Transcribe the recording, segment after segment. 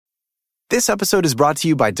This episode is brought to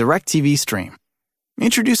you by DirecTV Stream.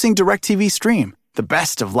 Introducing DirecTV Stream, the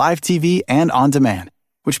best of live TV and on demand,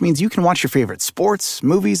 which means you can watch your favorite sports,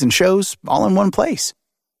 movies, and shows all in one place.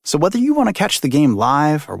 So whether you want to catch the game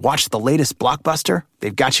live or watch the latest blockbuster,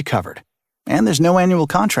 they've got you covered. And there's no annual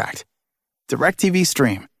contract. DirecTV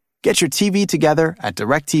Stream. Get your TV together at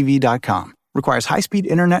directtv.com. Requires high-speed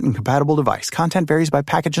internet and compatible device. Content varies by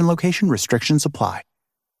package and location. Restrictions apply.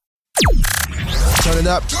 Turn it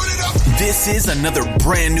up. This is another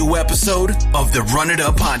brand new episode of the Run It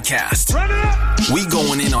Up podcast. Run it up! We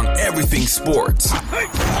going in on everything sports,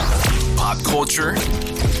 pop culture,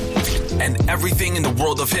 and everything in the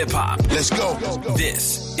world of hip hop. Let's go.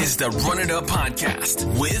 This is the Run It Up podcast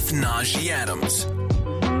with Najee Adams.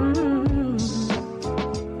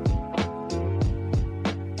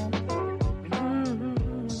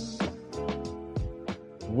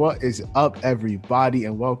 What is up, everybody,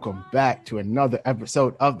 and welcome back to another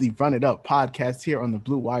episode of the Run It Up podcast here on the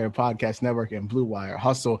Blue Wire Podcast Network and Blue Wire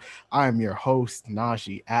Hustle. I am your host,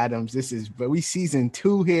 Najee Adams. This is season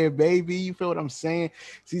 2 here, baby. You feel what I'm saying?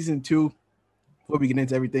 Season 2. Before we get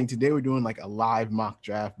into everything today, we're doing like a live mock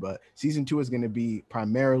draft, but season 2 is going to be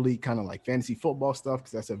primarily kind of like fantasy football stuff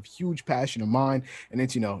because that's a huge passion of mine. And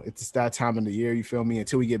it's, it's that time of the year, you feel me?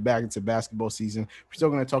 Until we get back into basketball season, we're still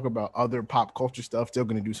going to talk about other pop culture stuff, still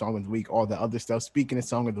going to do Song of the Week, all the other stuff. Speaking of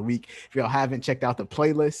Song of the Week, if y'all haven't checked out the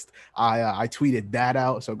playlist, I tweeted that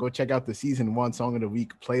out. So go check out the season 1 Song of the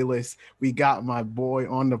Week playlist. We got my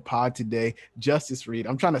boy on the pod today, Justice Reed.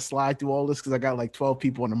 I'm trying to slide through all this because I got like 12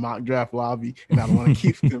 people in the mock draft lobby, and I don't want to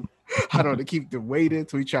keep them. I don't want to keep them waiting.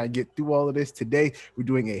 So we try and get through all of this today. We're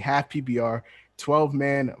doing a half PPR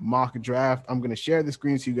 12-man mock draft. I'm going to share the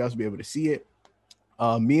screen so you guys will be able to see it.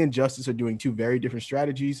 Me and Justice are doing 2 very different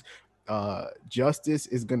strategies. Justice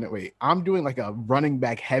is going to I'm doing like a running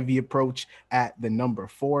back heavy approach at the number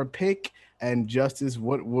 4 pick. And Justice,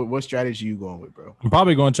 what strategy are you going with, bro? I'm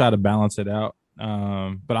probably going to try to balance it out.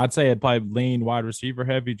 But I'd say I'd probably lean wide receiver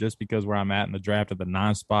heavy just because where I'm at in the draft at the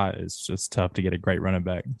 9 spot is just tough to get a great running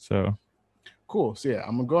back. So cool. So yeah,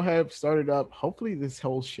 I'm gonna go ahead, start it up. Hopefully this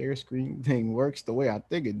whole share screen thing works the way I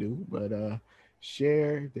think it do. But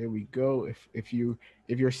share, there we go. If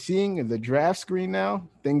you're seeing the draft screen now,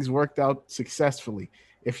 things worked out successfully.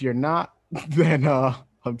 If you're not, then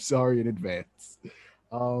I'm sorry in advance.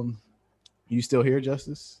 You still here,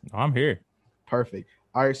 Justice? I'm here. Perfect.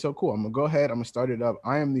 All right, so cool. I'm going to go ahead. I'm going to start it up.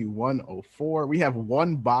 I am the 104. We have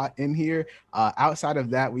one bot in here. Outside of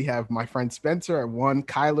that, we have my friend Spencer at 1,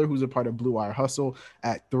 Kyler, who's a part of Blue Wire Hustle,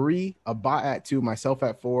 at 3, a bot at 2, myself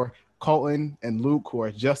at 4, Colton and Luke, who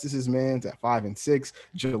are Justice's mans, at 5 and 6.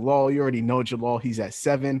 Jalal, you already know Jalal. He's at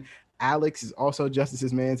 7. Alex is also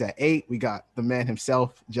Justice's man's at 8. We got the man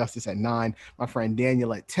himself, Justice, at 9. My friend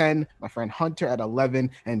Daniel at 10. My friend Hunter at 11.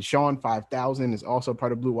 And Sean 5000 is also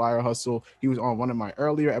part of Blue Wire Hustle. He was on one of my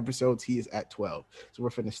earlier episodes. He is at 12. So we're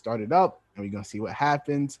finna start it up, and we're gonna see what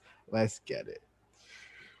happens. Let's get it.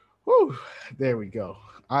 Whew, there we go.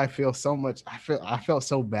 I feel so much. I felt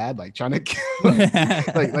so bad, like trying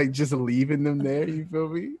to like just leaving them there. You feel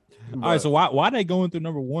me? All right. So why they going through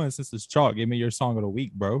number 1 since it's chalk? Give me your song of the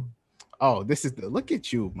week, bro. Oh, this is look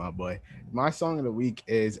at you, my boy. My song of the week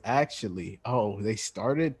is actually, they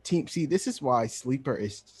started team. See, this is why Sleeper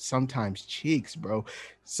is sometimes cheeks, bro.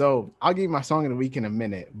 So I'll give you my song of the week in a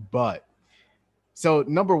minute. But so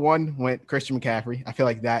number 1 went Christian McCaffrey. I feel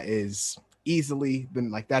like that is easily been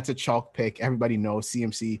like that's a chalk pick. Everybody knows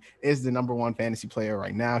CMC is the number 1 fantasy player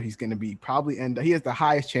right now. He's going to be he has the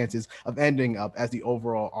highest chances of ending up as the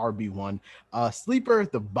overall RB1. Sleeper,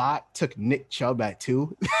 the bot, took Nick Chubb at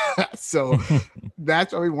 2. So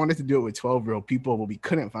that's why we wanted to do it with 12-year-old people, but we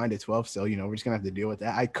couldn't find a 12. So, we're just gonna have to deal with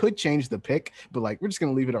that. I could change the pick, but we're just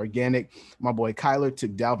gonna leave it organic. My boy Kyler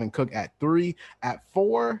took Dalvin Cook at 3. At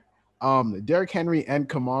 4, Derrick Henry and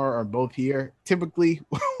Kamara are both here. Typically,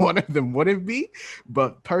 one of them wouldn't be,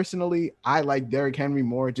 but personally, I like Derrick Henry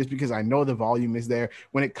more just because I know the volume is there.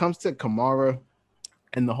 When it comes to Kamara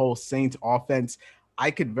and the whole Saints offense, I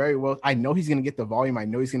know he's going to get the volume. I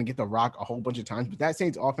know he's going to get the rock a whole bunch of times, but that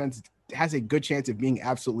Saints offense has a good chance of being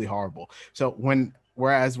absolutely horrible. So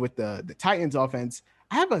whereas with the Titans offense,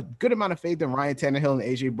 I have a good amount of faith in Ryan Tannehill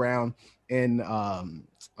and AJ Brown and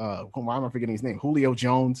why am I forgetting his name? Julio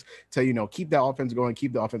Jones to, keep that offense going,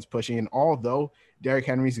 keep the offense pushing. And although Derrick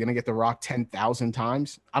Henry is going to get the rock 10,000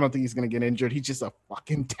 times, I don't think he's going to get injured. He's just a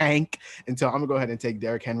fucking tank. And so I'm going to go ahead and take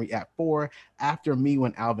Derrick Henry at 4. After me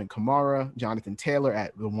went Alvin Kamara, Jonathan Taylor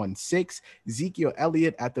at the 1-6, Ezekiel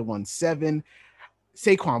Elliott at the 1-7,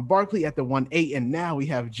 Saquon Barkley at the 1-8, and now we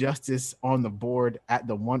have Justice on the board at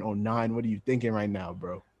the 109. What are you thinking right now,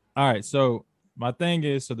 bro? All right, so my thing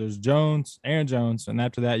is, so there's Jones, Aaron Jones, and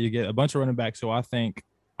after that you get a bunch of running backs. So I think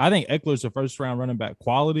Eckler's a first round running back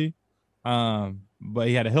quality, but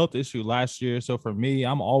he had a health issue last year. So for me,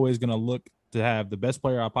 I'm always gonna look to have the best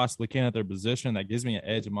player I possibly can at their position. That gives me an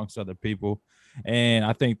edge amongst other people. And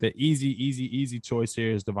I think the easy choice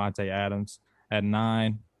here is Devontae Adams at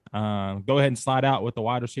 9. Go ahead and slide out with the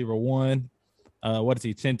wide receiver 1. What is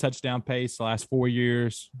he? 10 touchdown pace the last 4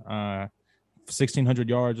 years, 1,600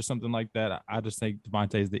 yards or something like that. I just think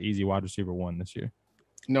Devontae is the easy wide receiver 1 this year.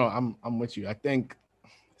 No, I'm with you. I think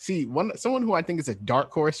someone who I think is a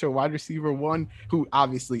dark horse for wide receiver 1, who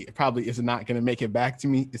obviously probably is not going to make it back to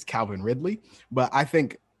me, is Calvin Ridley. But I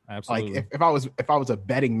think absolutely, like if I was a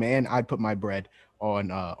betting man, I'd put my bread on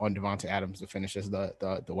Devontae Adams to finish as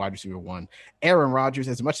the wide receiver 1. Aaron Rodgers,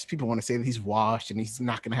 as much as people want to say that he's washed and he's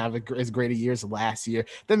not going to have as great a year as last year,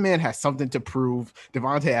 the man has something to prove.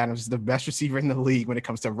 Devontae Adams is the best receiver in the league when it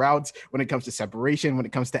comes to routes, when it comes to separation, when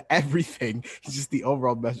it comes to everything. He's just the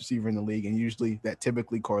overall best receiver in the league, and usually that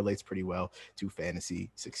typically correlates pretty well to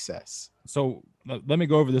fantasy success. So let me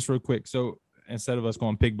go over this real quick. So instead of us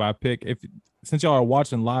going pick by pick, since y'all are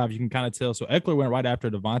watching live, you can kind of tell. So Eckler went right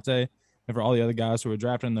after Devontae. And for all the other guys who are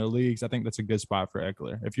drafting in their leagues, I think that's a good spot for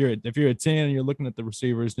Eckler. If you're at 10 and you're looking at the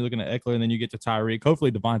receivers, you're looking at Eckler, and then you get to Tyreek.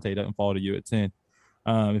 Hopefully Devontae doesn't fall to you at 10.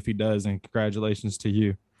 If he does, then congratulations to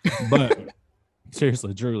you. But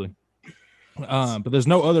seriously, truly. But there's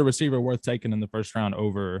no other receiver worth taking in the first round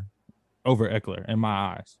over Eckler in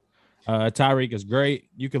my eyes. Tyreek is great.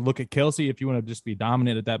 You could look at Kelsey if you want to just be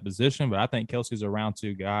dominant at that position, but I think Kelsey's a round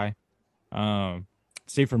 2 guy.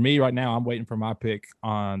 See, for me right now, I'm waiting for my pick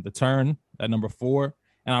on the turn at number 4.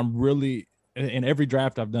 And I'm really, in every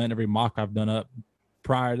draft I've done, every mock I've done up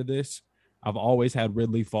prior to this, I've always had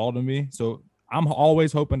Ridley fall to me. So I'm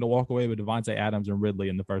always hoping to walk away with Devontae Adams and Ridley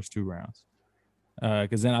in the first 2 rounds.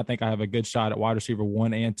 Because then I think I have a good shot at wide receiver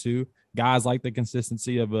 1 and 2. Guys like the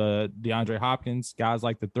consistency of DeAndre Hopkins. Guys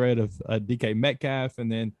like the threat of DK Metcalf.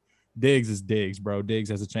 And then Diggs is Diggs, bro. Diggs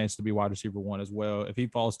has a chance to be wide receiver 1 as well. If he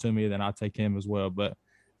falls to me, then I'll take him as well. But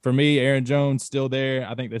for me, Aaron Jones still there.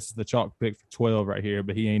 I think this is the chalk pick for 12 right here,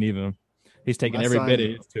 but he ain't even. He's taking every bit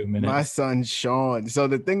of his 2 minutes. My son Sean. So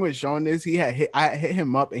the thing with Sean is I hit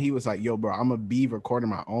him up and he was like, "Yo, bro, I'm gonna be recording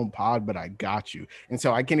my own pod, but I got you." And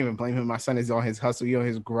so I can't even blame him. My son is on his hustle, on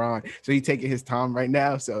his grind, so he's taking his time right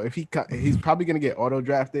now. So if he's probably gonna get auto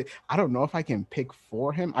drafted. I don't know if I can pick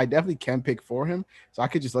for him. I definitely can pick for him. So I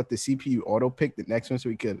could just let the CPU auto pick the next one, so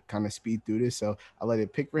we could kind of speed through this. So I let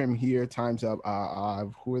it pick for him here. Time's up.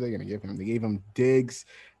 Who are they gonna give him? They gave him Diggs.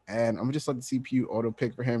 And I'm just let the CPU auto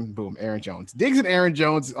pick for him. Boom, Aaron Jones. Diggs and Aaron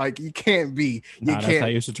Jones, like you can't be. That's how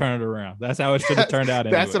you should turn it around. That's how it should have turned out.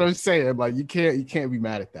 That's what I'm saying. Like you can't be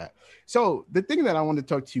mad at that. So the thing that I want to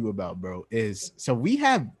talk to you about, bro, is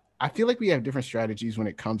I feel like we have different strategies when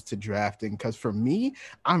it comes to drafting. Because for me,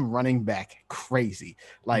 I'm running back crazy.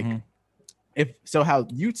 Like how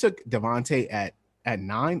you took Devontae at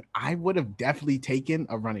 9, I would have definitely taken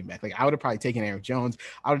a running back. Like I would have probably taken Aaron Jones.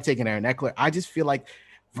 I would have taken Aaron Eckler. I just feel like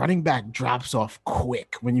running back drops off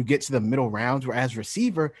quick when you get to the middle rounds, whereas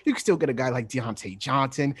receiver, you can still get a guy like Deontay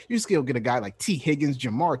Johnson. You still get a guy like T. Higgins,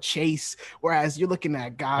 Jamar Chase, whereas you're looking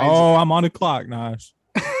at guys. Oh, I'm on the clock, Nash.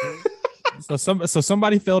 So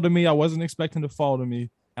somebody fell to me. I wasn't expecting to fall to me.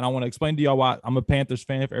 And I want to explain to y'all why. I'm a Panthers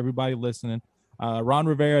fan for everybody listening. Ron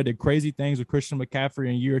Rivera did crazy things with Christian McCaffrey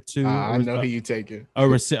in year 2. I know who you taking. A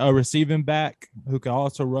receiving back who can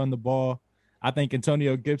also run the ball. I think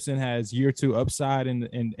Antonio Gibson has year 2 upside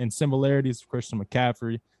and similarities to Christian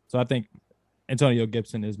McCaffrey. So I think Antonio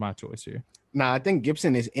Gibson is my choice here. Nah, I think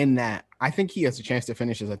Gibson is in that. I think he has a chance to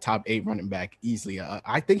finish as a top 8 running back easily.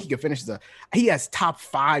 I think he could finish he has top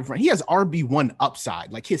 5. He has RB1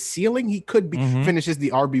 upside. Like his ceiling, he could be finishes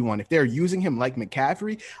the RB1. If they're using him like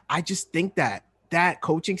McCaffrey, I just think that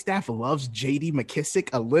coaching staff loves JD McKissick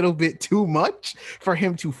a little bit too much for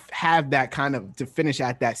him to have that kind of to finish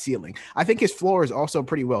at that ceiling. I think his floor is also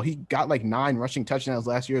pretty well. He got like 9 rushing touchdowns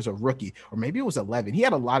last year as a rookie, or maybe it was 11. He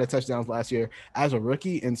had a lot of touchdowns last year as a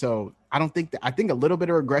rookie. And so I think a little bit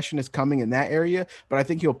of regression is coming in that area, but I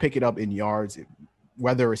think he'll pick it up in yards,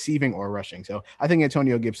 whether receiving or rushing. So I think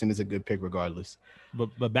Antonio Gibson is a good pick regardless.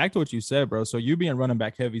 But back to what you said, bro. So you being running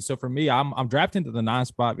back heavy. So for me, I'm drafting to the 9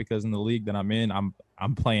 spot because in the league that I'm in, I'm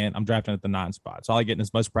drafting at the 9 spot. So I get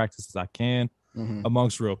as much practice as I can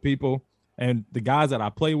amongst real people. And the guys that I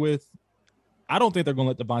play with, I don't think they're going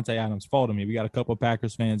to let Devontae Adams fall to me. We got a couple of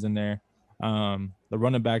Packers fans in there. The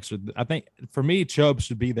running backs I think for me, Chubb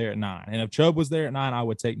should be there at 9. And if Chubb was there at 9, I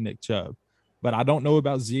would take Nick Chubb. But I don't know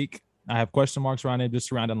about Zeke. I have question marks around him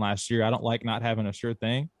just around him last year. I don't like not having a sure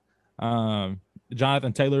thing.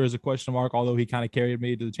 Jonathan Taylor is a question mark, although he kind of carried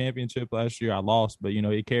me to the championship last year. I lost, but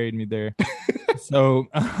he carried me there. So,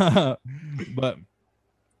 but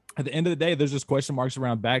at the end of the day, there's just question marks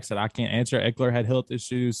around backs that I can't answer. Eckler had health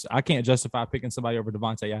issues. I can't justify picking somebody over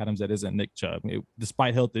Devontae Adams that isn't Nick Chubb.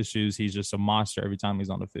 Despite health issues, he's just a monster every time he's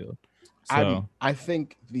on the field. So I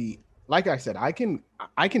think like I said, I can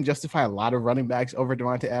justify a lot of running backs over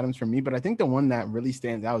Devontae Adams for me, but I think the one that really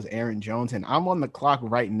stands out is Aaron Jones, and I'm on the clock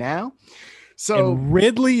right now. So and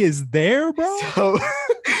Ridley is there, bro.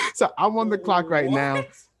 So I'm on the clock right now.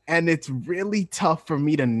 And it's really tough for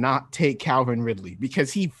me to not take Calvin Ridley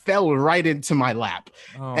because he fell right into my lap.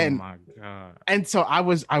 Oh my God. And so I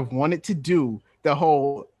wanted to do the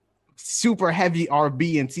whole super heavy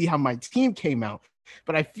RB and see how my team came out.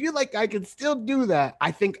 But I feel like I can still do that.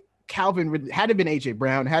 I think Calvin Ridley, had it been AJ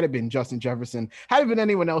Brown, had it been Justin Jefferson, had it been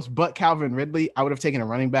anyone else but Calvin Ridley, I would have taken a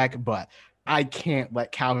running back, but I can't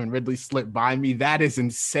let Calvin Ridley slip by me. That is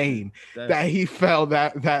insane that he fell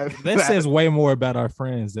that says way more about our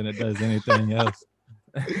friends than it does anything else.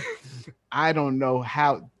 I don't know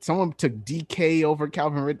how someone took DK over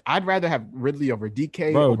Calvin Ridley. I'd rather have Ridley over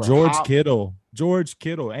DK. Bro, over George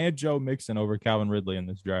Kittle and Joe Mixon over Calvin Ridley in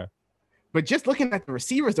this draft. But just looking at the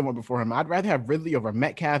receivers that went before him, I'd rather have Ridley over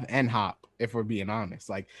Metcalf and Hop, if we're being honest.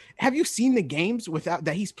 Like, have you seen the games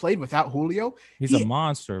that he's played without Julio? He's a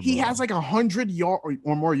monster, bro. He has like 100 or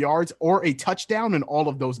more yards or a touchdown in all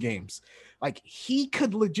of those games. Like, he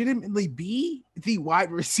could legitimately be the wide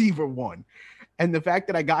receiver one. And the fact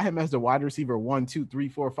that I got him as the wide receiver 1, 2, 3,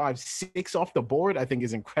 4, 5, 6 off the board, I think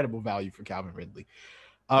is incredible value for Calvin Ridley.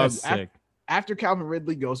 That's sick. After Calvin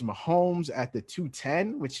Ridley goes Mahomes at the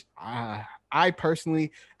 210, which I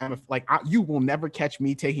personally am you will never catch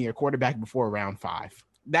me taking a quarterback before round 5.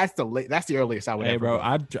 That's the earliest I would ever bro.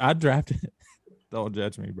 go. I drafted. Don't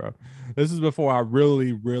judge me, bro. This is before I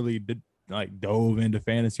really did dove into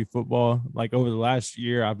fantasy football. Like over the last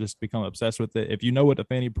year, I've just become obsessed with it. If you know what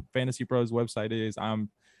the Fantasy Pros website is, I'm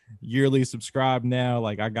yearly subscribed now.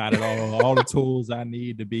 Like I got it all the tools I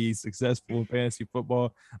need to be successful in fantasy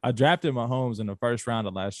football. I drafted Mahomes in the first round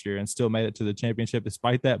of last year and still made it to the championship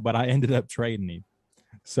despite that, but I ended up trading him.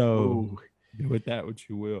 So do with that what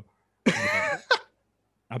you will.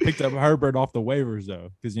 I picked up Herbert off the waivers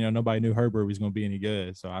though, because nobody knew Herbert was going to be any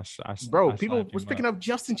good. So people was picking up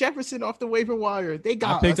Justin Jefferson off the waiver wire. They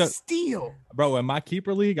got a steal, bro. In my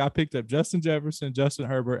keeper league, I picked up Justin Jefferson, Justin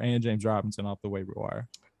Herbert, and James Robinson off the waiver wire.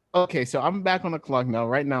 Okay, so I'm back on the clock now.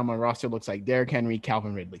 Right now, my roster looks like Derrick Henry,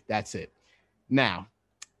 Calvin Ridley. That's it. Now,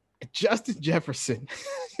 Justin Jefferson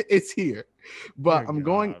is here, but I'm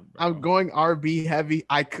going RB heavy.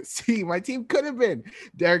 I could see my team could have been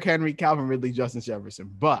Derrick Henry, Calvin Ridley, Justin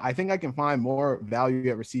Jefferson, but I think I can find more value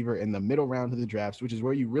at receiver in the middle round of the drafts, which is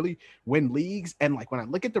where you really win leagues. And like when I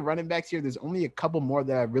look at the running backs here, there's only a couple more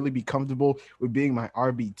that I'd really be comfortable with being my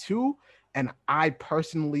RB2, and I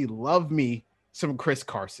personally love me some Chris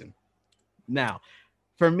Carson. Now,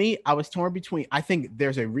 for me, I was torn between, I think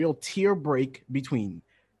there's a real tier break between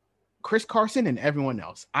Chris Carson and everyone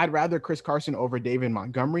else. I'd rather Chris Carson over David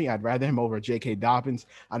Montgomery. I'd rather him over J.K. Dobbins.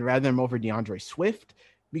 I'd rather him over DeAndre Swift,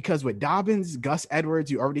 because with Dobbins, Gus Edwards,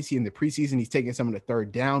 you already see in the preseason, he's taking some of the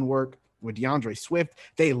third down work. With DeAndre Swift,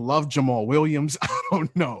 they love Jamal Williams. I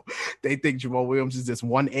don't know. They think Jamal Williams is this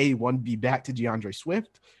 1A, 1B back to DeAndre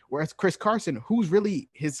Swift. Whereas Chris Carson, who's really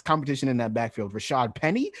his competition in that backfield, Rashad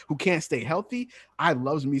Penny, who can't stay healthy. I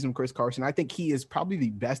love me some Chris Carson. I think he is probably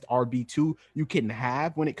the best RB2 you can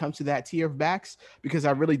have when it comes to that tier of backs, because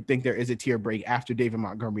I really think there is a tier break after David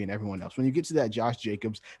Montgomery and everyone else. When you get to that Josh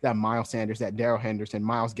Jacobs, that Miles Sanders, that Darrell Henderson,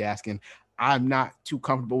 Myles Gaskin, I'm not too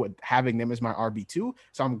comfortable with having them as my RB2.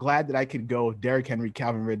 So I'm glad that I could go Derrick Henry,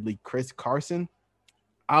 Calvin Ridley, Chris Carson.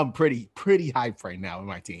 I'm pretty hyped right now with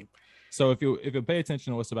my team. So if you pay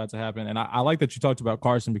attention to what's about to happen, and I like that you talked about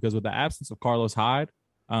Carson, because with the absence of Carlos Hyde,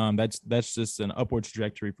 that's just an upward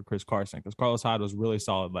trajectory for Chris Carson, because Carlos Hyde was really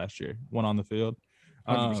solid last year, went on the field.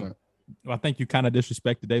 100%. I think you kind of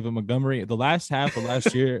disrespected David Montgomery. The last half of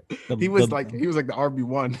last year, he was like the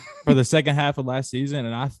RB1 for the second half of last season,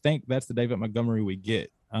 and I think that's the David Montgomery we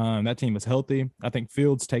get. That team is healthy. I think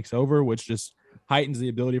Fields takes over, which just heightens the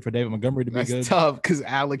ability for David Montgomery to be good. That's tough because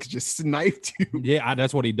Alex just sniped you. Yeah,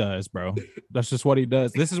 that's what he does, bro. That's just what he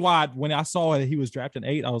does. This is why when I saw that he was drafted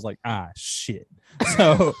 8, I was like, shit.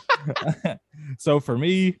 So, so for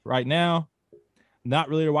me right now, not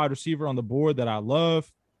really a wide receiver on the board that I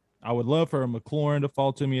love. I would love for McLaurin to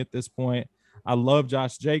fall to me at this point. I love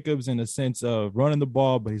Josh Jacobs in the sense of running the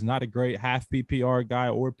ball, but he's not a great half PPR guy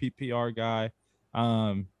or PPR guy.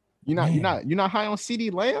 You're not high on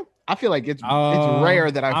CeeDee Lamb? I feel like it's rare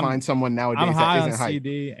that I find someone I'm nowadays high that on isn't hype.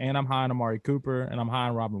 CD, and I'm high on Amari Cooper, and I'm high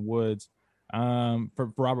on Robert Woods.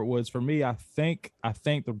 For Robert Woods, for me, I think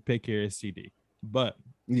the pick here is CD. But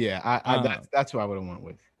yeah, that's what I would have went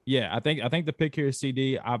with. Yeah, I think the pick here is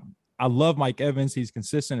CD. I love Mike Evans. He's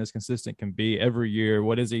consistent as consistent can be every year.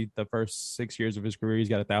 What is he? The first 6 years of his career, he's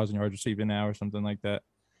got 1,000 yards receiving now or something like that.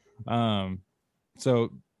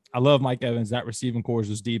 So I love Mike Evans. That receiving core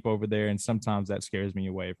is deep over there, and sometimes that scares me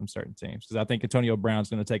away from certain teams because I think Antonio Brown's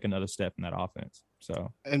going to take another step in that offense.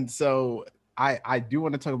 So I do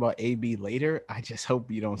want to talk about AB later. I just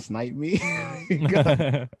hope you don't snipe me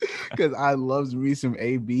because I loves me some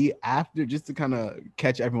AB. After, just to kind of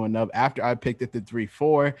catch everyone up, after I picked at the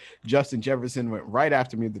 3-4, Justin Jefferson went right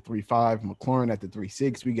after me at the 3-5, McLaurin at the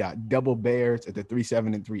 3-6. We got double Bears at the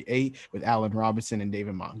 3-7 and 3-8 with Allen Robinson and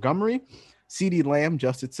David Montgomery. CeeDee Lamb,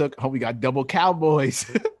 Justin took. Oh, we got double Cowboys.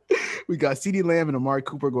 We got CeeDee Lamb and Amari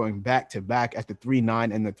Cooper going back to back at the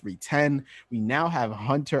 3-9 and the 3-10. We now have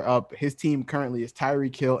Hunter up. His team currently is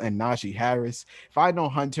Tyreek Hill and Najee Harris. If I know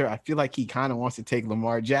Hunter, I feel like he kind of wants to take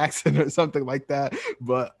Lamar Jackson or something like that.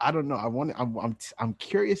 But I don't know. I'm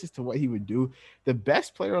curious as to what he would do. The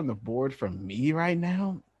best player on the board for me right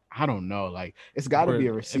now, I don't know. Like, it's got to be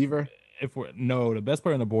a receiver. The best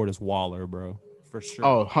player on the board is Waller, bro. For sure.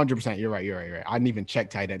 Oh, 100%. You're right. I didn't even check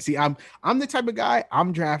tight end. See, I'm the type of guy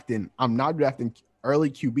I'm not drafting early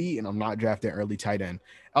QB and I'm not drafting early tight end.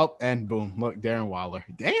 Oh, and boom, look, Darren Waller.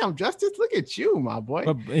 Damn, Justice, look at you, my boy.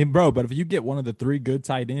 But if you get one of the 3 good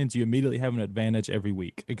tight ends, you immediately have an advantage every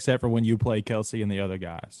week, except for when you play Kelsey and the other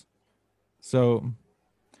guys. So,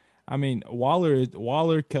 I mean,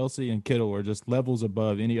 Waller, Kelsey, and Kittle are just levels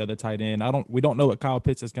above any other tight end. We don't know what Kyle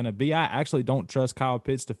Pitts is going to be. I actually don't trust Kyle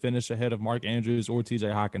Pitts to finish ahead of Mark Andrews or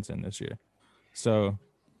TJ Hawkinson this year. So,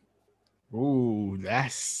 ooh,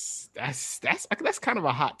 that's kind of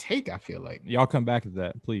a hot take, I feel like. Y'all come back to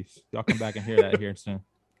that, please. Y'all come back and hear that here soon.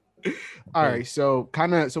 All right, so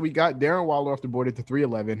we got Darren Waller off the board at the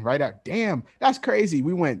 3-11 right out. Damn, that's crazy.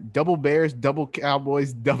 We went double Bears, double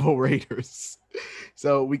Cowboys, double Raiders.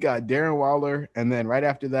 So we got Darren Waller, and then right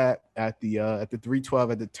after that at the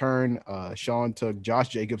 3-12 at the turn, Sean took Josh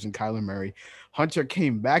Jacobs and Kyler Murray. Hunter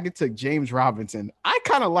came back and took James Robinson. I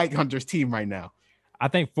kind of like Hunter's team right now. I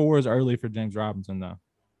think 4 is early for James Robinson though.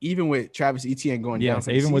 Even with Travis Etienne going down. Yes,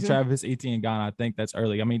 even with Travis Etienne gone, I think that's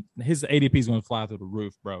early. I mean, his ADP is going to fly through the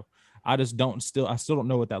roof, bro. I still don't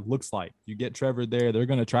know what that looks like. You get Trevor there, they're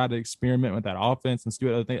going to try to experiment with that offense and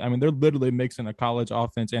do other things. I mean, they're literally mixing a college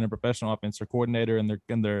offense and a professional offense. Their coordinator and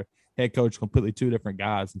their head coach, completely 2 different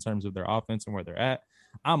guys in terms of their offense and where they're at.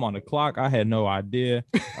 I'm on the clock. I had no idea.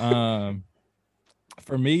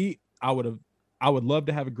 For me, I would love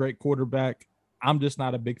to have a great quarterback. I'm just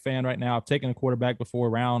not a big fan right now. I've taken a quarterback before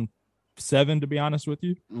round 7, to be honest with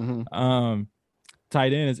you. Mm-hmm.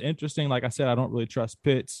 Tight end is interesting. Like I said, I don't really trust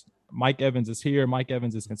Pitts. Mike Evans is here. Mike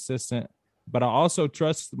Evans is consistent. But I also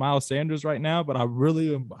trust Miles Sanders right now. But I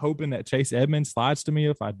really am hoping that Chase Edmonds slides to me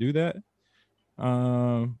if I do that.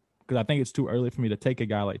 Because I think it's too early for me to take a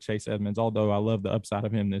guy like Chase Edmonds, although I love the upside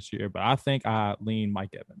of him this year. But I think I lean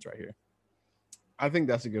Mike Evans right here. I think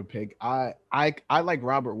that's a good pick. I like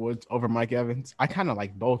Robert Woods over Mike Evans. I kind of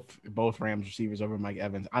like both Rams receivers over Mike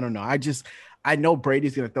Evans. I don't know. I know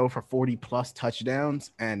Brady's going to throw for 40 plus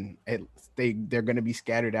touchdowns, and they're going to be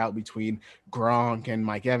scattered out between Gronk and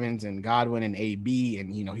Mike Evans and Godwin and AB,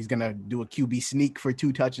 and he's going to do a QB sneak for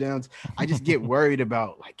 2 touchdowns. I just get worried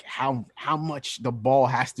about like how much the ball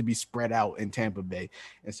has to be spread out in Tampa Bay,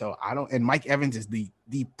 and so and Mike Evans is the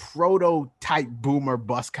prototype boomer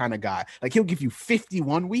bust kind of guy. Like, he'll give you 50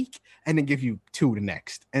 1 week and then give you 2 the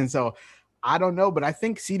next, and so I don't know, but I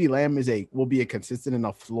think CeeDee Lamb will be a consistent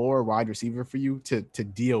enough floor wide receiver for you to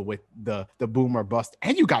deal with the boomer bust.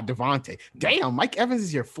 And you got Devontae. Damn, Mike Evans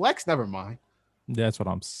is your flex. Never mind. That's what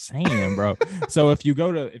I'm saying, bro. So if you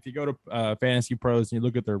go to Fantasy Pros and you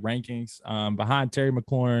look at their rankings, behind Terry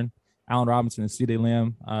McLaurin, Allen Robinson, and CeeDee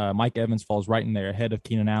Lamb, Mike Evans falls right in there ahead of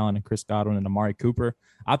Keenan Allen and Chris Godwin and Amari Cooper.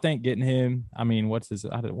 I think getting him. I mean, what's his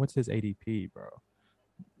ADP, bro?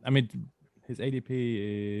 I mean, his ADP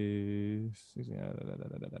is.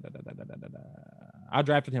 I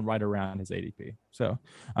drafted him right around his ADP. So,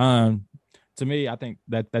 to me, I think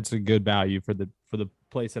that's a good value for the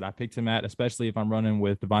place that I picked him at, especially if I'm running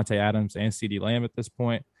with Devontae Adams and CeeDee Lamb at this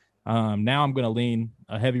point. Now I'm going to lean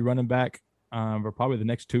a heavy running back for probably the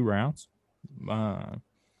next 2 rounds.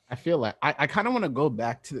 I feel like I kind of want to go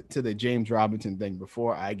back to the James Robinson thing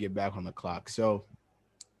before I get back on the clock. So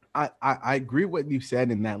I agree with what you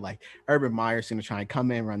said in that, like, Urban Meyer's going to try and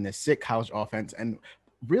come in, run this sick college offense. And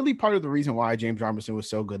really part of the reason why James Robinson was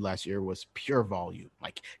so good last year was pure volume.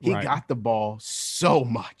 Like he Right. got the ball so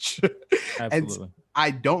much. And Absolutely.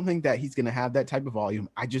 I don't think that he's going to have that type of volume.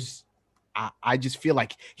 I just feel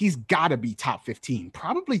like he's got to be top 15,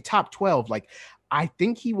 probably top 12. Like I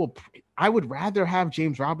think he will. I would rather have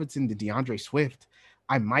James Robinson than DeAndre Swift.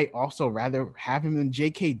 I might also rather have him than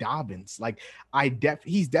J.K. Dobbins. Like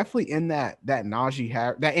he's definitely in that Najee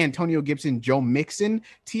Harris, that Antonio Gibson, Joe Mixon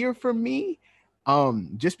tier for me.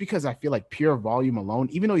 Just because I feel like pure volume alone,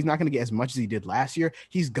 even though he's not going to get as much as he did last year,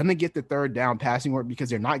 he's going to get the third down passing work because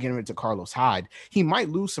they're not getting it to Carlos Hyde. He might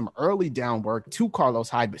lose some early down work to Carlos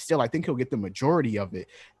Hyde, but still, I think he'll get the majority of it.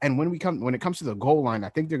 And when it comes to the goal line, I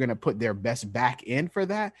think they're going to put their best back in for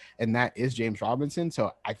that, and that is James Robinson.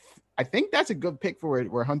 So I think that's a good pick for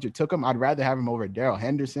where Hunter took him. I'd rather have him over Darrell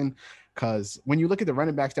Henderson. Because when you look at the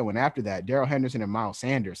running backs that went after that, Darrell Henderson and Miles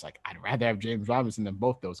Sanders, like I'd rather have James Robinson than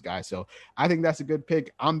both those guys. So I think that's a good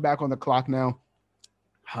pick. I'm back on the clock now.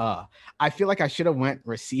 I feel like I should have went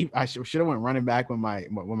running back with my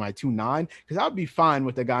 2-9 because I would be fine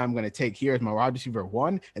with the guy I'm going to take here as my wide receiver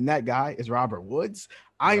 1, and that guy is Robert Woods.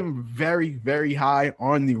 I am very, very high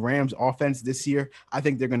on the Rams offense this year. I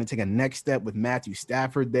think they're going to take a next step with Matthew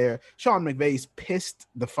Stafford there. Sean McVay's pissed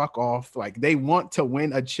the fuck off. Like they want to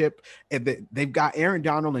win a chip. And they've got Aaron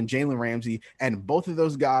Donald and Jalen Ramsey, and both of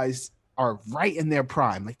those guys are right in their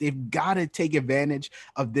prime. Like they've got to take advantage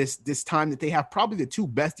of this time that they have probably the 2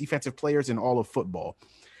 best defensive players in all of football.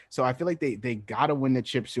 So I feel like they got to win the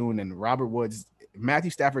chip soon. And Robert Woods,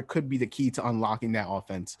 Matthew Stafford could be the key to unlocking that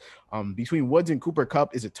offense. Between Woods and Cooper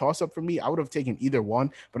Kupp is a toss-up for me. I would have taken either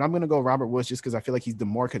one, but I'm going to go Robert Woods just because I feel like he's the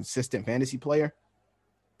more consistent fantasy player.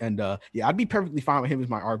 And yeah, I'd be perfectly fine with him as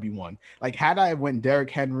my RB1. Like had I went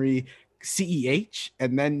Derrick Henry, CEH,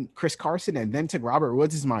 and then Chris Carson, and then took Robert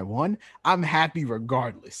Woods as my 1, I'm happy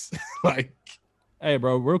regardless. Like, hey,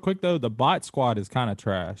 bro, real quick though, the bot squad is kind of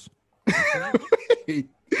trash.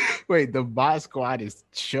 Wait, the bot squad is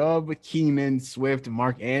Chubb, Keenan, Swift,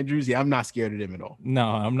 Mark Andrews. Yeah, I'm not scared of them at all. No,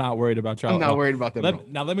 I'm not worried about y'all. I'm not worried about them at all.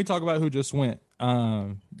 Now let me talk about who just went.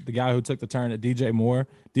 The guy who took the turn at DJ Moore.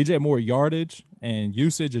 DJ Moore yardage and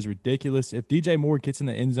usage is ridiculous. If DJ Moore gets in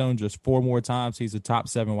the end zone just 4 more times, he's a top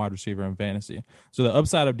 7 wide receiver in fantasy. So the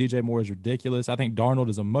upside of DJ Moore is ridiculous. I think Darnold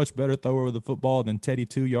is a much better thrower of the football than Teddy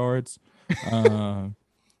 2 yards.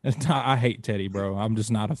 I hate Teddy, bro. I'm just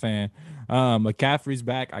not a fan. McCaffrey's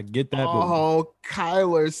back. I get that. Oh,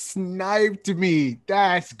 Kyler sniped me.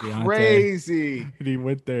 That's crazy. He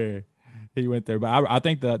went there. But I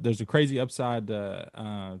think that there's a crazy upside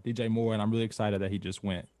to DJ Moore, and I'm really excited that he just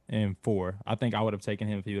went in 4. I think I would have taken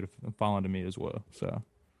him if he would have fallen to me as well. So.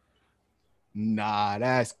 Nah,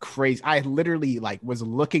 that's crazy. I literally was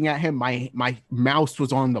looking at him. My mouse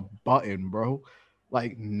was on the button, bro.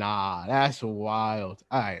 Like, nah, that's wild.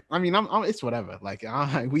 All right. I mean, I'm it's whatever. Like,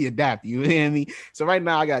 we adapt. You hear me? So right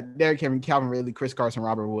now I got Derrick Henry, Calvin Ridley, Chris Carson,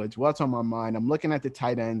 Robert Woods. What's on my mind? I'm looking at the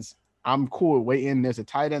tight ends. I'm cool with waiting. There's a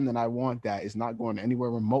tight end that I want that is not going anywhere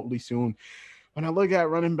remotely soon. When I look at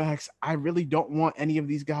running backs, I really don't want any of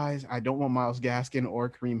these guys. I don't want Myles Gaskin or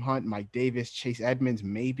Kareem Hunt, Mike Davis, Chase Edmonds,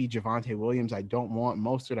 maybe Javonte Williams. I don't want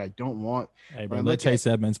Mostert. I don't want. Hey, bro, let Chase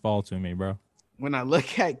Edmonds fall to me, bro. When I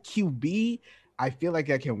look at QB, I feel like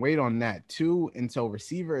I can wait on that too. And so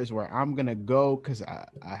receiver is where I'm going to go because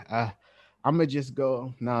I'm going to just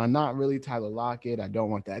go. No, not really Tyler Lockett. I don't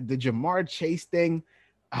want that. The Jamar Chase thing,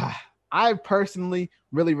 I personally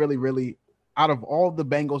really, out of all the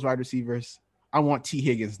Bengals wide receivers, I want T.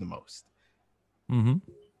 Higgins the most. Mm-hmm.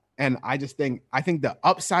 And I think the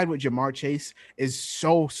upside with Jamar Chase is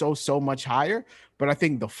so much higher, but I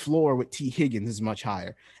think the floor with T. Higgins is much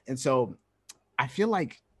higher. And so I feel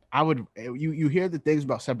like you hear the things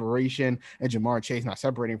about separation and Jamar Chase not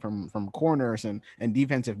separating from corners and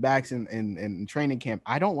defensive backs in training camp.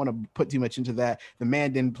 I don't want to put too much into that. The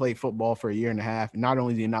man didn't play football for a year and a half. Not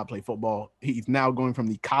only did he not play football, he's now going from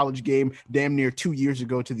the college game damn near 2 years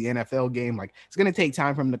ago to the NFL game. Like, it's going to take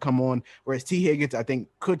time for him to come on. Whereas T. Higgins, I think,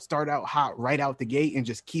 could start out hot right out the gate and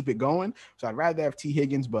just keep it going. So I'd rather have T.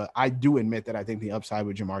 Higgins, but I do admit that I think the upside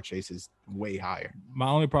with Jamar Chase is way higher. My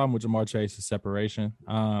only problem with Jamar Chase is separation.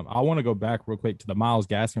 I want to go back real quick to the Myles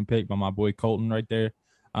Gaskin pick by my boy Colton right there.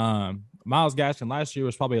 Myles Gaskin last year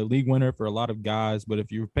was probably a league winner for a lot of guys, but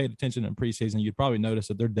if you paid attention in preseason, you'd probably notice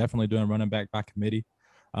that they're definitely doing running back by committee.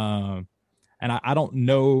 And I don't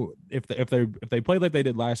know if they play like they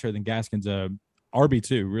did last year, then Gaskin's a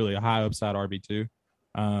RB2, really a high upside RB2,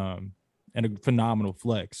 and a phenomenal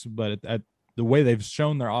flex. But at the way they've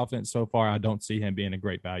shown their offense so far, I don't see him being a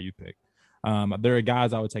great value pick. There are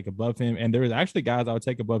guys I would take above him, and there is actually guys I would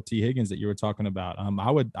take above T. Higgins that you were talking about. I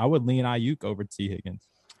would lean Ayuk over T. Higgins.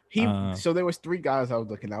 So there was 3 guys I was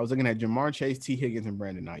looking at. I was looking at Jamar Chase, T. Higgins, and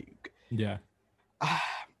Brandon Ayuk. Yeah.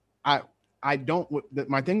 I don't.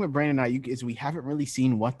 My thing with Brandon Ayuk is we haven't really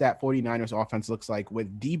seen what that 49ers offense looks like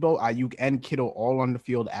with Debo, Ayuk, and Kittle all on the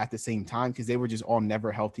field at the same time because they were just all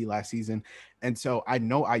never healthy last season. And so I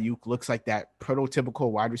know Ayuk looks like that prototypical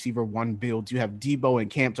wide receiver 1 build. You have Debo and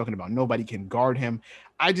Camp talking about nobody can guard him.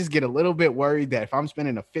 I just get a little bit worried that if I'm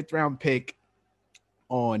spending a 5th round pick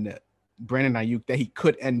on Brandon Ayuk that he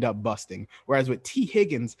could end up busting. Whereas with T.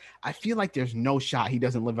 Higgins, I feel like there's no shot he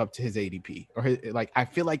doesn't live up to his ADP or like I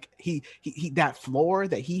feel like he that floor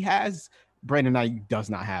that he has, Brandon Ayuk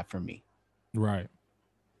does not have for me. Right.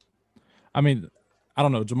 I mean, I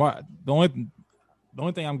don't know. Jamar, the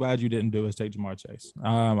only thing I'm glad you didn't do is take Jamar Chase.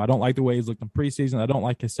 I don't like the way he's looked in preseason. I don't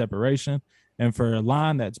like his separation. And for a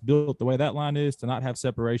line that's built the way that line is, to not have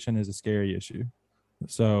separation is a scary issue.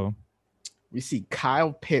 So we see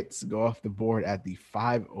Kyle Pitts go off the board at the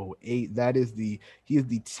 508. He is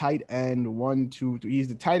the tight end 1, 2, 3. He's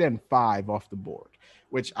the tight end 5 off the board,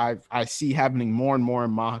 which I see happening more and more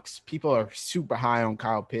in mocks. People are super high on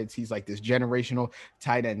Kyle Pitts. He's like this generational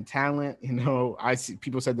tight end talent. You know, I see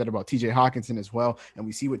people said that about TJ Hawkinson as well. And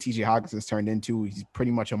we see what TJ Hawkinson's turned into. He's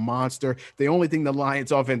pretty much a monster. The only thing the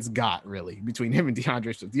Lions offense got really between him and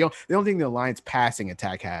DeAndre Swift, the only thing the Lions passing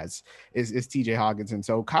attack has is TJ Hawkinson.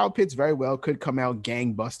 So Kyle Pitts very well could come out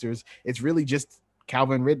gangbusters. It's really just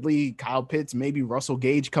Calvin Ridley, Kyle Pitts, maybe Russell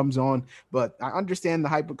Gage comes on, but I understand the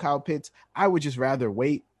hype of Kyle Pitts. I would just rather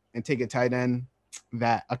wait and take a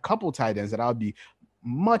couple tight ends that I'll be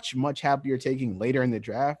much, much happier taking later in the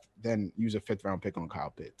draft than use a 5th round pick on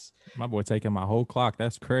Kyle Pitts. My boy taking my whole clock.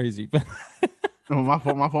 That's crazy. Oh, my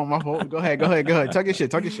fault. Go ahead. Talk your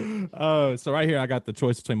shit. So right here, I got the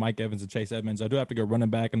choice between Mike Evans and Chase Edmonds. I do have to go running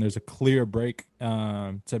back, and there's a clear break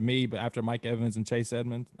to me. But after Mike Davis and Chase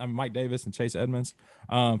Edmonds,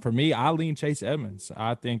 for me, I lean Chase Edmonds.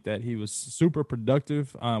 I think that he was super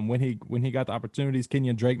productive when he got the opportunities.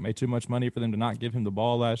 Kenyon Drake made too much money for them to not give him the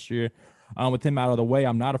ball last year. With him out of the way,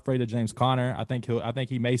 I'm not afraid of James Conner. I think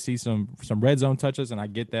he may see some red zone touches, and I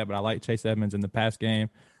get that. But I like Chase Edmonds in the pass game.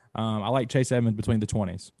 I like Chase Edmonds between the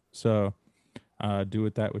 20s. So do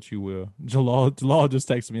with that what you will. Jalal just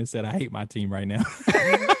texted me and said, I hate my team right now.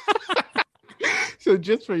 So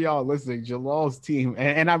just for y'all listening, Jalal's team,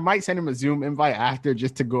 and I might send him a Zoom invite after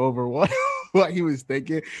just to go over what he was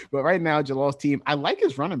thinking. But right now, Jalal's team, I like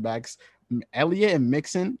his running backs. Elliott and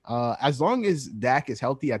Mixon, as long as Dak is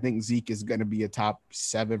healthy, I think Zeke is going to be a top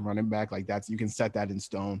 7 running back. Like you can set that in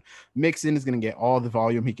stone. Mixon is going to get all the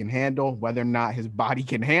volume he can handle. Whether or not his body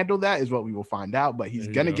can handle that is what we will find out, but he's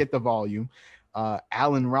going to get the volume.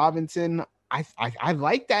 Allen Robinson, I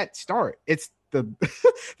like that start. It's the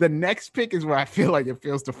next pick is where I feel like it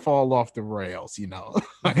feels to fall off the rails, you know.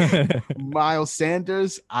 Miles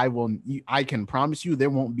Sanders, I can promise you there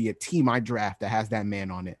won't be a team I draft that has that man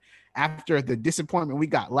on it. After the disappointment we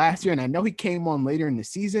got last year, and I know he came on later in the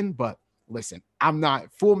season, but listen, I'm not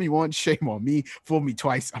fool me once, shame on me. Fool me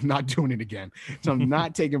twice, I'm not doing it again. So I'm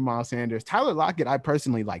not taking Miles Sanders. Tyler Lockett, I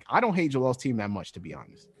personally like. I don't hate Jalal's team that much, to be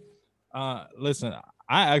honest. Listen,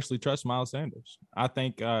 I actually trust Miles Sanders. I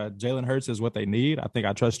think Jalen Hurts is what they need. I think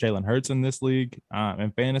I trust Jalen Hurts in this league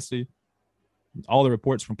in fantasy. All the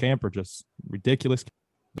reports from camp are just ridiculous.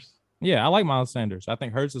 Yeah, I like Miles Sanders. I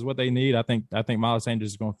think Hurts is what they need. I think Miles Sanders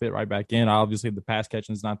is going to fit right back in. Obviously, the pass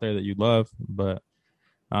catching is not there that you love, but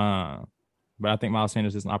I think Miles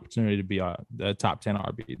Sanders is an opportunity to be the top 10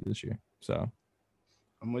 RB this year. So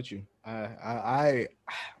I'm with you. I'm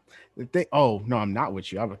not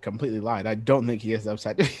with you. I completely lied. I don't think he has the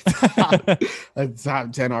upside to be a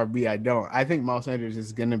top 10 RB. I don't. I think Miles Sanders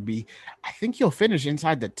is going to be, I think he'll finish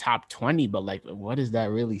inside the top 20, but like, what is that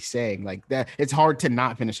really saying? Like that, it's hard to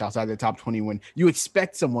not finish outside the top 20 when you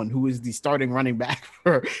expect someone who is the starting running back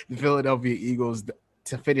for the Philadelphia Eagles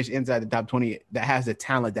to finish inside the top 20 that has the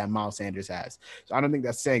talent that Miles Sanders has. So I don't think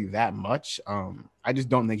that's saying that much. I just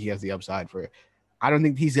don't think he has the upside for it. I don't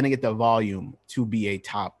think he's going to get the volume to be a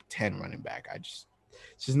top 10 running back. It's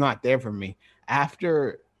just not there for me.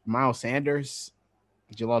 After Miles Sanders,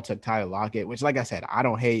 Jalal took Tyler Lockett, which, like I said, I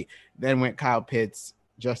don't hate. Then went Kyle Pitts.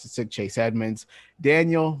 Justice took Chase Edmonds.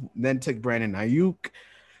 Daniel then took Brandon Ayuk.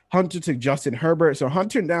 Hunter took Justin Herbert. So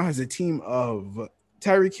Hunter now has a team of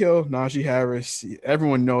Tyreek Hill, Najee Harris.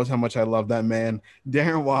 Everyone knows how much I love that man.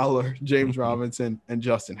 Darren Waller, James Robinson, and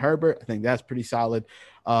Justin Herbert. I think that's pretty solid.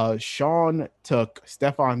 Sean took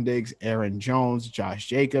Stephon Diggs, Aaron Jones, Josh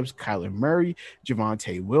Jacobs, Kyler Murray,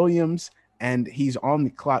 Javonte Williams, and he's on the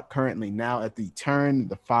clock currently now at the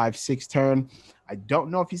 5-6 turn. I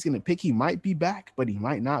don't know if he's going to pick. He might be back, but he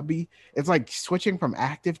might not be. It's like switching from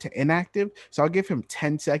active to inactive. So I'll give him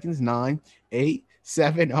 10 seconds. 9, 8,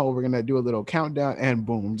 7. Oh, we're going to do a little countdown, and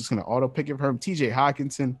boom. I'm just going to auto pick it for him. TJ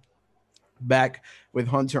Hawkinson back with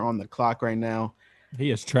Hunter on the clock right now.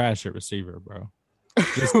 He is trash at receiver, bro.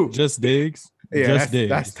 Just Diggs. Yeah, Diggs.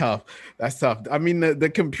 That's tough. That's tough. I mean, the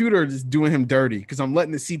computer is doing him dirty because I'm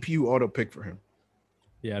letting the CPU auto pick for him.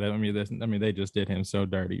 Yeah, I mean, they just did him so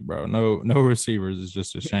dirty, bro. No receivers is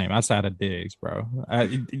just a shame. Outside of Diggs, bro.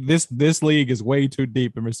 This league is way too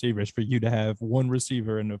deep in receivers for you to have one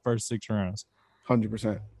receiver in the first 6 rounds.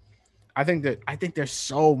 100%. I think there's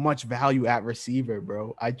so much value at receiver,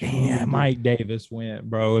 bro. Mike Davis went,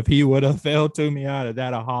 bro. If he would have fell to me, I'd have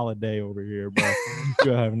had a holiday over here, bro.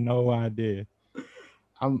 You have no idea.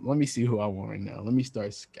 Let me see who I want right now. Let me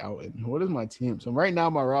start scouting. What is my team? So right now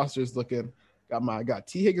my roster is looking. I got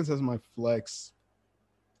T. Higgins as my flex.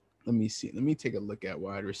 Let me see. Let me take a look at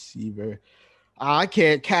wide receiver. I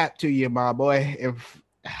can't cap to you, my boy. If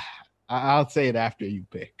I'll say it after you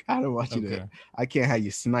pick. I don't want you to. I can't have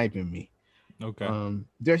you sniping me. Okay.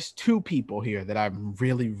 There's 2 people here that I'm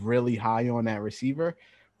really, really high on at receiver.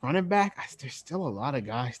 Running back, there's still a lot of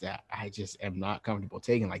guys that I just am not comfortable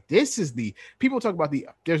taking. Like this is people talk about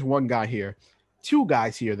there's one guy here, 2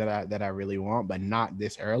 guys here that I really want, but not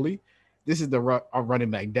this early. This is the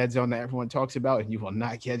running back dead zone that everyone talks about, and you will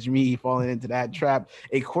not catch me falling into that trap.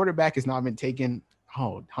 A quarterback has not been taken.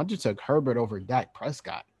 Oh, Hunter took Herbert over Dak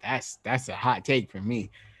Prescott. That's a hot take for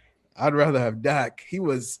me. I'd rather have Dak. He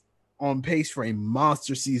was on pace for a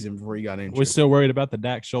monster season before he got injured. We're still worried about the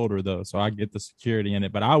Dak shoulder, though, so I get the security in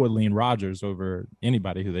it. But I would lean Rodgers over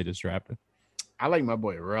anybody who they just drafted. I like my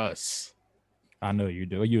boy Russ. I know you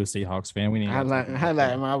do. You a Seahawks fan. I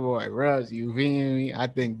like my boy Russ. You feel me? I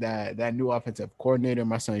think that new offensive coordinator,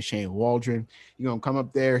 my son Shane Waldron, you're going to come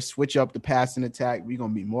up there, switch up the passing attack. We're going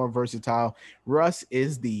to be more versatile. Russ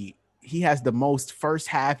he has the most first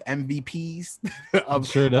half MVPs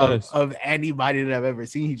of anybody that I've ever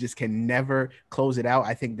seen. He just can never close it out.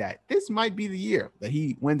 I think that this might be the year that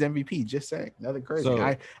he wins MVP. Just saying. Nothing crazy.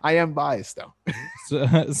 So, I am biased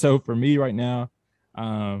though. So for me right now,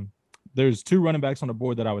 there's 2 running backs on the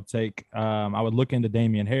board that I would take. I would look into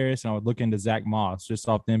Damian Harris and I would look into Zach Moss, just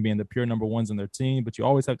off them being the pure number 1s in their team. But you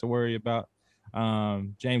always have to worry about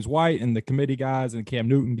James White and the committee guys and Cam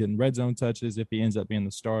Newton getting red zone touches if he ends up being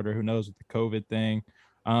the starter. Who knows with the COVID thing.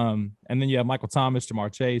 And then you have Michael Thomas,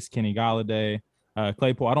 Jamar Chase, Kenny Golladay,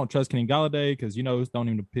 Claypool. I don't trust Kenny Golladay because don't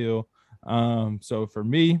even appeal. So for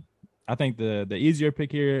me, I think the easier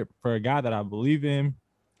pick here for a guy that I believe in,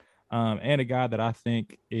 and a guy that I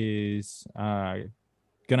think is going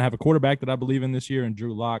to have a quarterback that I believe in this year, and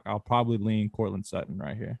Drew Lock, I'll probably lean Cortland Sutton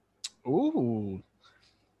right here. Ooh.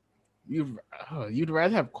 You'd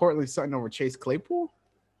rather have Cortland Sutton over Chase Claypool?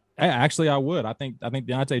 Actually, I would. I think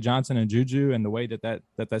Deontay Johnson and Juju and the way that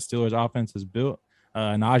Steelers offense is built,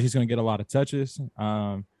 Najee's going to get a lot of touches.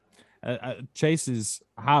 Chase is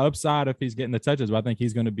high upside if he's getting the touches, but I think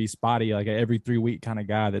he's going to be spotty, like an every 3-week kind of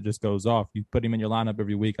guy that just goes off. You put him in your lineup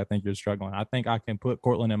every week, I think you're struggling. I think I can put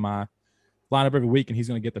Cortland in my lineup every week, and he's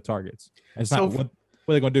going to get the targets. It's not what are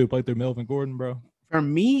they going to do? Play through Melvin Gordon, bro? For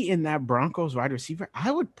me, in that Broncos wide receiver,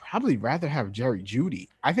 I would probably rather have Jerry Jeudy.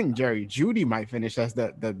 I think Jerry Jeudy might finish as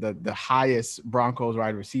the highest Broncos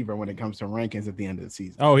wide receiver when it comes to rankings at the end of the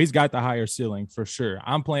season. Oh, he's got the higher ceiling for sure.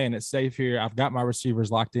 I'm playing it safe here. I've got my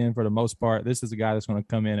receivers locked in for the most part. This is a guy that's going to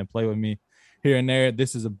come in and play with me here and there.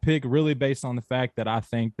 This is a pick really based on the fact that I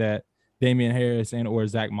think that Damian Harris and or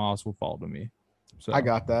Zach Moss will fall to me. So I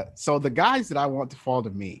got that. So the guys that I want to fall to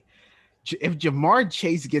me, if Jamar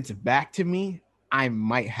Chase gets back to me, I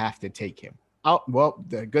might have to take him. Oh, well,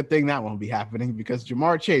 the good thing that won't be happening because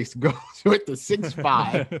Jamar Chase goes with the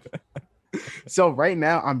 6'5". So right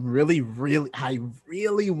now, I really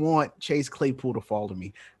want Chase Claypool to fall to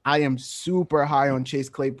me. I am super high on Chase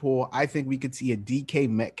Claypool. I think we could see a DK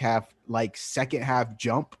Metcalf like second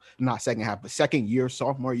year,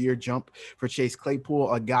 sophomore year jump for Chase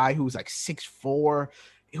Claypool, a guy who's like 6'4",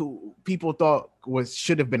 who people thought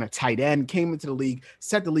should have been a tight end, came into the league,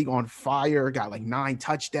 set the league on fire, got like 9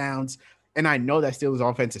 touchdowns. And I know that Steelers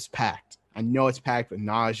offense is packed. I know it's packed with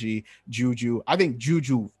Najee, Juju. I think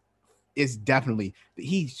Juju is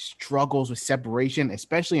he struggles with separation,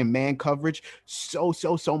 especially in man coverage, so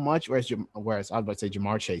much. Whereas I was about to say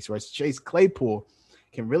Jamar Chase, whereas Chase Claypool,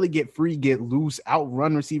 can really get free, get loose,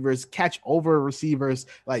 outrun receivers, catch over receivers.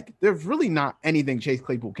 Like there's really not anything Chase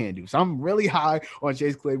Claypool can't do. So I'm really high on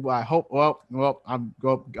Chase Claypool. I hope. Well,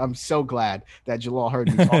 I'm so glad that Jalal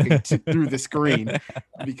heard me talking through the screen,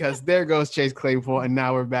 because there goes Chase Claypool, and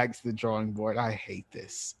now we're back to the drawing board. I hate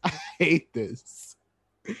this. I hate this.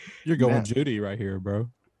 You're going Judy right here, bro.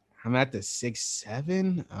 I'm at the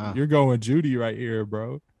 6'7". You're going Judy right here,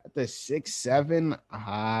 bro. At the 6'7".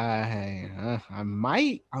 I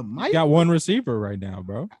might. You got one receiver right now,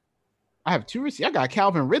 bro. I have two receivers. I got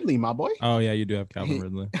Calvin Ridley, my boy. Oh yeah, you do have Calvin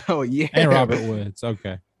Ridley. Oh yeah, and Robert Woods.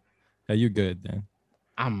 Okay, yeah, you good then.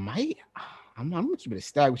 I'm gonna keep it a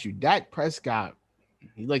stack with you. Dak Prescott,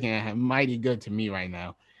 he's looking at him mighty good to me right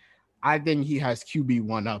now. I think he has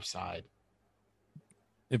QB1 upside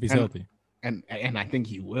if he's healthy. And I think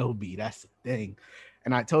he will be. That's the thing.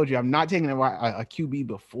 And I told you I'm not taking a QB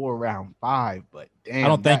before round 5, but damn, I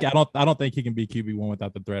don't think he can be QB1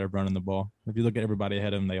 without the threat of running the ball. If you look at everybody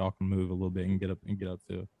ahead of him, they all can move a little bit and get up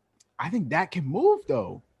too. I think that can move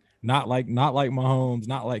though. Not like Mahomes,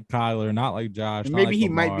 not like Kyler, not like Josh. Maybe he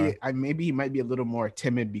might be a little more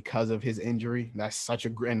timid because of his injury. That's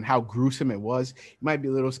and how gruesome it was. He might be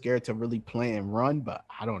a little scared to really play and run, but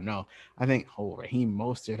I don't know. I think Raheem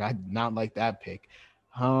Mostert, I did not like that pick.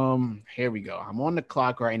 Here we go. I'm on the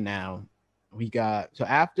clock right now. We got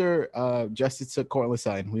after Justice took Cortland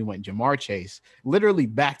Sutton, we went Jamar Chase, literally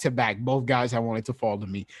back to back. Both guys I wanted to fall to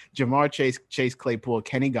me. Jamar Chase, Chase Claypool,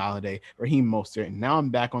 Kenny Galladay, Raheem Mostert. And now I'm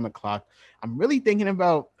back on the clock. I'm really thinking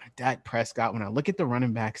about Dak Prescott. When I look at the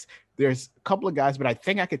running backs, there's a couple of guys, but I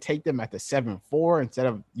think I could take them at the 7-4 instead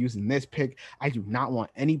of using this pick. I do not want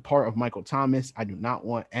any part of Michael Thomas. I do not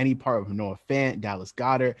want any part of Noah Fant, Dallas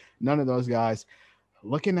Goedert, none of those guys.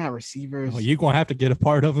 Looking at receivers, you're gonna have to get a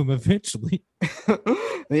part of them eventually.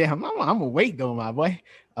 Yeah, I'm gonna wait though, my boy.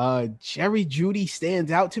 Jerry Jeudy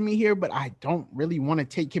stands out to me here, but I don't really want to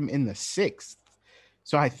take him in the 6th.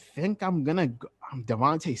 So I think I'm gonna go.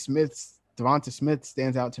 Devonta Smith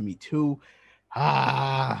stands out to me too.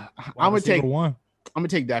 I'm gonna take one. I'm gonna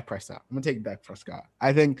take Dak Prescott.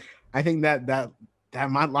 I think that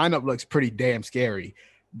my lineup looks pretty damn scary.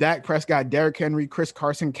 Dak Prescott, Derrick Henry, Chris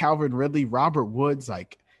Carson, Calvin Ridley, Robert Woods.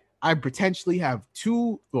 Like, I potentially have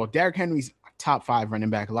Derrick Henry's top 5 running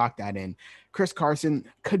back, lock that in. Chris Carson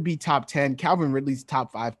could be top 10. Calvin Ridley's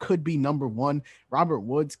top 5 could be number 1. Robert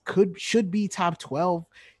Woods should be top 12.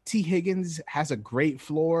 T. Higgins has a great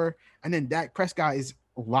floor. And then Dak Prescott is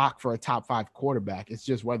locked for a top 5 quarterback. It's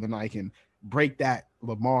just whether or not I can break that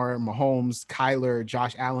Lamar, Mahomes, Kyler,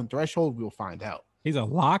 Josh Allen threshold. We'll find out. He's a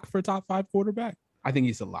lock for top 5 quarterback. I think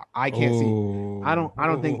he's a lot. I can't see. I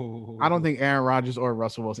don't think Aaron Rodgers or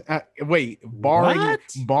Russell Wilson.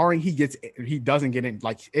 Barring he doesn't get in.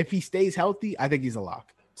 Like if he stays healthy, I think he's a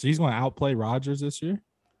lock. So he's going to outplay Rodgers this year.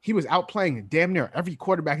 He was outplaying damn near every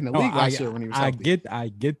quarterback in the league last year when he was healthy. I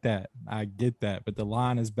get that. But the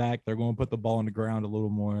line is back. They're going to put the ball on the ground a little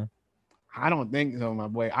more. I don't think so, my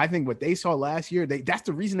boy. I think what they saw last year, that's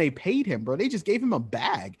the reason they paid him, bro. They just gave him a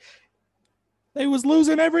bag. They was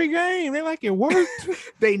losing every game. They like it worked.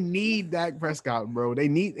 They need Dak Prescott, bro. They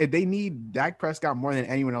need Dak Prescott more than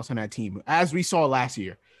anyone else on that team. As we saw last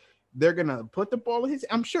year, they're gonna put the ball in his.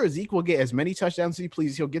 I'm sure Zeke will get as many touchdowns as he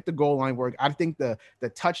pleases. He'll get the goal line work. I think the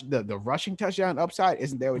rushing touchdown upside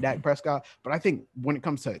isn't there with Dak Prescott, but I think when it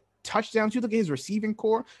comes to touchdowns, you look at his receiving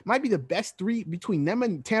core, might be the best 3 between them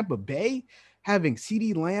and Tampa Bay. Having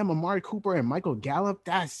CeeDee Lamb, Amari Cooper, and Michael Gallup,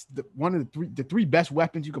 that's one of the three best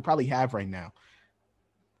weapons you could probably have right now.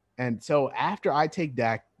 And so after I take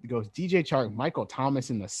Dak, it goes DJ Chark, Michael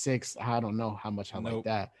Thomas in the 6th. I don't know how much I like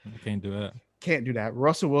that. I can't do it. Can't do that.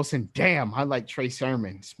 Russell Wilson, damn, I like Trey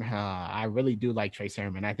Sermon. I really do like Trey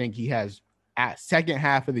Sermon. I think he has at second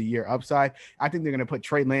half of the year upside. I think they're going to put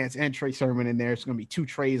Trey Lance and Trey Sermon in there. It's going to be 2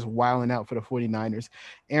 Treys wilding out for the 49ers.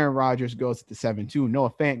 Aaron Rodgers goes at the 7-2.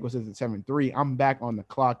 Noah Fant goes at the 7-3. I'm back on the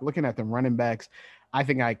clock looking at the running backs. I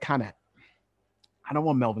think I don't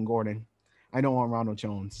want Melvin Gordon. I don't want Ronald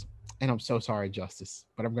Jones. And I'm so sorry, Justice,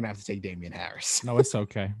 but I'm going to have to take Damian Harris. No, it's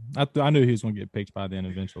okay. I knew he was going to get picked by then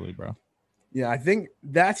eventually, bro. Yeah, I think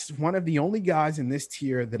that's one of the only guys in this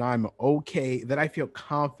tier that I'm okay, that I feel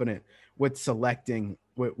confident with selecting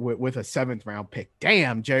with a 7th round pick.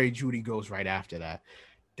 Damn, Jerry Jeudy goes right after that.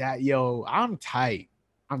 I'm tight.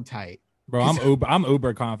 Bro, I'm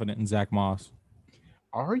uber confident in Zach Moss.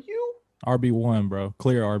 Are you? RB1, bro.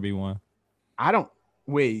 Clear RB1.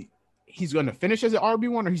 He's going to finish as an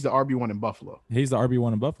RB1 or he's the RB1 in Buffalo? He's the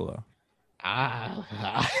RB1 in Buffalo.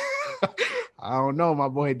 I don't know, my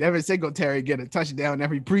boy. Devin Singletary get a touchdown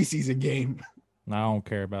every preseason game. I don't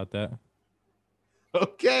care about that.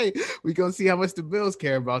 Okay, we gonna see how much the Bills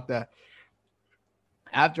care about that.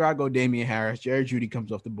 After I go Damian Harris, Jerry Jeudy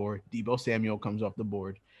comes off the board. Deebo Samuel comes off the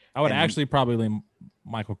board. I would And actually probably lean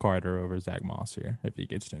Michael Carter over Zach Moss here if he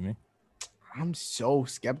gets to me. I'm so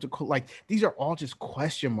skeptical. Like, these are all just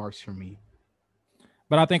question marks for me.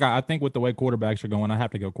 But I think with the way quarterbacks are going, I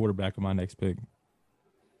have to go quarterback with my next pick.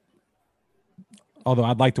 Although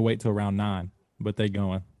I'd like to wait till round 9, but they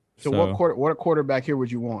going. So what quarterback here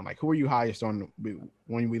would you want? Like, who are you highest on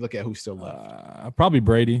when we look at who's still left? Probably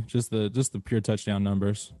Brady, just the pure touchdown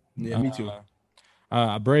numbers. Yeah, me too.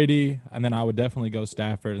 Brady, and then I would definitely go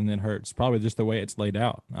Stafford and then Hurts. Probably just the way it's laid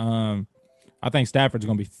out. I think Stafford's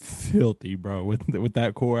going to be filthy, bro, with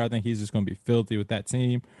that core. I think he's just going to be filthy with that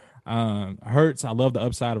team. Hurts, I love the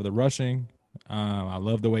upside of the rushing. I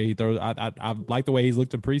love the way he throws. I like the way he's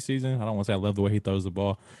looked in preseason. I don't want to say I love the way he throws the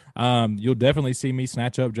ball. You'll definitely see me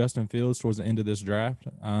snatch up Justin Fields towards the end of this draft.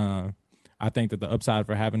 I think that the upside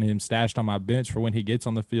for having him stashed on my bench for when he gets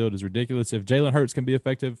on the field is ridiculous. If Jalen Hurts can be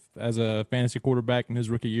effective as a fantasy quarterback in his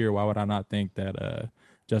rookie year, why would I not think that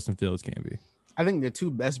Justin Fields can be? I think the two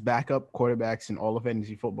best backup quarterbacks in all of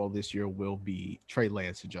fantasy football this year will be Trey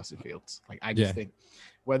Lance and Justin Fields. Like, I just think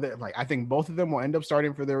I think both of them will end up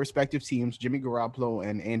starting for their respective teams. Jimmy Garoppolo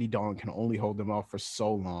and Andy Dalton can only hold them off for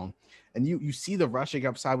so long. And you see the rushing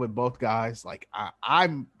upside with both guys. Like,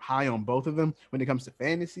 I'm high on both of them when it comes to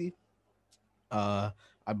fantasy.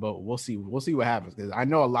 But we'll see what happens, because I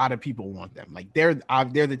know a lot of people want them. Like, they're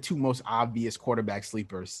the two most obvious quarterback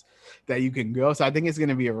sleepers that you can go. So I think it's going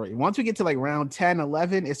to be a race. Once we get to like round 10,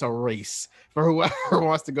 11, it's a race for whoever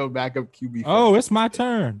wants to go back up QB. Oh, it's my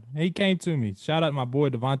turn. He came to me. Shout out to my boy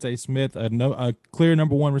Devontae Smith, a clear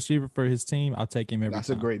number 1 receiver for his team. I'll take him every time.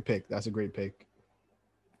 That's a great pick.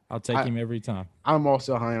 I'll take him every time. I'm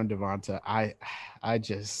also high on Devonta. I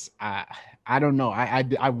don't know.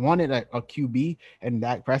 I wanted a QB and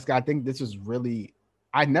Dak Prescott. I think this was really,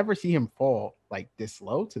 I never see him fall like this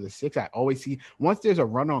low to the 6. I always see once there's a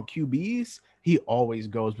run on QBs, he always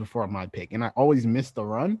goes before my pick, and I always miss the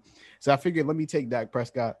run. So I figured, let me take Dak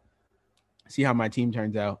Prescott, see how my team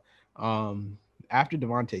turns out. After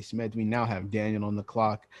Devontae Smith, we now have Daniel on the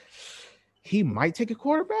clock. He might take a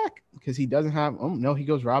quarterback because he doesn't have. Oh no, he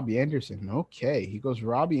goes Robbie Anderson. Okay, he goes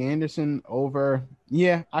Robbie Anderson over.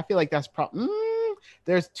 Yeah, I feel like that's probably.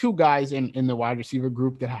 There's 2 guys in the wide receiver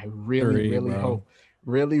group that I really hope,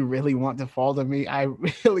 really want to fall to me. I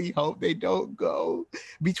really hope they don't go.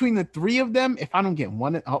 Between the 3 of them, if I don't get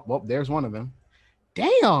one, well, there's one of them.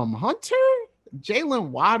 Damn, Hunter, Jalen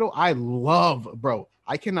Waddle, I love, bro.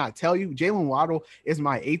 I cannot tell you, Jalen Waddle is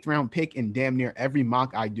my 8th round pick in damn near every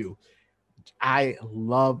mock I do. I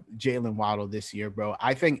love Jalen Waddle this year, bro.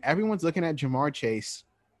 I think everyone's looking at Jamar Chase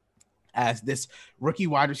as this rookie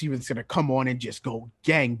wide receiver that's going to come on and just go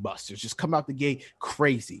gangbusters, just come out the gate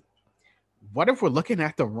crazy. What if we're looking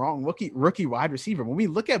at the wrong rookie wide receiver? When we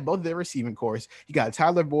look at both their receiving cores, you got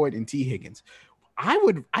Tyler Boyd and T. Higgins.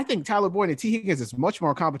 I think Tyler Boyd and T. Higgins is much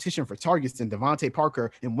more competition for targets than Devontae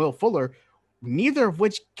Parker and Will Fuller, neither of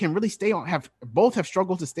which can really both have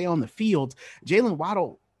struggled to stay on the field. Jalen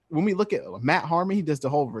Waddle, when we look at Matt Harmon, he does the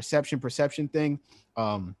whole reception perception thing,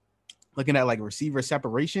 looking at like receiver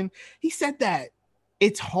separation. He said that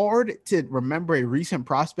it's hard to remember a recent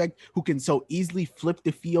prospect who can so easily flip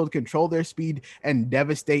the field, control their speed, and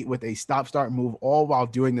devastate with a stop-start move, all while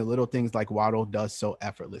doing the little things like Waddle does so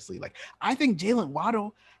effortlessly. Like, I think Jalen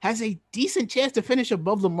Waddle has a decent chance to finish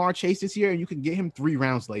above Lamar Chase this year, and you can get him 3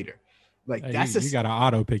 rounds later. Like, hey, you got to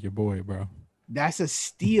auto pick your boy, bro. That's a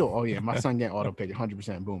steal. Oh, yeah. My son getting auto picked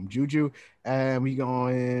 100%. Boom. Juju. And we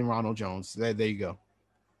going Ronald Jones. There you go.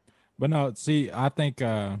 But no, see, I think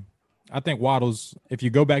Waddle's, if you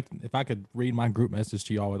go back, if I could read my group message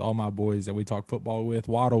to y'all with all my boys that we talk football with,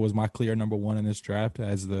 Waddle was my clear number 1 in this draft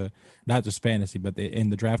as not just fantasy, but in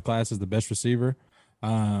the draft class as the best receiver.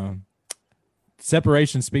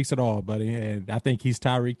 Separation speaks it all, buddy. And I think he's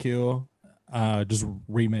Tyreek Hill just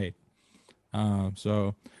remade.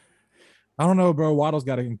 So I don't know, bro. Waddle's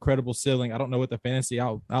got an incredible ceiling. I don't know what the fantasy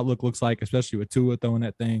outlook looks like, especially with Tua throwing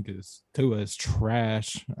that thing, because Tua is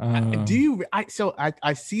trash.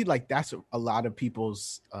 I see like that's a lot of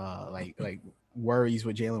people's like worries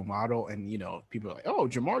with Jalen Waddle, and people are like, oh,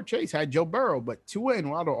 Jamar Chase had Joe Burrow, but Tua and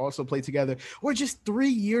Waddle also played together. We're just 3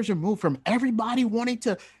 years removed from everybody wanting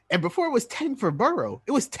to. And before it was tank for Burrow,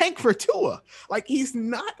 it was tank for Tua. Like, he's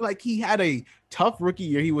not like he had a tough rookie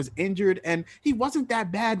year. He was injured, and he wasn't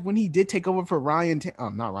that bad when he did take over for Ryan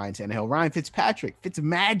Fitzpatrick,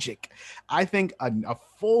 Fitzmagic. I think a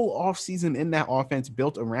full offseason in that offense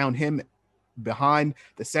built around him behind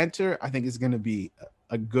the center, I think is going to be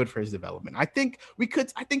good for his development. I think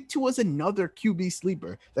Tua's another QB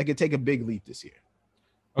sleeper that could take a big leap this year.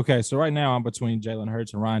 Okay, so right now I'm between Jalen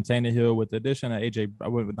Hurts and Ryan Tannehill with the addition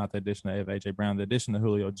of not the addition of AJ Brown, the addition of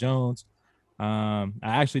Julio Jones. I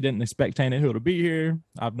actually didn't expect Tannehill to be here.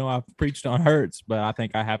 I know I've preached on Hurts, but I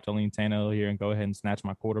think I have to lean Tannehill here and go ahead and snatch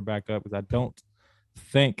my quarterback up because I don't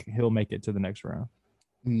think he'll make it to the next round.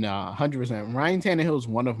 Nah, 100%. Ryan Tannehill is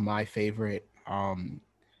one of my favorite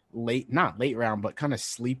not late round, but kind of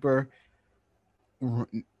sleeper.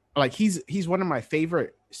 Like he's one of my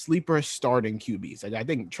favorite sleeper starting QBs. Like I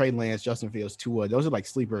think Trey Lance, Justin Fields, Tua, those are like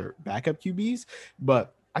sleeper backup QBs,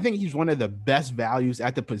 but I think he's one of the best values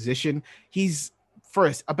at the position. He's for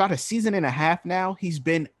about a season and a half now. He's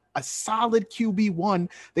been a solid QB1.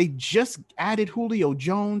 They just added Julio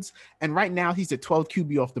Jones, and right now he's the 12th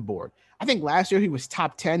QB off the board. I think last year he was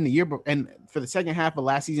top 10 the year, and for the second half of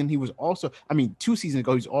last season, he was also, 2 seasons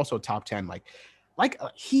ago, he's also top 10. Like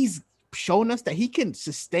he's shown us that he can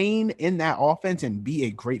sustain in that offense and be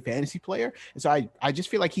a great fantasy player. And so I just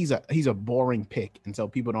feel like he's a boring pick. And so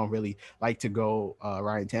people don't really like to go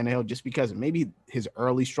Ryan Tannehill just because maybe his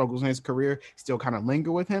early struggles in his career still kind of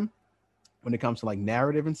linger with him when it comes to like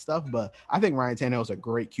narrative and stuff. But I think Ryan Tannehill is a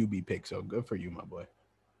great QB pick. So good for you, my boy.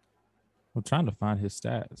 I'm trying to find his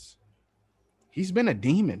stats. He's been a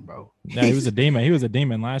demon, bro. Yeah, he was a demon. He was a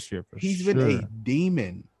demon last year. He's been a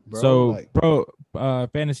demon, bro. So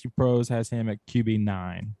Fantasy Pros has him at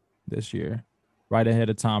QB9 this year, right ahead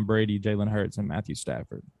of Tom Brady, Jalen Hurts, and Matthew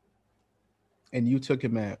Stafford. And you took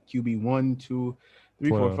him at QB 1, 2, 3,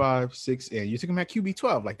 4, 5, 6, and you took him at QB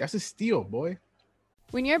 12. Like that's a steal, boy.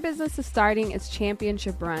 When your business is starting its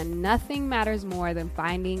championship run, nothing matters more than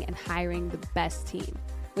finding and hiring the best team.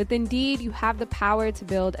 With Indeed, you have the power to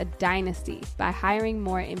build a dynasty by hiring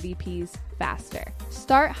more MVPs faster.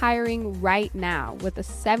 Start hiring right now with a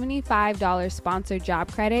 $75 sponsored job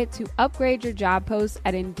credit to upgrade your job post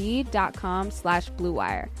at Indeed.com/Blue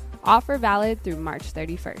Wire. Offer valid through March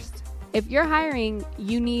 31st. If you're hiring,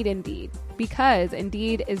 you need Indeed because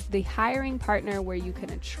Indeed is the hiring partner where you can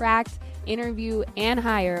attract, interview, and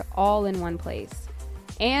hire all in one place.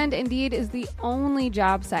 And Indeed is the only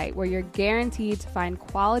job site where you're guaranteed to find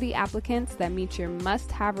quality applicants that meet your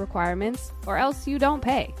must-have requirements, or else you don't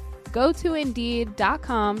pay. Go to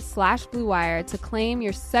Indeed.com/Blue Wire to claim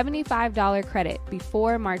your $75 credit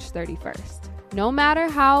before March 31st. No matter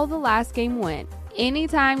how the last game went,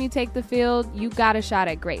 anytime you take the field, you got a shot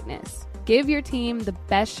at greatness. Give your team the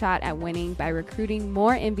best shot at winning by recruiting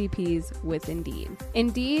more MVPs with Indeed.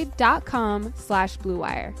 Indeed.com/Blue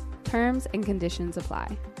Wire. Terms and conditions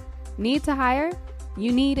apply. Need to hire?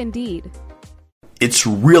 You need Indeed. It's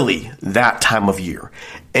really that time of year,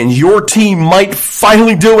 and your team might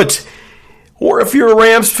finally do it. Or if you're a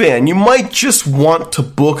Rams fan, you might just want to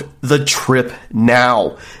book the trip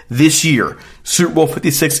now. This year, Super Bowl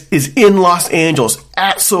 56 is in Los Angeles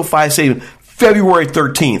at SoFi Stadium, February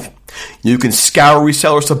 13th. You can scour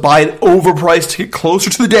resellers to buy an overpriced ticket closer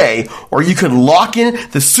to the day, or you can lock in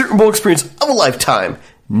the Super Bowl experience of a lifetime.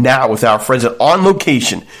 Now with our friends at On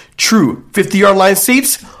Location. True 50-yard line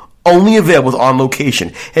seats, only available with On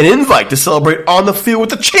Location. An invite to celebrate on the field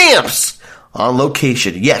with the champs. On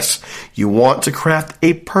Location. Yes, you want to craft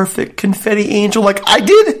a perfect confetti angel like I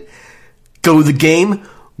did? Go to the game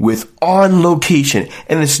with On Location.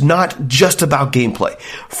 And it's not just about gameplay.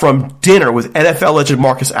 From dinner with NFL legend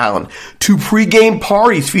Marcus Allen to pregame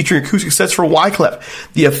parties featuring acoustic sets for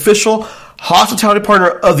Wyclef, the official hospitality partner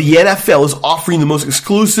of the NFL is offering the most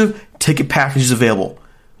exclusive ticket packages available.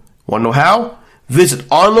 Want to know how? Visit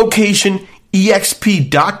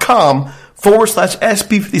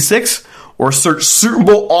onlocationexp.com/SB56 or search Super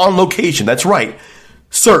Bowl On Location. That's right.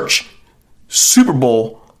 Search Super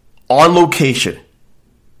Bowl On Location.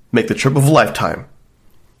 Make the trip of a lifetime.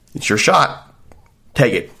 It's your shot.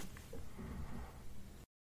 Take it.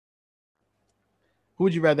 Who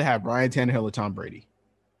would you rather have, Ryan Tannehill or Tom Brady?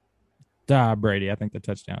 Brady. I think the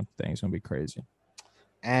touchdown thing is going to be crazy.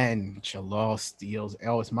 And Jalal steals.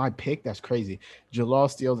 Oh, it's my pick. That's crazy. Jalal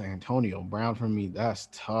steals Antonio Brown for me. That's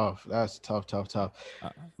tough. That's tough.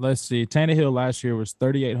 Let's see. Tannehill last year was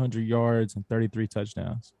 3,800 yards and 33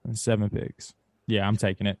 touchdowns and 7 picks. Yeah, I'm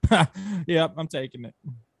taking it. Yep, I'm taking it.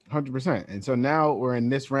 100%. And so now we're in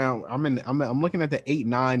this round. I'm looking at the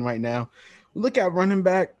 8-9 right now. Look at running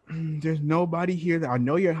back. There's nobody here that I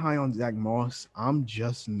know you're high on Zach Moss. I'm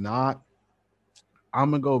just not.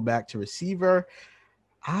 I'm gonna go back to receiver.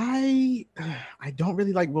 I don't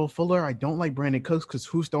really like Will Fuller. I don't like Brandon Cooks because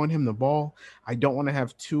who's throwing him the ball? I don't want to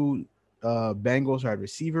have two Bengals wide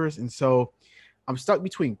receivers, and so I'm stuck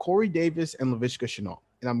between Corey Davis and Laviska Shenault.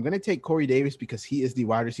 and I'm going to take Corey Davis because he is the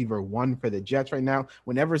wide receiver 1 for the Jets right now.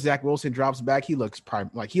 Whenever Zach Wilson drops back, he looks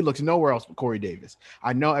prime. Like, he looks nowhere else but Corey Davis.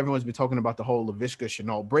 I know everyone's been talking about the whole Laviska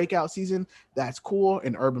Shenault breakout season. That's cool.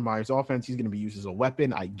 In Urban Meyer's offense, he's going to be used as a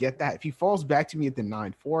weapon. I get that. If he falls back to me at the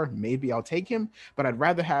 9-4, maybe I'll take him. But I'd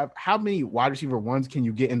rather have, how many wide receiver 1s can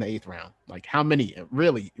you get in the 8th round? Like, how many,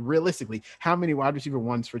 really, realistically, how many wide receiver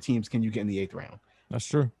 1s for teams can you get in the 8th round? That's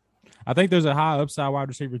true. I think there's a high upside wide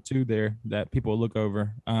receiver 2 there that people look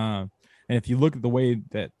over. And if you look at the way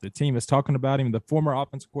that the team is talking about him, the former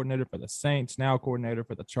offensive coordinator for the Saints, now coordinator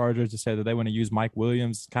for the Chargers, said that they want to use Mike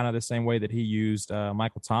Williams kind of the same way that he used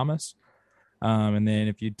Michael Thomas. And then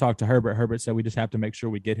if you talk to Herbert said we just have to make sure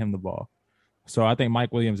we get him the ball. So I think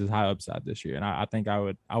Mike Williams is high upside this year. And I think I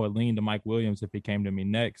would lean to Mike Williams if he came to me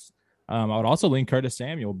next. I would also lean Curtis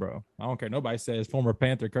Samuel, bro. I don't care. Nobody says former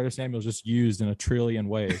Panther. Curtis Samuel's just used in a trillion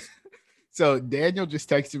ways. So Daniel just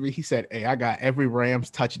texted me. He said, hey, I got every Rams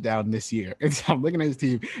touchdown this year. And so I'm looking at his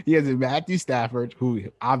team. He has Matthew Stafford, who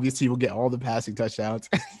obviously will get all the passing touchdowns.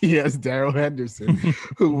 He has Darrell Henderson,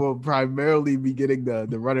 who will primarily be getting the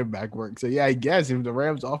running back work. So, yeah, I guess if the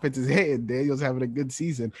Rams offense is hitting, Daniel's having a good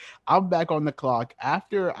season. I'm back on the clock.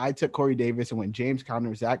 After I took Corey Davis and went James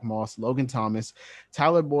Conner, Zach Moss, Logan Thomas,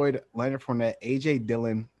 Tyler Boyd, Leonard Fournette, A.J.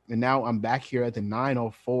 Dillon, and now I'm back here at the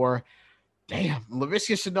 904. Damn,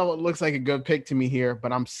 Laviska Shenault looks like a good pick to me here,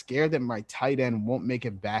 but I'm scared that my tight end won't make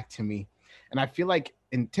it back to me. And I feel like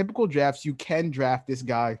in typical drafts, you can draft this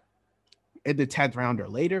guy in the 10th round or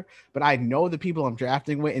later, but I know the people I'm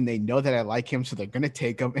drafting with, and they know that I like him, so they're going to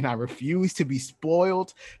take him, and I refuse to be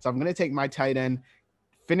spoiled. So I'm going to take my tight end,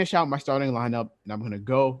 finish out my starting lineup, and I'm going to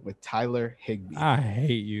go with Tyler Higbee. I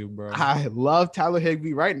hate you, bro. I love Tyler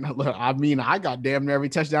Higbee right now. Look, I mean, I got damn near every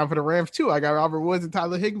touchdown for the Rams too. I got Robert Woods and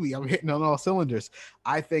Tyler Higbee. I'm hitting on all cylinders.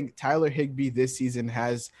 I think Tyler Higbee this season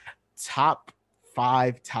has top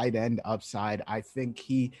 5 tight end upside. I think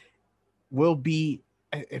he will be,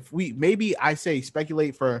 if we maybe I say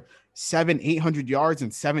speculate for 700-800 yards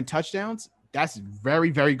and 7 touchdowns. That's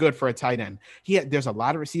very, very good for a tight end. There's a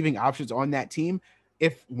lot of receiving options on that team.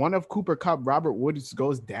 If one of Cooper Kupp, Robert Woods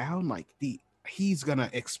goes down, he's going to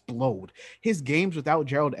explode. His games without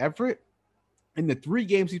Gerald Everett, in the 3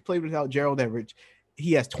 games he's played without Gerald Everett,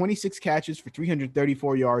 he has 26 catches for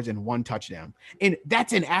 334 yards and 1 touchdown. And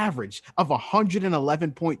that's an average of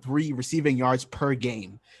 111.3 receiving yards per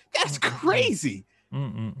game. That's crazy.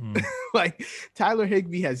 Like, Tyler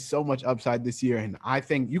Higbee has so much upside this year, and I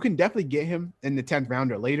think you can definitely get him in the 10th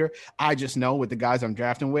round or later. I just know with the guys I'm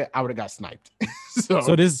drafting with, I would have got sniped.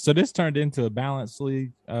 So this turned into a balanced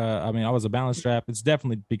league. I mean, I was a balanced draft. It's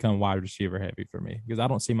definitely become wide receiver heavy for me because I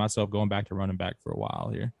don't see myself going back to running back for a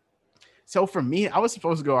while here. So for me, I was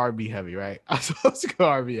supposed to go RB heavy, right? I was supposed to go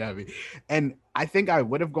RB heavy. And I think I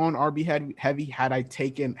would have gone RB heavy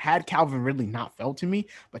had Calvin Ridley not fell to me,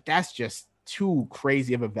 but that's just too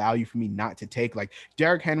crazy of a value for me not to take. Like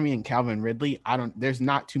Derrick Henry and Calvin Ridley, there's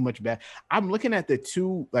not too much bad. I'm looking at the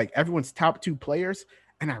 2, like everyone's top 2 players,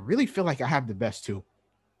 and I really feel like I have the best 2.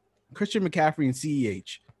 Christian McCaffrey and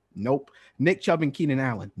CEH. Nope. Nick Chubb and Keenan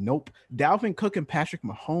Allen. Nope. Dalvin Cook and Patrick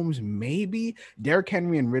Mahomes. Maybe. Derrick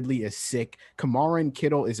Henry and Ridley is sick. Kamara and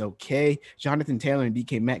Kittle is okay. Jonathan Taylor and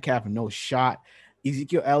DK Metcalf, no shot.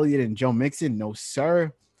 Ezekiel Elliott and Joe Mixon, no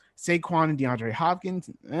sir. Saquon and DeAndre Hopkins,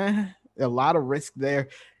 a lot of risk there.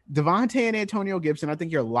 Devontae and Antonio Gibson, I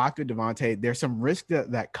think you're locked with Devontae. There's some risk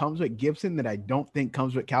that comes with Gibson that I don't think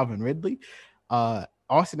comes with Calvin Ridley.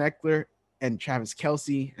 Austin Eckler and Travis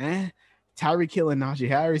Kelce, Tyreek Hill and Najee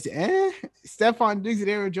Harris, Stephon Diggs and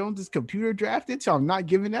Aaron Jones is computer drafted, so I'm not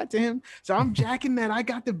giving that to him. So I'm jacking that. I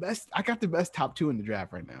got the best top 2 in the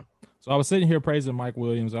draft right now. So I was sitting here praising Mike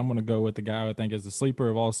Williams. I'm going to go with the guy I think is the sleeper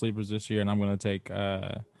of all sleepers this year, and I'm going to take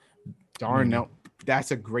Darnell.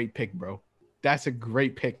 That's a great pick, bro. That's a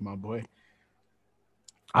great pick, my boy.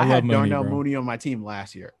 I love had Mooney, Darnell bro. Mooney on my team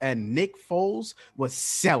last year, and Nick Foles was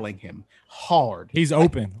selling him hard. He's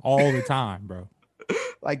open all the time, bro.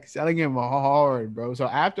 Like selling him hard, bro. So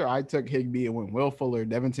after I took Higbee, it went Will Fuller,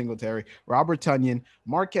 Devin Singletary, Robert Tonyan,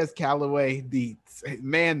 Marquez Callaway. The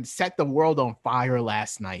man set the world on fire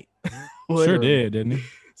last night. Sure did, didn't he?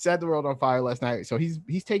 Set the world on fire last night. So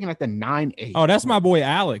he's taking at the 9-8. Oh, that's my boy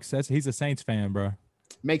Alex. He's a Saints fan, bro.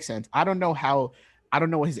 Makes sense. I don't know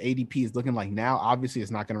what his ADP is looking like now. Obviously, it's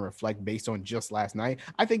not going to reflect based on just last night.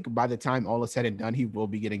 I think by the time all is said and done, he will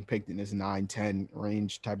be getting picked in his 9-10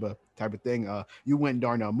 range type of thing. You went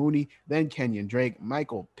Darnell Mooney, then Kenyon Drake,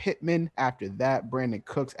 Michael Pittman after that, Brandon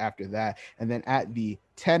Cooks after that, and then at the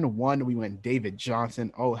 10-1, we went David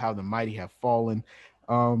Johnson. Oh, how the mighty have fallen.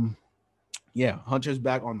 Yeah, Hunter's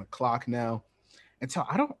back on the clock now. And so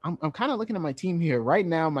I'm kind of looking at my team here. Right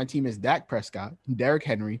now, my team is Dak Prescott, Derrick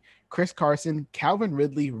Henry, Chris Carson, Calvin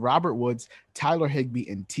Ridley, Robert Woods, Tyler Higbee,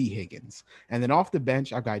 and T. Higgins. And then off the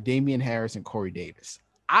bench, I've got Damian Harris and Corey Davis.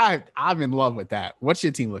 I'm in love with that. What's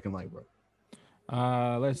your team looking like, bro?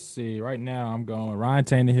 Let's see. Right now, I'm going Ryan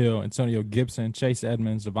Tannehill, Antonio Gibson, Chase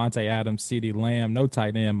Edmonds, Devontae Adams, CeeDee Lamb, no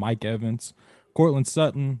tight end, Mike Evans, Cortland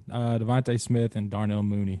Sutton, Devontae Smith, and Darnell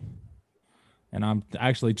Mooney. And I'm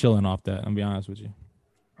actually chilling off that. I'll be honest with you.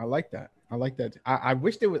 I like that. I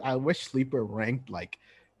wish I wish Sleeper ranked like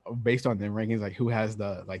based on their rankings, like who has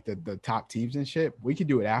the top teams and shit. We could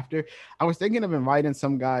do it after. I was thinking of inviting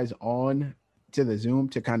some guys on to the Zoom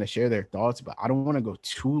to kind of share their thoughts, but I don't want to go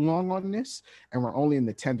too long on this. And we're only in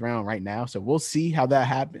the 10th round right now. So we'll see how that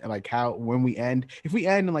happens. Like when we end, if we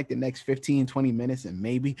end in like the next 15, 20 minutes, and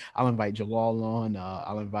maybe I'll invite Jalal on.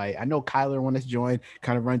 I know Kyler wants to join,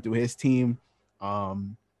 kind of run through his team.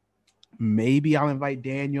 Maybe I'll invite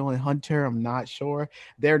Daniel and Hunter. I'm not sure.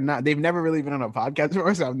 They've never really been on a podcast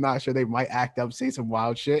before, so I'm not sure. They might act up, say some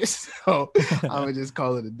wild shit. So I'm gonna just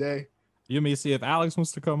call it a day. You and me see if Alex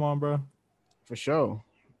wants to come on, bro. For sure.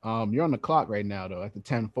 You're on the clock right now, though, at the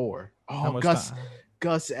 10-4. Oh,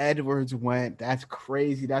 Gus Edwards went. That's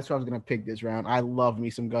crazy. That's why I was gonna pick this round. I love me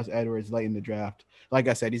some Gus Edwards late in the draft. Like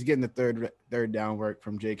I said, he's getting the third down work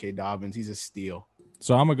from J.K. Dobbins. He's a steal.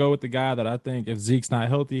 So I'm gonna go with the guy that I think if Zeke's not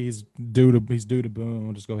healthy, he's due to boom.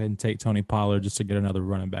 We'll just go ahead and take Tony Pollard just to get another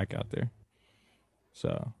running back out there.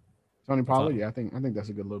 So Tony Pollard, yeah, I think that's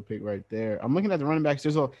a good little pick right there. I'm looking at the running backs.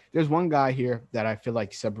 There's one guy here that I feel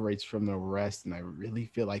like separates from the rest, and I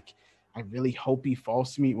really hope he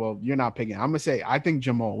falls to me. Well, you're not picking. I'm gonna say I think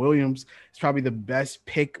Jamal Williams is probably the best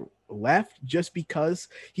pick left, just because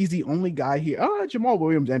he's the only guy here. Jamal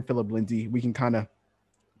Williams and Phillip Lindsay, we can kind of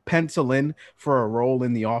pencil in for a role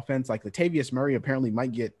in the offense. Like Latavius Murray apparently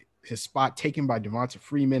might get his spot taken by Devonta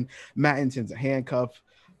Freeman. Mattinson's a handcuff.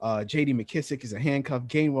 J.D. McKissick is a handcuff.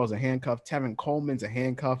 Gainwell's a handcuff. Tevin Coleman's a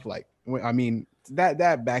handcuff. Like, I mean,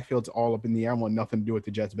 that backfield's all up in the air. I want nothing to do with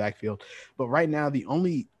the Jets backfield. But right now, the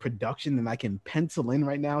only production that I can pencil in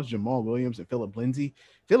right now is Jamal Williams and Phillip Lindsay.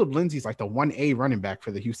 Phillip Lindsay's like the 1A running back for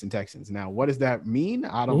the Houston Texans. Now, what does that mean?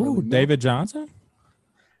 I don't really know. David Johnson?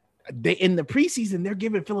 In the preseason, they're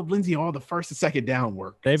giving Phillip Lindsay all the first and second down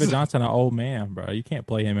work. David Johnson, an old man, bro. You can't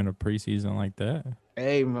play him in a preseason like that.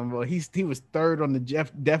 Hey, man, well, he was third on the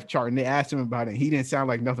depth chart, and they asked him about it. He didn't sound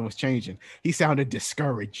like nothing was changing. He sounded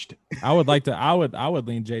discouraged. I would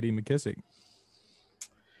lean J.D. McKissick.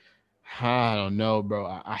 I don't know,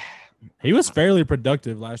 bro. He was fairly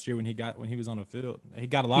productive last year when he was on the field. He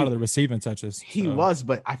got a lot of the receiving touches. He was,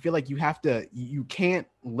 but I feel like you can't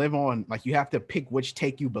live on, like, you have to pick which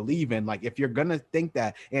take you believe in. Like, if you're gonna think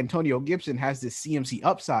that Antonio Gibson has this CMC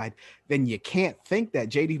upside, then you can't think that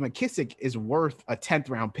J.D. McKissick is worth a 10th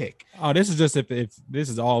round pick. Oh, this is just if this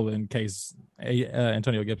is all in case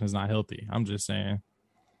Antonio Gibson's not healthy. I'm just saying.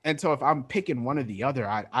 And so if I'm picking one or the other,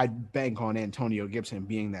 I'd bank on Antonio Gibson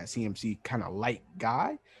being that CMC kind of light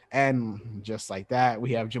guy. And just like that,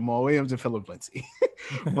 we have Jamal Williams and Phillip Lindsay.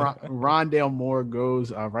 Rondale Moore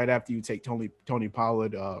goes right after you take Tony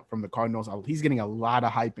Pollard from the Cardinals. He's getting a lot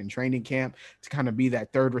of hype in training camp to kind of be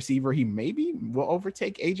that third receiver. He maybe will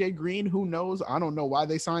overtake AJ Green. Who knows? I don't know why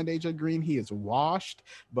they signed AJ Green. He is washed,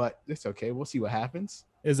 but it's okay. We'll see what happens.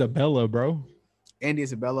 Isabella, bro. Andy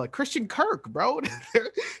Isabella, Christian Kirk, bro.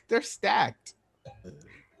 They're stacked.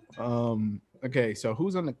 Okay, so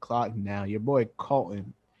who's on the clock now? Your boy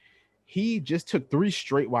Colton. He just took 3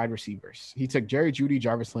 straight wide receivers. He took Jerry Jeudy,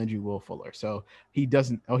 Jarvis Landry, Will Fuller. So he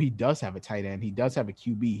does have a tight end. He does have a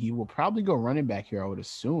QB. He will probably go running back here, I would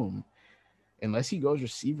assume, unless he goes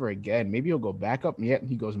receiver again. Maybe he'll go back up. Yeah,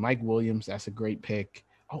 he goes Mike Williams. That's a great pick.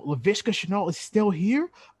 Oh, Laviska Shenault is still here?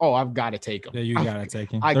 Oh, I've got to take him. Yeah, you got to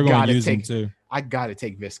take him. They're going to use him too. I got to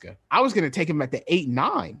take Viska. I was going to take him at the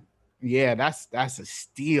 8-9. Yeah, that's a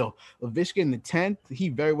steal. Laviska in the 10th. He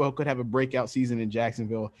very well could have a breakout season in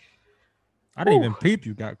Jacksonville. I didn't even peep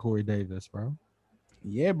you got Corey Davis, bro.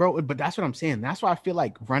 Yeah, bro. But that's what I'm saying. That's why I feel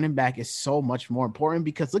like running back is so much more important,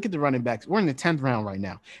 because look at the running backs. We're in the 10th round right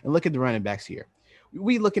now. And look at the running backs here.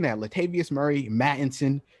 We looking at Latavius Murray,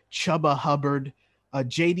 Mattinson, Chuba Hubbard,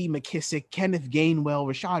 J.D. McKissick, Kenneth Gainwell,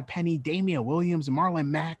 Rashad Penny, Damian Williams, Marlon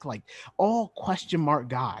Mack, like all question mark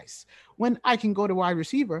guys. When I can go to wide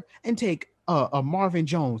receiver and take a Marvin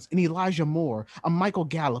Jones, an Elijah Moore, a Michael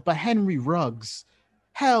Gallup, a Henry Ruggs.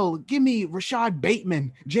 Hell, give me Rashad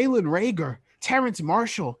Bateman, Jalen Reagor, Terrence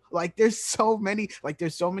Marshall. Like there's so many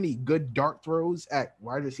good dart throws at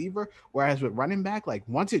wide receiver. Whereas with running back, like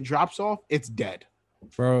once it drops off, it's dead.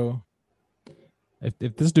 Bro,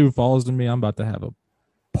 if this dude falls to me, I'm about to have a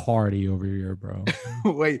party over here, bro.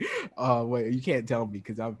 wait, you can't tell me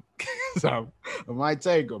because I might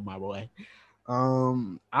take him, my boy.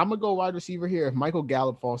 I'm gonna go wide receiver here. If Michael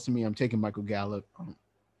Gallup falls to me, I'm taking Michael Gallup.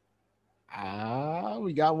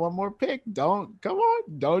 We got one more pick. Don't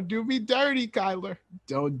do me dirty, Kyler.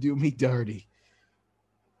 Don't do me dirty.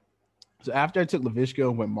 So after I took Laviska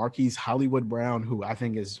and went Marquise Hollywood Brown, who I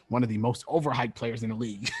think is one of the most overhyped players in the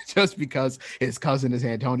league, just because his cousin is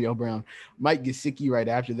Antonio Brown. Mike Gesicki right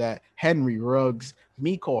after that. Henry Ruggs,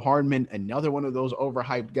 Mecole Hardman, another one of those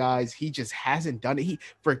overhyped guys. He just hasn't done it.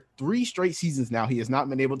 For 3 straight seasons now, he has not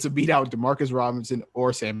been able to beat out Demarcus Robinson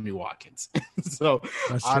or Sammy Watkins. So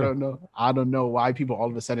I don't know why people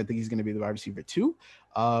all of a sudden think he's going to be the wide receiver 2.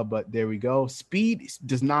 But there we go. Speed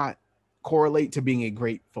does not correlate to being a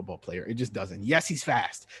great football player. It just doesn't. Yes, he's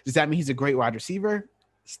fast. Does that mean he's a great wide receiver?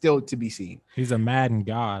 Still to be seen. He's a Madden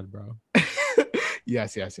god, bro.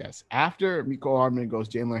 Yes. After Mecole Hardman goes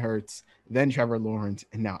Jalen Hurts, then Trevor Lawrence,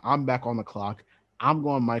 and now I'm back on the clock. I'm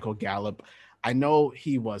going Michael Gallup. I know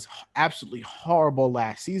he was absolutely horrible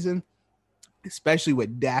last season, especially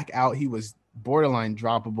with Dak out. He was borderline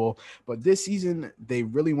droppable, but this season they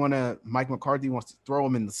really Mike McCarthy wants to throw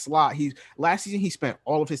him in the slot. Last season he spent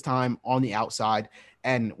all of his time on the outside,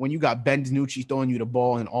 and when you got Ben DiNucci throwing you the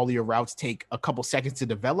ball and all of your routes take a couple seconds to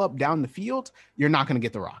develop down the field, you're not going to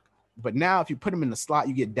get the rock. But now if you put him in the slot,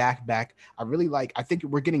 you get Dak back. I think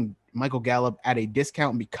we're getting Michael Gallup at a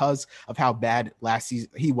discount because of how bad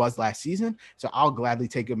he was last season. So I'll gladly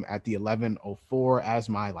take him at the 1104 as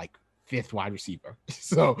my 5th wide receiver.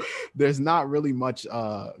 So there's not really much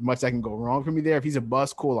that can go wrong for me there. If he's a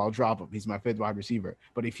bust, cool, I'll drop him. He's my 5th wide receiver.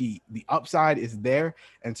 But if the upside is there,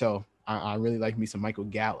 and so I really like me some Michael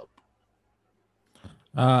Gallup.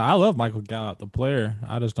 I love Michael Gallup, the player.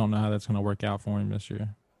 I just don't know how that's going to work out for him this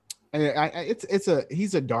year. And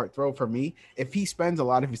he's a dart throw for me. If he spends a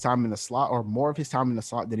lot of his time in the slot or more of his time in the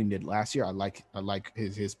slot than he did last year, I like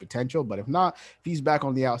his potential. But if not, if he's back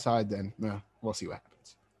on the outside, then we'll see what happens.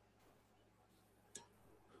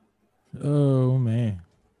 Oh man,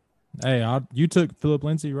 hey, you took Philip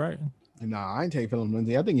Lindsay, right? No, I ain't take Philip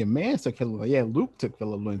Lindsay. I think your man took Philip. Yeah, Luke took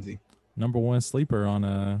Philip Lindsay. Number 1 sleeper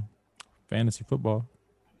on fantasy football.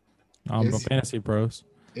 Fantasy Pros.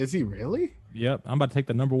 Is he really? Yep, I'm about to take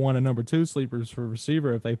the number 1 and number 2 sleepers for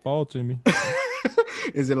receiver if they fall to me.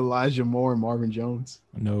 Is it Elijah Moore and Marvin Jones?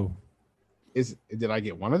 No. Did I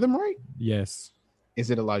get one of them right? Yes.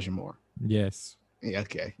 Is it Elijah Moore? Yes. Yeah,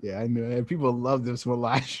 okay. Yeah, I know. People love this from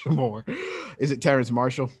Elijah Moore. Is it Terrence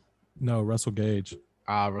Marshall? No, Russell Gage.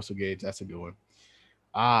 Russell Gage. That's a good one.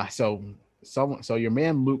 So your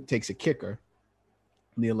man Luke takes a kicker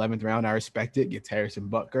in the 11th round. I respect it. Gets Harrison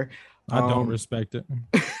Butker. I don't respect it.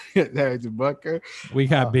 Harrison Butker. We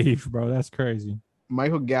got beef, bro. That's crazy.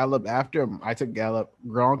 Michael Gallup. After I took Gallup,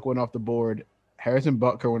 Gronk went off the board. Harrison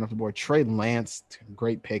Butker went off the board. Trey Lance,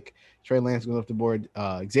 great pick. Trey Lance goes off the board.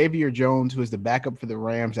 Xavier Jones, who is the backup for the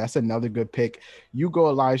Rams, that's another good pick. You go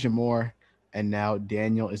Elijah Moore, and now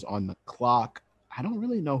Daniel is on the clock. I don't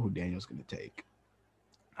really know who Daniel's going to take.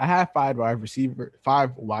 I have 5 wide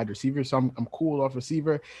receivers, so I'm cool off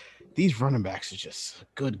receiver. These running backs are just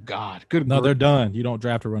good God. They're done. You don't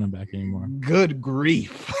draft a running back anymore. Good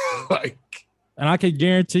grief. And I can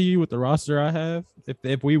guarantee you with the roster I have,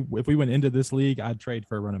 if we went into this league, I'd trade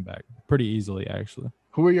for a running back pretty easily, actually.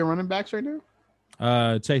 Who are your running backs right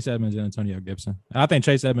now? Chase Edmonds and Antonio Gibson. And I think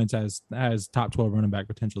Chase Edmonds has top 12 running back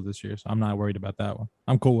potential this year, so I'm not worried about that one.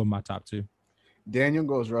 I'm cool with my top 2. Daniel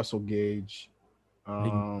goes Russell Gage. He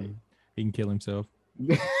can kill himself.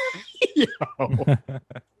 Yo.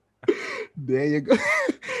 There you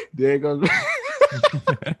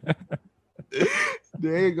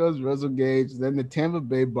goes Russell Gage. Then the Tampa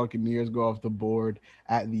Bay Buccaneers go off the board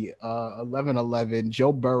at the 11-11.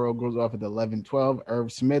 Joe Burrow goes off at the 11-12.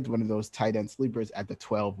 Irv Smith, one of those tight end sleepers, at the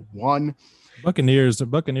 12-1. Buccaneers are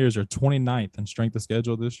 29th in strength of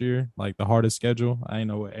schedule this year, like the hardest schedule. Ain't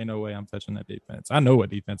no way I'm touching that defense. I know what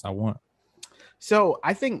defense I want. So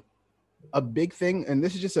I think a big thing, and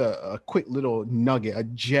this is just a quick little nugget, a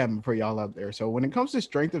gem for y'all out there. So when it comes to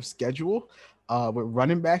strength of schedule, with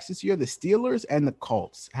running backs this year, the Steelers and the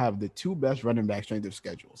Colts have the 2 best running back strength of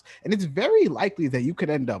schedules. And it's very likely that you could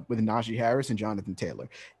end up with Najee Harris and Jonathan Taylor.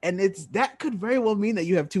 And that could very well mean that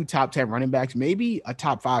you have 2 top 10 running backs, maybe a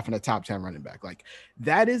top 5 and a top 10 running back. Like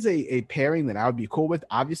that is a pairing that I would be cool with.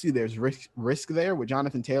 Obviously there's risk there with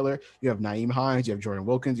Jonathan Taylor. You have Naeem Hines, you have Jordan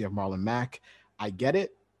Wilkins, you have Marlon Mack. I get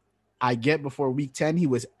it. I get before week 10, he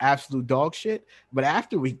was absolute dog shit. But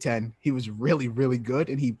after week 10, he was really, really good.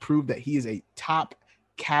 And he proved that he is a top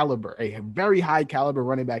caliber, a very high caliber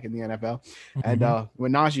running back in the NFL. Mm-hmm. And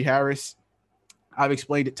with Najee Harris, I've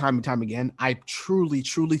explained it time and time again. I truly,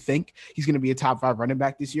 truly think he's going to be a top 5 running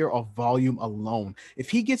back this year off volume alone. If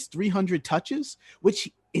he gets 300 touches,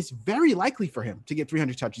 which is very likely for him to get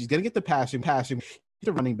 300 touches, he's going to get the passing,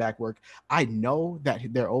 the running back work. I know that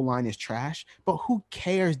their O-line is trash, but who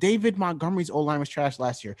cares? David Montgomery's O-line was trash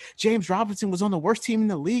last year. James Robinson was on the worst team in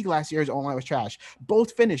the league last year. His O-line was trash.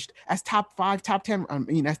 Both finished as top 5, top 10,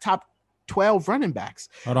 as top 12 running backs.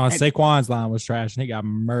 Hold on, Saquon's line was trash and he got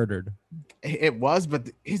murdered. It was, but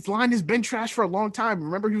his line has been trash for a long time.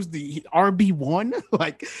 Remember, he was the RB1.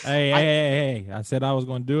 Like, hey! I said I was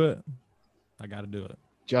going to do it. I got to do it.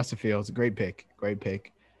 Justin Fields, great pick.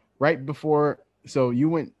 Right before, so you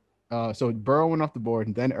went, so Burrow went off the board,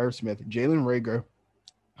 and then Irv Smith, Jalen Reagor,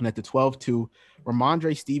 and at the 12-2,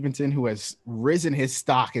 Ramondre Stevenson, who has risen his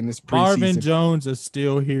stock in this preseason. Marvin Jones is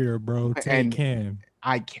still here, bro. Take him.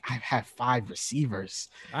 I have 5 receivers.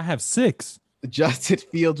 I have 6. Justin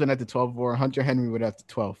Fields went at the 12-4. Hunter Henry went at the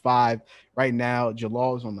 12-5. Right now,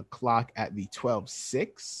 Jalal is on the clock at the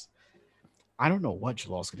 12-6. I don't know what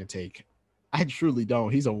Jalal's going to take. I truly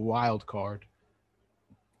don't. He's a wild card.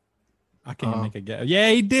 I can't make a guess. Yeah,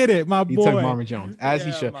 he did it, my boy. He took Marvin Jones, as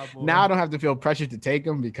he should. Now I don't have to feel pressure to take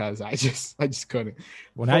him because I just couldn't.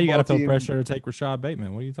 Well, now you got to feel pressure to take Rashad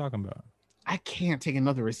Bateman. What are you talking about? I can't take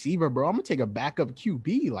another receiver, bro. I'm going to take a backup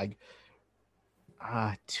QB. Like,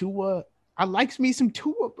 Tua. I likes me some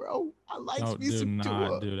Tua, bro.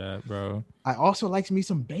 Tua. Do that, bro. I also likes me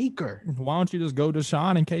some Baker. Why don't you just go to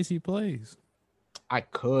Sean in case he plays? I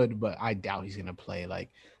could, but I doubt he's going to play. Like,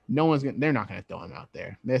 they're not going to throw him out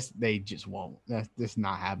there. They just won't. That's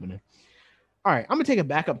not happening. All right, I'm going to take a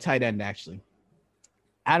backup tight end, actually.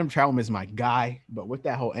 Adam Troutman is my guy, but with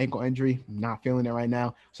that whole ankle injury, I'm not feeling it right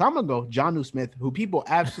now. So I'm going to go Jonnu Smith, who people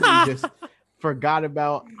absolutely just forgot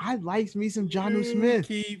about. I likes me some Jonnu Smith.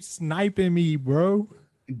 Keep sniping me, bro.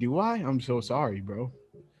 Do I? I'm so sorry, bro.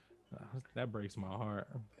 That breaks my heart.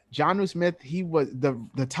 Jonnu Smith, he was the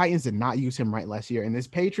Titans did not use him right last year. In this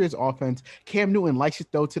Patriots offense, Cam Newton likes to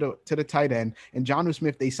throw to the tight end, and Jonnu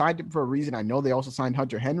Smith, they signed him for a reason. I know they also signed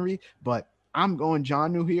Hunter Henry, but I'm going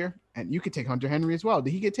Jonnu here, and you could take Hunter Henry as well.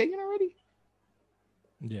 Did he get taken already?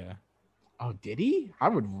 Yeah. Oh, did he? I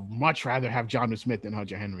would much rather have Jonnu Smith than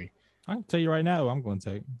Hunter Henry. I can tell you right now who I'm going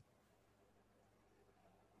to take.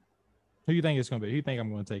 Who you think it's going to be? Who you think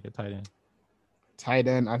I'm going to take at tight end? Tight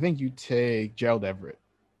end, I think you take Gerald Everett.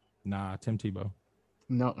 Nah, Tim Tebow.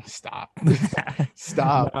 No, stop.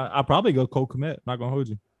 Stop. I'll probably go Cole Kmet. Not going to hold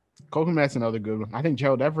you. Cole Kmet's another good one. I think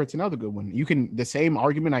Gerald Everett's another good one. The same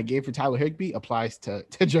argument I gave for Tyler Higbee applies to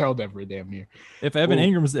Gerald Everett damn near. If Evan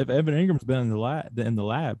Ingram's been in the lab,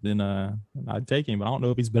 then I'd take him. But I don't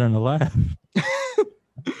know if he's been in the lab.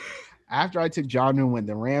 After I took Jonnu, went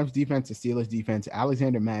the Rams defense, the Steelers defense,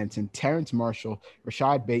 Alexander Mattison, Terrence Marshall,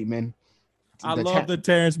 Rashad Bateman. I love the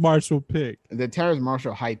Terrence Marshall pick. The Terrence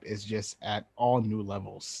Marshall hype is just at all new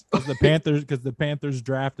levels. Because the Panthers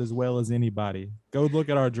draft as well as anybody. Go look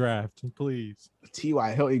at our draft, please.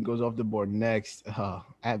 T.Y. Hilton goes off the board next.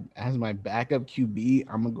 As my backup QB,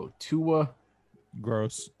 I'm gonna go Tua.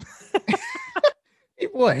 Gross.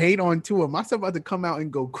 People hate on Tua. Myself about to come out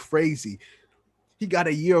and go crazy. He got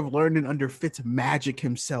a year of learning under Fitzmagic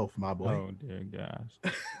himself, my boy. Oh dear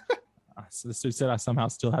gosh. Sister said I somehow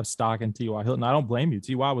still have stock in T.Y. Hilton. I don't blame you.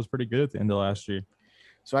 T.Y. was pretty good at the end of last year.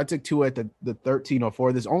 So I took Tua at the 13 or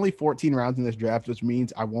 4. There's only 14 rounds in this draft, which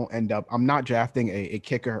means I'm not drafting a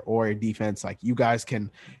kicker or a defense. Like, you guys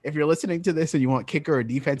can, if you're listening to this and you want kicker or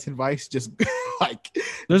defense advice, just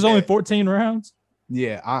there's only 14 rounds.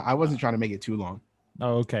 Yeah. I wasn't trying to make it too long.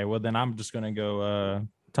 Oh, okay. Well, then I'm just going to go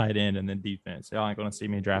tight end and then defense. Y'all ain't going to see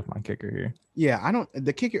me draft my kicker here. Yeah,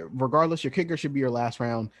 the kicker, regardless, your kicker should be your last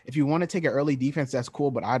round. If you want to take an early defense, that's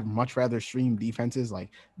cool, but I'd much rather stream defenses. Like,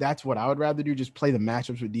 that's what I would rather do, just play the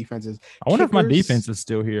matchups with defenses. I wonder if my defense is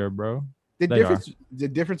still here, bro. The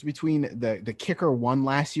difference between the kicker 1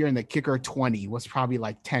 last year and the kicker 20 was probably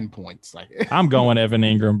like 10 points. Like, I'm going Evan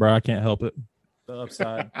Ingram, bro. I can't help it. The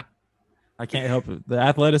upside. I can't help it. The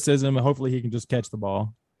athleticism, hopefully he can just catch the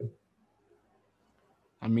ball.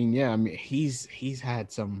 He's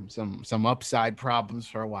had some upside problems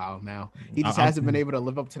for a while now. He just hasn't been able to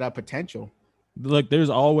live up to that potential. Look,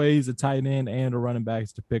 there's always a tight end and a running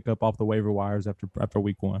backs to pick up off the waiver wires after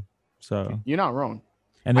week 1. So you're not wrong.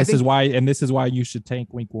 And this is why you should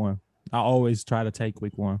tank week 1. I always try to take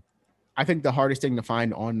week 1. I think the hardest thing to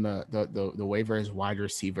find on the waiver is wide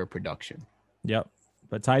receiver production. Yep.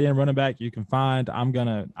 But tight end, running back, you can find.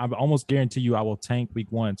 I almost guarantee you I will tank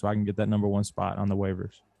week 1 so I can get that number 1 spot on the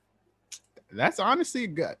waivers. That's honestly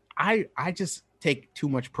good. I just take too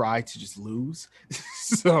much pride to just lose.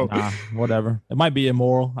 So whatever. It might be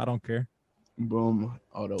immoral. I don't care. Boom.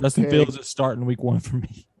 Auto Justin pick. Fields is starting week 1 for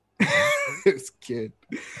me. This kid.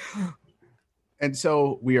 And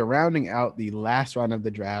so we are rounding out the last round of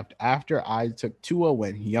the draft after I took Tua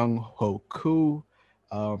went Young Hoku.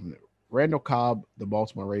 Randall Cobb, the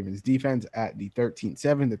Baltimore Ravens defense at the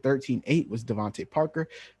 13-7. The 13-8 was Devontae Parker.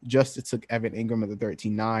 Justice took Evan Ingram at the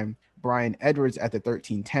 13-9. Brian Edwards at the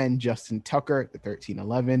 13-10. Justin Tucker at the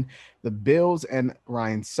 13-11. The Bills and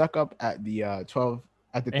Ryan Suckup at the 12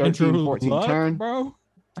 at the 13-14 turn. Bro.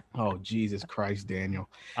 Oh, Jesus Christ, Daniel.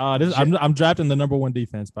 I'm drafting the number 1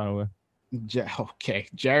 defense, by the way. Okay.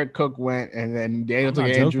 Jared Cook went, and then Daniel took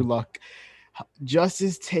Andrew Luck.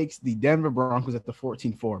 Justice takes the Denver Broncos at the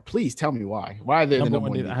 14-4. Please tell me why. Why are they the number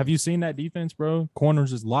 1 defense? Have you seen that defense, bro?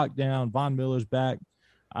 Corners is locked down. Von Miller's back.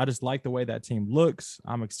 I just like the way that team looks.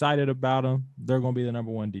 I'm excited about them. They're going to be the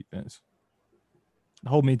number 1 defense.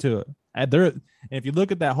 Hold me to it. If you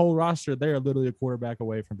look at that whole roster, they're literally a quarterback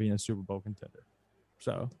away from being a Super Bowl contender.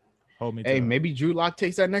 So hold me to it. Hey, maybe Drew Lock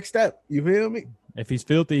takes that next step. You feel me? If he's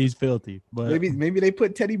filthy, he's filthy. But maybe they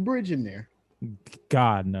put Teddy Bridge in there.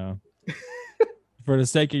 God, no. For the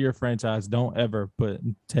sake of your franchise, don't ever put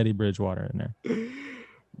Teddy Bridgewater in there.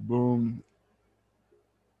 Boom.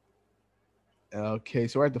 Okay,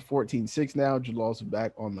 so we're at the 14-6 now. Jalal's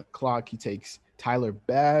back on the clock. He takes Tyler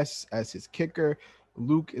Bass as his kicker.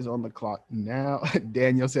 Luke is on the clock now.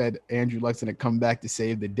 Daniel said Andrew Luck's going to come back to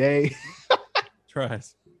save the day.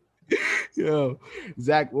 Trust. Yo,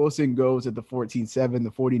 Zach Wilson goes at the 14-7. The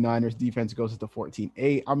 49ers defense goes at the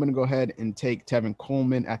 14-8. I'm going to go ahead and take Tevin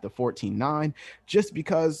Coleman at the 14-9, just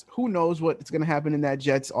because who knows what's going to happen in that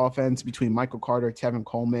Jets offense between Michael Carter, Tevin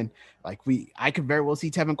Coleman. I could very well see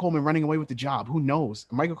Tevin Coleman running away with the job. Who knows?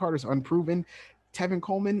 Michael Carter's unproven. Tevin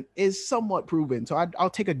Coleman is somewhat proven. So I'll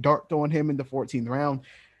take a dart throwing him in the 14th round.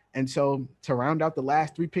 And so to round out the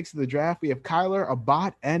last 3 picks of the draft, we have Kyler,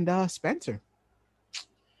 Abbott, and Spencer.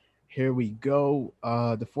 Here we go.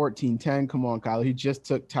 The 14-10. Come on, Kyler. He just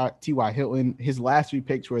took T.Y. Hilton. His last 3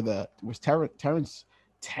 picks was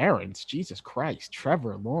Terrence. Jesus Christ.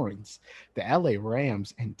 Trevor Lawrence, the L.A.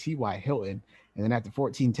 Rams, and T.Y. Hilton. And then at the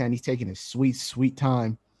 14-10, he's taking his sweet, sweet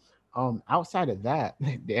time. Outside of that,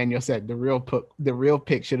 Daniel said the real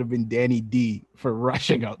pick should have been Danny D for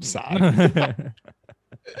rushing upside.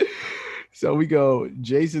 So we go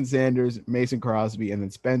Jason Sanders, Mason Crosby, and then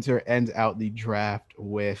Spencer ends out the draft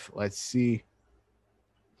with, let's see.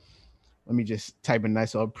 Let me just type in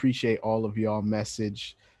nice. I appreciate all of y'all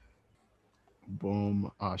message. Boom.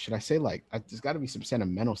 Should I say there's got to be some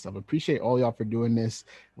sentimental stuff. Appreciate all y'all for doing this.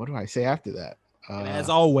 What do I say after that? And as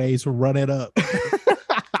always, run it up.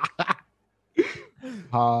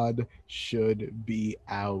 Pod should be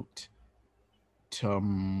out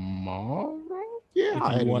tomorrow.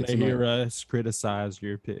 Yeah, if you want to hear us criticize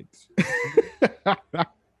your picks.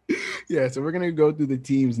 Yeah, so we're gonna go through the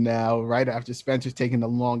teams now. Right after Spencer's taking the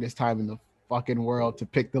longest time in the fucking world to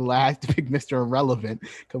pick Mr. Irrelevant.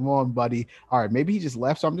 Come on, buddy. All right, maybe he just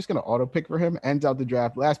left, so I'm just gonna auto pick for him. Ends out the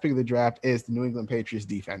draft. Last pick of the draft is the New England Patriots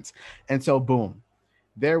defense, and so boom,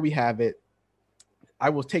 there we have it. I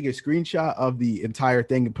will take a screenshot of the entire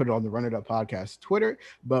thing and put it on the Run It Up Podcast Twitter,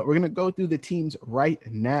 but we're going to go through the teams right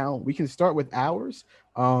now. We can start with ours.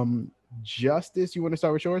 Justice, you want to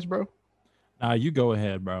start with yours, bro? You go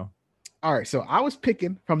ahead, bro. All right, so I was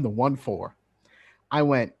picking from the 1-4. I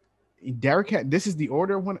went this is the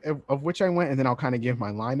order of which I went, and then I'll kind of give my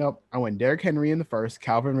lineup. I went Derrick Henry in the first,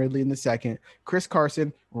 Calvin Ridley in the second, Chris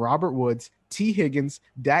Carson, Robert Woods, T. Higgins,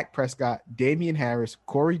 Dak Prescott, Damian Harris,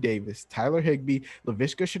 Corey Davis, Tyler Higbee,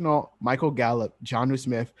 Laviska Shenault, Michael Gallup, Jonnu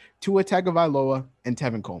Smith, Tua Tagovailoa, and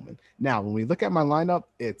Tevin Coleman. Now, when we look at my lineup,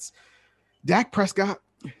 it's Dak Prescott,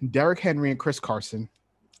 Derrick Henry, and Chris Carson.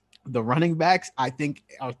 The running backs, I think,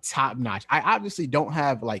 are top notch. I obviously don't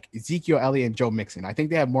have Ezekiel Elliott and Joe Mixon. I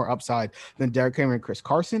think they have more upside than Derrick Henry and Chris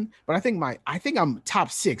Carson. But I think I'm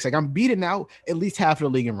top 6. I'm beating out at least half of the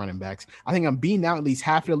league in running backs. I think I'm beating out at least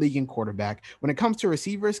half of the league in quarterback. When it comes to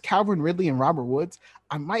receivers, Calvin Ridley and Robert Woods,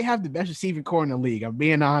 I might have the best receiving core in the league. I'm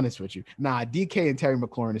being honest with you. DK and Terry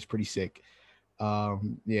McLaurin is pretty sick.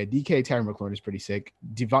 DK Terry McLaurin is pretty sick.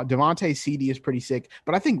 Devontae CD is pretty sick.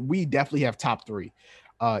 But I think we definitely have top 3.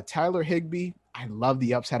 Tyler Higbee, I love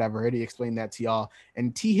the upside. I've already explained that to y'all.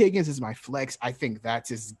 And T. Higgins is my flex. I think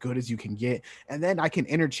that's as good as you can get. And then I can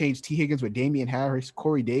interchange T. Higgins with Damian Harris,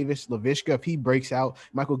 Corey Davis, Laviska if he breaks out,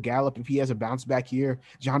 Michael Gallup if he has a bounce back year,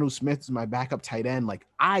 Jonnu Smith is my backup tight end.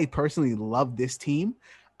 I personally love this team.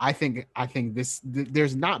 I think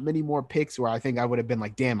there's not many more picks where I think I would have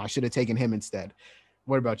been damn, I should have taken him instead.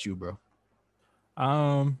 What about you, bro?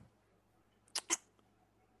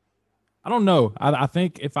 I don't know. I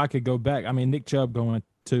think if I could go back, Nick Chubb going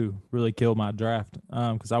 2 really killed my draft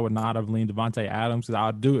because I would not have leaned Devontae Adams because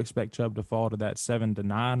I do expect Chubb to fall to that 7 to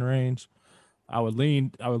 9 range. I would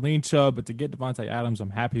lean Chubb, but to get Devontae Adams, I'm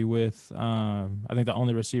happy with. I think the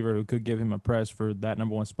only receiver who could give him a press for that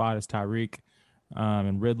number 1 spot is Tyreek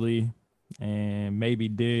and Ridley and maybe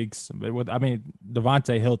Diggs. But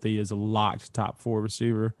Devontae healthy is a locked top 4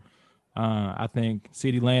 receiver. I think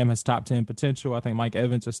CeeDee Lamb has top 10 potential. I think Mike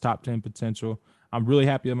Evans has top 10 potential. I'm really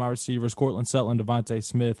happy with my receivers, Cortland Sutton, Devontae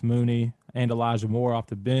Smith, Mooney, and Elijah Moore off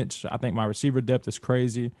the bench. I think my receiver depth is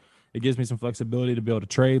crazy. It gives me some flexibility to be able to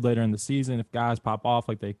trade later in the season if guys pop off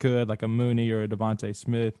like they could, like a Mooney or a Devontae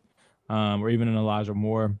Smith, or even an Elijah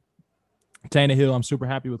Moore. Tannehill, I'm super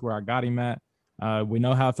happy with where I got him at. We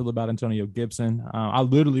know how I feel about Antonio Gibson. I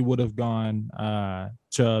literally would have gone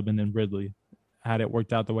Chubb and then Ridley had it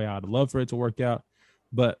worked out the way I'd love for it to work out.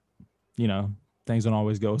 But, things don't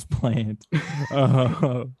always go as planned.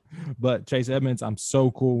 But Chase Edmonds, I'm so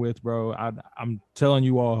cool with, bro. I'm telling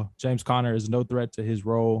you all, James Conner is no threat to his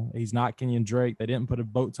role. He's not Kenyon Drake. They didn't put a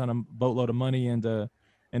boatload of money into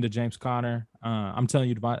James Conner. I'm telling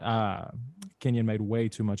you, Kenyon made way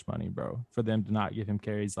too much money, bro, for them to not give him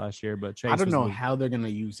carries last year. But Chase, I don't know how they're going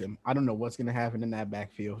to use him. I don't know what's going to happen in that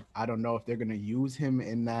backfield. I don't know if they're going to use him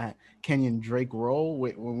in that Kenyon Drake role.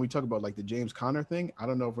 When we talk about like the James Conner thing, I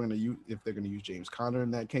don't know if they're going to use James Conner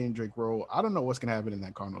in that Kenyon Drake role. I don't know what's going to happen in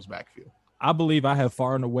that Cardinals backfield. I believe I have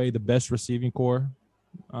far and away the best receiving core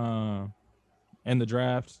in the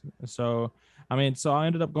draft. So I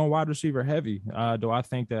ended up going wide receiver heavy. Do I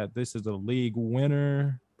think that this is a league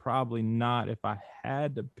winner? Probably not. If I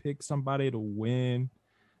had to pick somebody to win,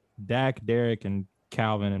 Dak, Derek, and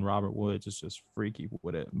Calvin and Robert Woods is just freaky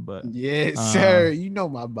with it. But yes, sir. You know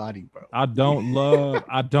my body, bro. I don't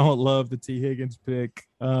love the T. Higgins pick.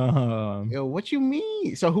 Yo, what you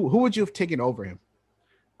mean? So who would you have taken over him?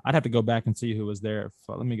 I'd have to go back and see who was there.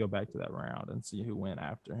 Let me go back to that round and see who went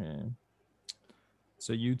after him.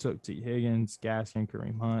 So you took T. Higgins, Gaskin,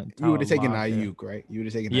 Kareem Hunt. You would have taken Ayuk, right? You would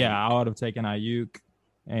have taken Ayuk. I would have taken Ayuk.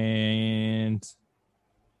 And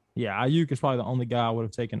Ayuk is probably the only guy I would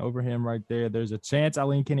have taken over him right there. There's a chance I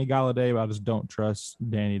lean Kenny Galladay, but I just don't trust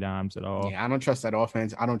Danny Dimes at all. Yeah, I don't trust that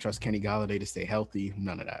offense. I don't trust Kenny Galladay to stay healthy.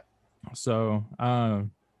 None of that. So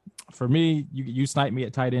for me, you sniped me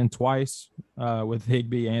at tight end twice with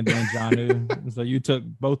Higbee and then Jonnu. So you took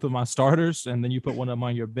both of my starters and then you put one of them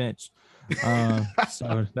on your bench.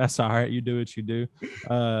 So that's all right. You do what you do.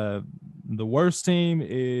 The worst team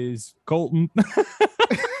is Colton.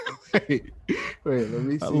 Wait, let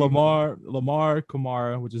me see. Lamar,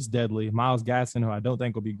 Kamara, which is deadly. Myles Gaskin, who I don't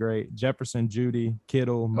think will be great. Jefferson, Judy,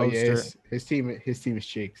 Kittle, Mostert. His team is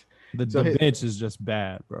cheeks. The bench is just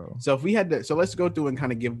bad, bro. So if we had to, let's go through and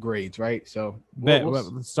kind of give grades, right? So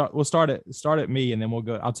we'll start at me, and then we'll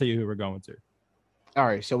go. I'll tell you who we're going to. All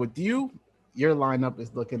right. So with you, your lineup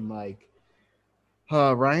is looking like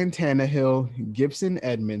Ryan Tannehill, Gibson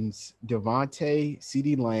Edmonds, Devontae,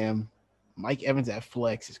 CeeDee Lamb, Mike Evans at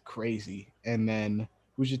flex is crazy. And then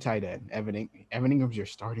who's your tight end? Evan Ingram's your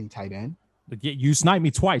starting tight end. But you sniped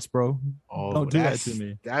me twice, bro. Oh, don't do that to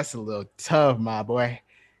me. That's a little tough, my boy.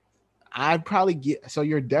 I'd probably so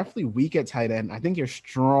you're definitely weak at tight end. I think you're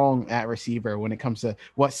strong at receiver when it comes to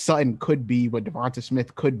what Sutton could be, what Devonta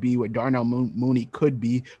Smith could be, what Darnell Mooney could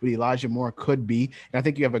be, what Elijah Moore could be. And I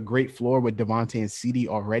think you have a great floor with Devonta and CeeDee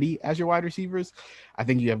already as your wide receivers. I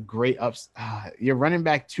think you have great ups. Your running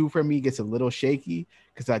back 2 for me gets a little shaky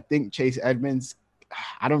because I think Chase Edmonds,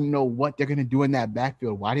 I don't know what they're going to do in that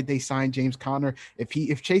backfield. Why did they sign James Conner?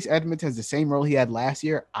 If Chase Edmonds has the same role he had last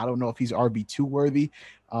year, I don't know if he's RB2 worthy.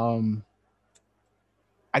 I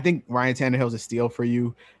think Ryan Tannehill's a steal for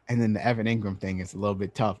you, and then the Evan Ingram thing is a little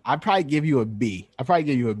bit tough. I'd probably give you a B. I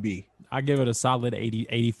give it a solid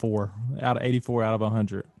 84 out of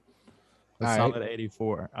 100. Solid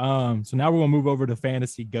 84. So now we're gonna move over to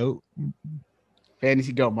Fantasy Goat.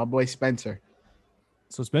 My boy Spencer.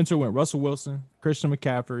 So Spencer went Russell Wilson, Christian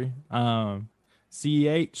McCaffrey,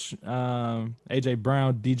 CEH, AJ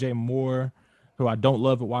Brown, DJ Moore, who I don't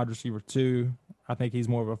love at wide receiver 2. I think he's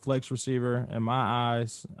more of a flex receiver in my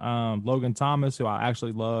eyes. Logan Thomas, who I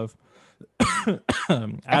actually love. I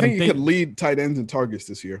think he could lead tight ends and targets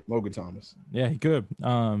this year. Logan Thomas. Yeah, he could.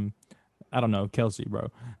 I don't know, Kelsey,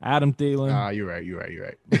 bro. Adam Thielen. You're right.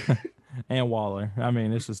 And Waller. I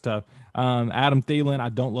mean, this is tough. Adam Thielen, I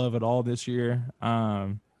don't love at all this year.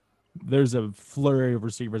 There's a flurry of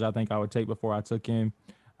receivers I think I would take before I took him.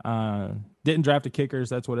 Didn't draft the kickers.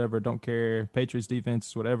 That's whatever. Don't care. Patriots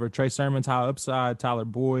defense, whatever. Trey Sermon's high upside. Tyler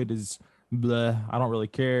Boyd is Blah, I don't really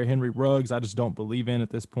care. Henry Ruggs, I just don't believe in at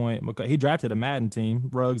this point. He drafted a Madden team.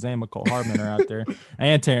 Ruggs and McCole Hardman are out there,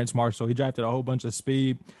 and Terrence Marshall. He drafted a whole bunch of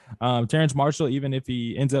speed. Terrence Marshall, even if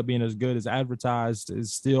he ends up being as good as advertised,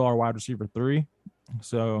 is still our wide receiver 3.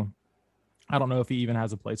 So I don't know if he even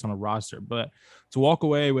has a place on a roster. But to walk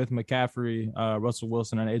away with McCaffrey, Russell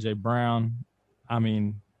Wilson, and AJ Brown, I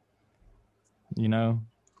mean, you know,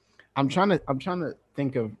 I'm trying to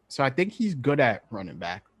think of. So I think he's good at running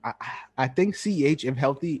back. I think CH, if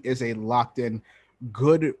healthy, is a locked in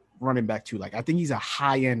good running back too. Like I think he's a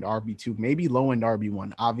high end RB2, maybe low end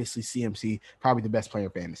RB1. Obviously CMC, probably the best player in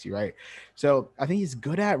fantasy, right? So I think he's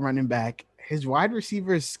good at running back. His wide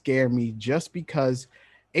receivers scare me just because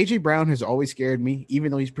AJ Brown has always scared me, even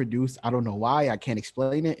though he's produced. I don't know why. I can't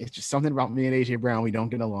explain it. It's just something about me and AJ Brown. We don't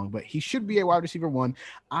get along, but he should be a wide receiver 1.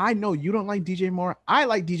 I know you don't like DJ Moore. I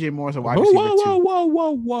like DJ Moore as a wide receiver 2.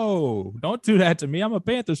 Whoa. Don't do that to me. I'm a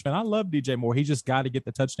Panthers fan. I love DJ Moore. He just got to get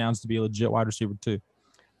the touchdowns to be a legit wide receiver 2.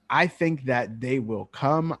 I think that they will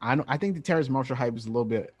come. I think the Terrence Marshall hype is a little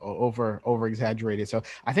bit over exaggerated. So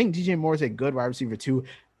I think DJ Moore is a good wide receiver 2.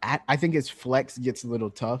 I think his flex gets a little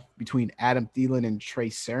tough between Adam Thielen and Trey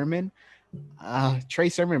Sermon. Trey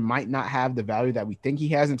Sermon might not have the value that we think he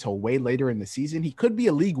has until way later in the season. He could be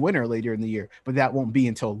a league winner later in the year, but that won't be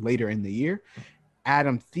until later in the year.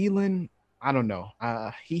 Adam Thielen, I don't know.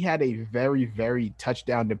 He had a very, very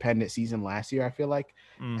touchdown dependent season last year, I feel like.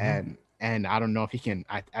 And I don't know if he can.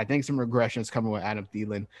 I think some regression is coming with Adam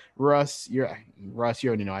Thielen. Russ, you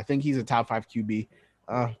already know. I think he's a top 5 QB,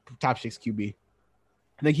 top 6 QB.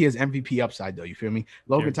 I think he has MVP upside, though. You feel me?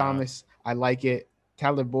 Logan Thomas, I like it.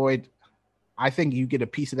 Tyler Boyd, I think you get a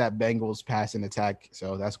piece of that Bengals passing attack,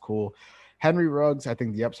 so that's cool. Henry Ruggs, I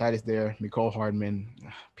think the upside is there. McCole Hardman,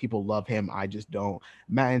 people love him. I just don't.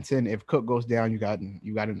 Mattinson, if Cook goes down, you got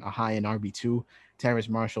a high in RB2. Terrence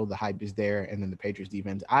Marshall, the hype is there, and then the Patriots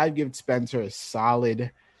defense. I'd give Spencer a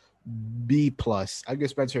solid B+. I'd give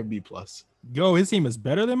Spencer a B+. Yo, his team is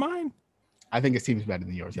better than mine? I think his team is better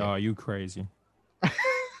than yours. Oh, you crazy.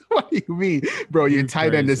 What do you mean? Bro, your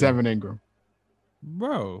tight end is Evan Ingram.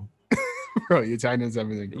 Bro, your tight end is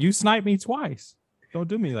Evan Ingram. You sniped me twice. Don't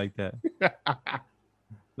do me like that.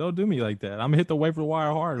 Don't do me like that. I'm going to hit the waiver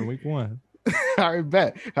wire hard in week 1. All right,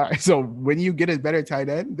 bet. All right, so when you get a better tight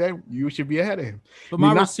end, then you should be ahead of him. But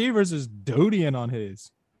my receivers is doting on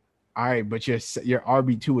his. All right, but your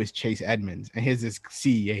RB2 is Chase Edmonds, and his is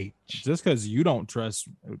CEH. Just because you don't trust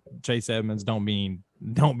Chase Edmonds don't mean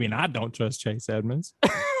I don't trust Chase Edmonds.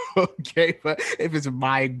 Okay, but if it's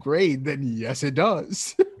my grade, then yes, it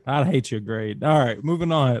does. I hate your grade. All right,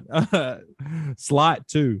 moving on. Slot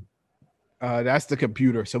 2. That's the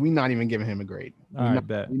computer, so we're not even giving him a grade. We're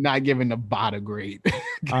not giving the bot a grade.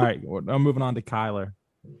 All right, I'm moving on to Kyler.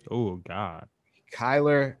 Oh, God.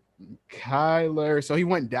 Kyler. So he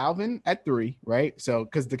went Dalvin at 3, right? So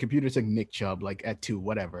because the computer took Nick Chubb like at 2,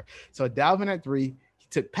 whatever. So Dalvin at 3. He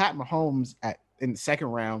took Pat Mahomes in the second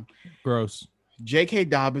round. Gross. J.K.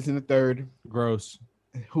 Dobbins in the 3rd. Gross.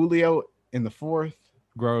 Julio in the 4th.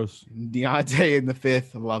 Gross. Deontay in the 5th.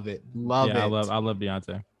 Love it. Love it. I love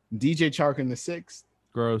Deontay. DJ Chark in the 6th.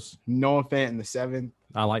 Gross. Noah Fant in the 7th.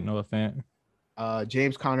 I like Noah Fant.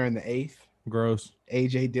 James Conner in the 8th. Gross.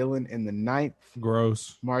 AJ Dillon in the 9th.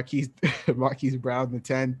 Gross. Marquise Brown in the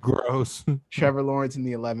 10th. Gross. Trevor Lawrence in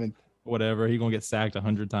the 11th. Whatever. He's going to get sacked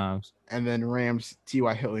 100 times. And then Rams,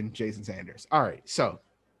 T.Y. Hilton, Jason Sanders. All right. So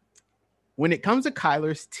when it comes to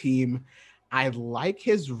Kyler's team, I like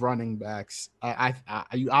his running backs.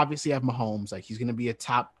 You obviously have Mahomes. Like he's going to be a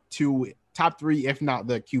top 3, if not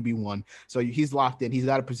the QB1. So he's locked in. He's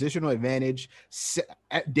got a positional advantage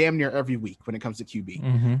damn near every week when it comes to QB.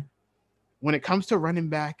 Mm-hmm. When it comes to running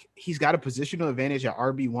back, he's got a positional advantage at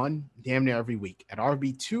RB1 damn near every week. At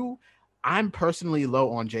RB2, I'm personally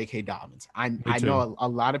low on J.K. Dobbins. I know a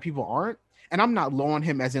lot of people aren't, and I'm not low on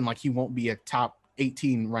him as in like he won't be a top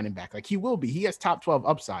 18 running back. Like he will be. He has top 12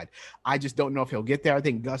 upside. I just don't know if he'll get there. I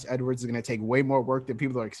think Gus Edwards is going to take way more work than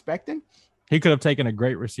people are expecting. He could have taken a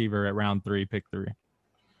great receiver at round 3, pick 3.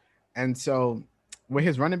 And so with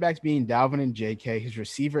his running backs being Dalvin and JK, his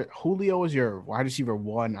receiver, Julio is your wide receiver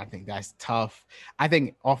 1. I think that's tough. I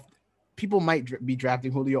think people might be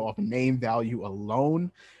drafting Julio off name value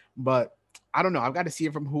alone, but I don't know. I've got to see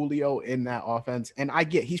it from Julio in that offense. And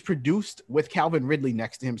he's produced with Calvin Ridley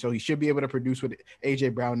next to him, so he should be able to produce with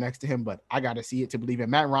AJ Brown next to him, but I got to see it to believe it.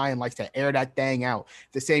 Matt Ryan likes to air that thing out.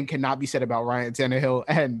 The same cannot be said about Ryan Tannehill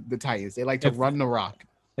and the Titans. They like to run the rock.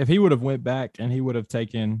 If he would have went back and he would have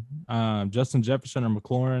taken Justin Jefferson or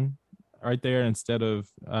McLaurin right there instead of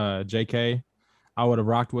JK, I would have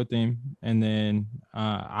rocked with him. And then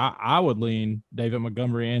I would lean David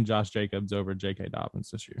Montgomery and Josh Jacobs over J.K.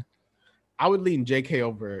 Dobbins this year. I would lean J.K.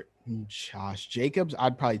 over Josh Jacobs.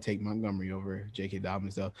 I'd probably take Montgomery over J.K.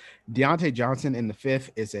 Dobbins, though. Deontay Johnson in the 5th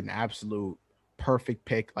is an absolute perfect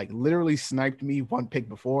pick. Like, literally sniped me one pick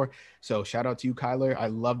before. So shout out to you, Kyler. I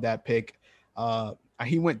love that pick.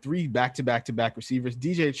 He went 3 back-to-back receivers.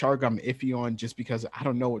 DJ Chark, I'm iffy on just because I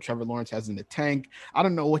don't know what Trevor Lawrence has in the tank. I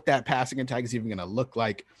don't know what that passing attack is even going to look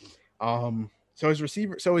like. So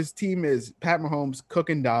his team is Pat Mahomes, Cook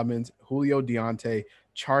and Dobbins, Julio Deontay,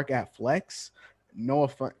 Chark at flex, Noah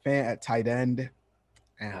Fant at tight end.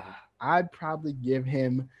 I'd probably give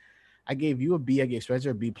him. I gave you a B. I gave Spencer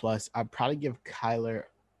a B+. I'd probably give Kyler.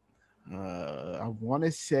 I want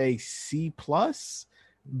to say C+,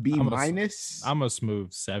 B-. I'm a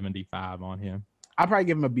smooth 75 on him. I'll probably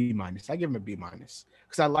give him a B-. I give him a B-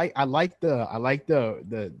 because I like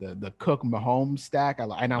the Cook Mahomes stack. I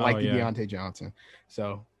like the Deontay Johnson.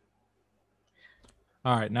 So,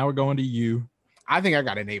 all right, now we're going to you. I think I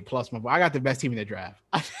got an A+. I got the best team in the draft.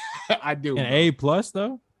 I do. An A+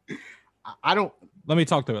 though. I don't. Let me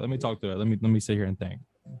talk through it. Let me sit here and think.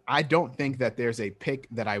 I don't think that there's a pick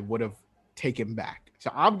that I would have taken back.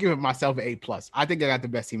 So I'm giving myself an A+. I think I got the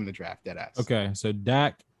best team in the draft. Deadass. Okay, so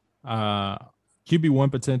Dak,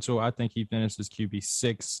 QB1 potential. I think he finishes QB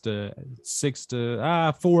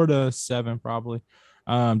 4 to 7 probably.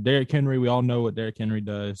 Derrick Henry, we all know what Derrick Henry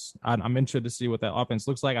does. I'm interested to see what that offense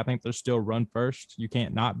looks like. I think they're still run first. You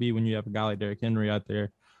can't not be when you have a guy like Derrick Henry out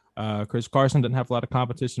there. Chris Carson didn't have a lot of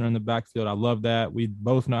competition in the backfield. I love that. We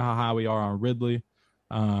both know how high we are on Ridley.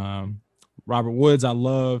 Robert Woods, I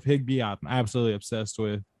love. Higbee, I'm absolutely obsessed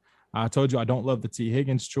with. I told you I don't love the T.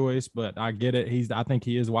 Higgins choice, but I get it. I think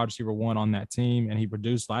he is wide receiver 1 on that team, and he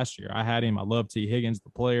produced last year. I had him. I love T. Higgins, the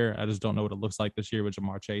player. I just don't know what it looks like this year with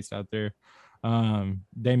Jamar Chase out there.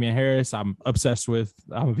 Damian Harris, I'm obsessed with.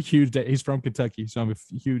 He's from Kentucky, so I'm a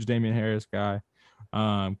huge Damian Harris guy.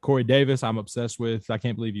 Corey Davis, I'm obsessed with. I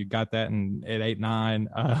can't believe you got that at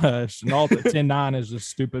 8-9. Chenault at 10-9 is just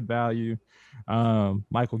stupid value.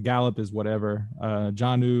 Michael Gallup is whatever.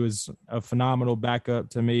 Jonnu is a phenomenal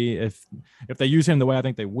backup to me. If they use him the way I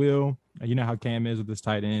think they will, you know how Cam is with his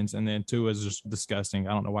tight ends, and then Tua is just disgusting.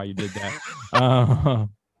 I don't know why you did that.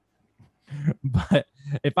 But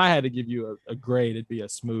if I had to give you a grade, it'd be a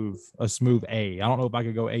smooth A. I don't know if I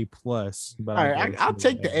could go A+, but all right, I'll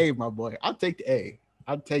take the A, my boy. I'll take the A.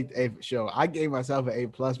 I'll take the A for sure. I gave myself an A+,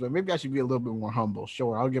 but maybe I should be a little bit more humble.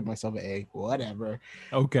 Sure, I'll give myself an A. Whatever.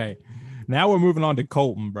 Okay, now we're moving on to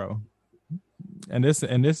Colton, bro. And this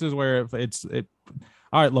is where it's.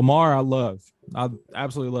 All right, Lamar, I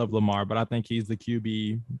absolutely love Lamar, but I think he's the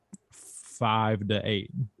QB 5 to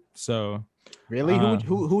 8. So. Really?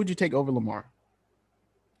 Who would you take over Lamar?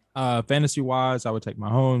 Fantasy wise, I would take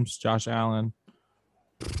Mahomes, Josh Allen,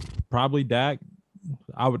 probably Dak.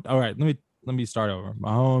 All right, let me start over.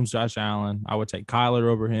 Mahomes, Josh Allen. I would take Kyler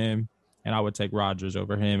over him, and I would take Rodgers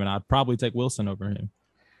over him, and I'd probably take Wilson over him.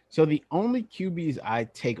 So the only QBs I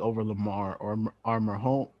take over Lamar are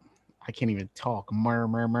Mahomes. I can't even talk.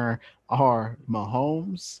 Are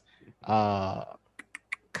Mahomes,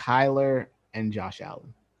 Kyler, and Josh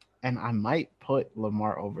Allen. And I might put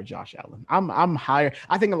Lamar over Josh Allen. I'm higher.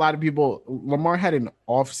 I think a lot of people, Lamar had an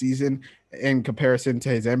off season in comparison to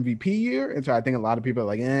his MVP year. And so I think a lot of people are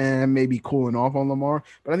like, maybe cooling off on Lamar.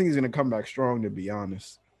 But I think he's going to come back strong, to be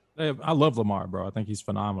honest. I love Lamar, bro. I think he's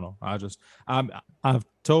phenomenal. I've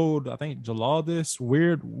told, I think, Jalal this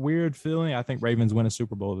weird feeling. I think Ravens win a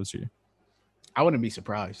Super Bowl this year. I wouldn't be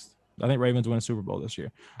surprised. I think Ravens win a Super Bowl this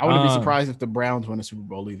year. I wouldn't be surprised if the Browns win a Super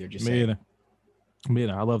Bowl either. Just me either.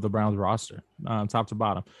 I love the Browns roster, top to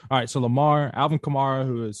bottom. All right, so Lamar, Alvin Kamara,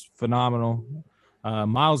 who is phenomenal.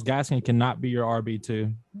 Myles Gaskin cannot be your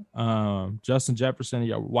RB2. Justin Jefferson,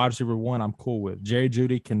 your wide receiver 1, I'm cool with. Jerry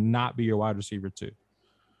Jeudy cannot be your wide receiver 2.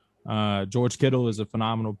 George Kittle is a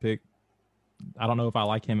phenomenal pick. I don't know if I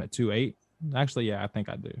like him at 2.8. Actually, yeah, I think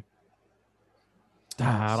I do.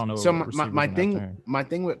 I don't know. So my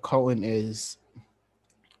thing with Colin is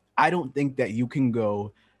I don't think that you can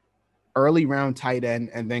go early round tight end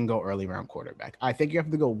and then go early round quarterback. I think you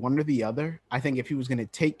have to go one or the other. I think if he was going to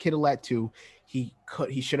take Kittle at 2, he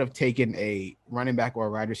should have taken a running back or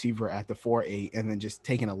a wide receiver at the 4.8 and then just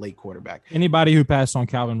taken a late quarterback. Anybody who passed on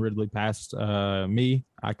Calvin Ridley past me,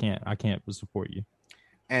 I can't support you.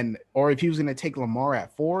 or if he was going to take Lamar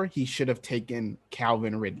at 4, he should have taken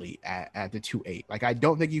Calvin Ridley at the 2-8. Like, I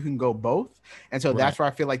don't think you can go both. And so that's where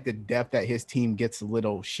I feel like the depth at his team gets a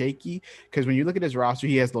little shaky, because when you look at his roster,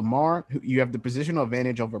 he has Lamar, who you have the positional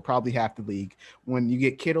advantage over probably half the league. When you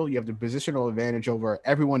get Kittle, you have the positional advantage over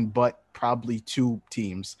everyone but probably 2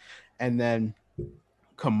 teams. And then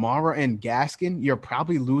Kamara and Gaskin, you're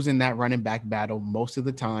probably losing that running back battle most of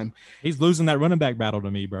the time. He's losing that running back battle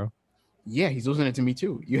to me, bro. Yeah, he's losing it to me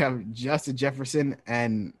too. You have Justin Jefferson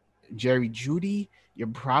and Jerry Jeudy. You're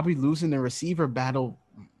probably losing the receiver battle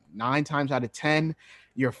 9 times out of 10.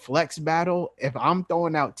 Your flex battle, if I'm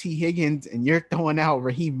throwing out T. Higgins and you're throwing out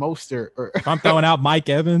Raheem Mostert, or if I'm throwing out Mike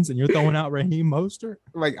Evans and you're throwing out Raheem Mostert,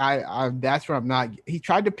 like I that's where I'm not. He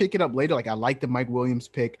tried to pick it up later. Like, I like the Mike Williams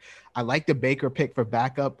pick. I like the Baker pick for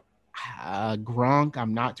backup. Gronk,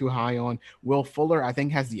 I'm not too high on. Will Fuller, I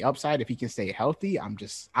think, has the upside if he can stay healthy. I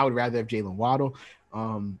would rather have Jalen Waddle.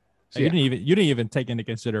 You didn't even take into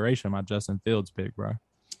consideration my Justin Fields pick, bro.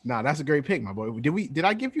 Nah, that's a great pick, my boy. Did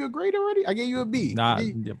I give you a grade already? I gave you a B. Nah, I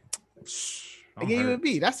gave you a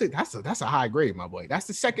B. That's a high grade, my boy. That's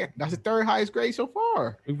the third highest grade so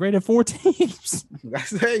far. We graded 4 teams.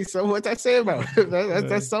 So what's that say about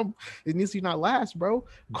that's some? It needs to not last, bro.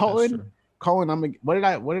 Colin, what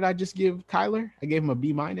did I just give Kyler? I gave him a B-.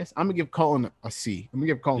 I'm gonna give Colin a C. I'm gonna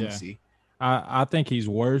give Colin a C. I think he's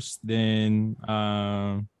worse than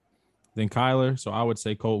Kyler, so I would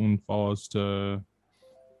say Colton falls to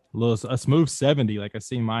a smooth 70, like a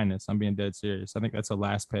C-. I'm being dead serious. I think that's a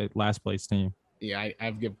last place team. Yeah,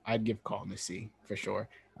 I'd give Colton a C for sure.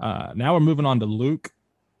 Now we're moving on to Luke.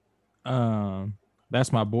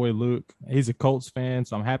 That's my boy Luke. He's a Colts fan,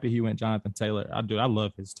 so I'm happy he went Jonathan Taylor. I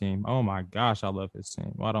love his team. Oh my gosh, I love his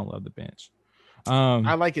team. Well, I don't love the bench.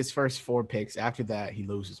 I like his first 4 picks. After that, he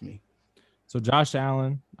loses me. So Josh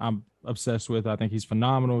Allen, I'm obsessed with. I think he's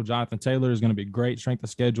phenomenal. Jonathan Taylor is going to be great. Strength of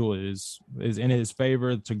schedule is in his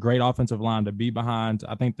favor. It's a great offensive line to be behind.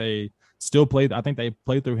 I think they still play. I think they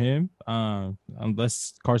play through him,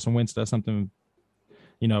 unless Carson Wentz does something,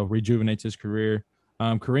 rejuvenates his career.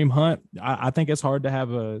 Kareem Hunt, I think it's hard to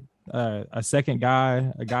have a second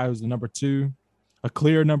guy, a guy who's the number 2, a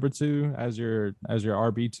clear number 2 as your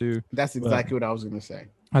RB2. That's exactly what I was going to say.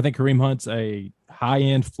 I think Kareem Hunt's a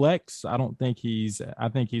high-end flex. I think he's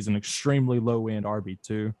an extremely low-end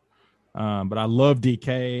RB2. But I love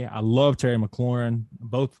DK. I love Terry McLaurin.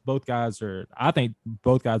 Both guys are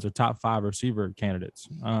top 5 receiver candidates.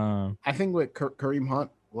 I think with Kareem Hunt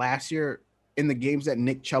last year, in the games that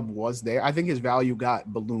Nick Chubb was there, I think his value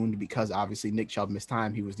got ballooned because obviously Nick Chubb missed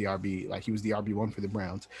time. He was the RB1 for the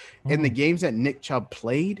Browns. In the games that Nick Chubb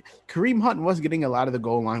played, Kareem Hunt was getting a lot of the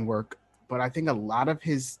goal line work, but I think a lot of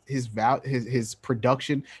his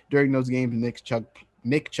production during those games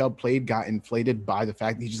Nick Chubb played got inflated by the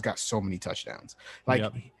fact that he just got so many touchdowns.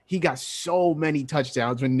 He got so many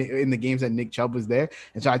touchdowns in the games that Nick Chubb was there.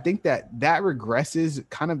 And so I think that regresses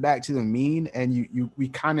kind of back to the mean, and we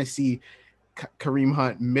kind of see Kareem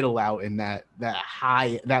Hunt middle out in that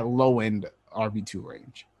low end RB2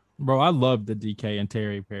 range. Bro, I love the DK and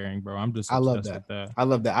Terry pairing, bro. I'm just obsessed with that. I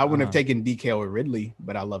love that. I wouldn't have taken DK or Ridley,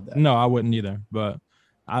 but I love that. No, I wouldn't either. But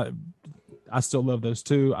I still love those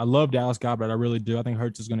two. I love Dallas Goedert. I really do. I think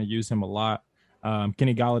Hurts is going to use him a lot.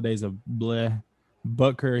 Kenny Galladay's a bleh.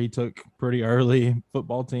 Butker, he took pretty early.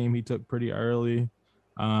 Football team, he took pretty early.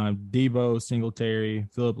 Debo, Singletary,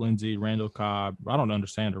 Phillip Lindsay, Randall Cobb. I don't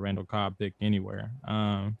understand a Randall Cobb pick anywhere.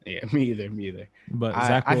 Yeah, me either. But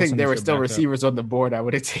I think there were still receivers on the board I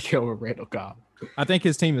would have taken over Randall Cobb. I think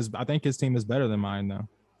his team is better than mine though.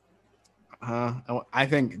 I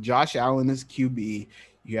think Josh Allen is QB.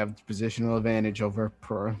 You have positional advantage over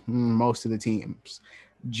most of the teams.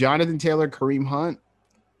 Jonathan Taylor, Kareem Hunt,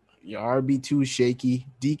 your RB2 is shaky.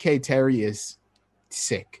 DK Terry is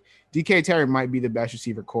sick. DK Terry might be the best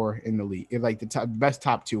receiver core in the league, like the best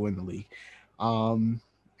top 2 in the league. And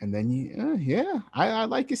then, I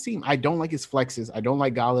like his team. I don't like his flexes. I don't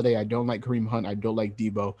like Galladay. I don't like Kareem Hunt. I don't like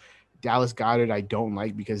Debo. Dallas Goedert, I don't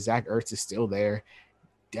like because Zach Ertz is still there.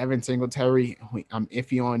 Devin Singletary, I'm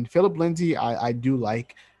iffy on. Phillip Lindsay, I do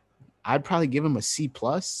like. I'd probably give him a C+.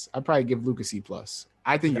 I'd probably give Luke a C+.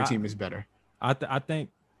 I think your team is better. I think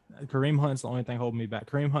Kareem Hunt's the only thing holding me back.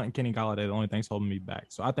 Kareem Hunt and Kenny Galladay, the only things holding me back.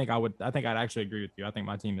 So I think I'd actually agree with you. I think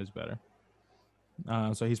my team is better.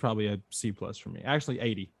 So he's probably a C+ for me. Actually,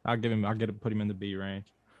 80. Put him in the B range.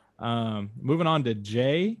 Moving on to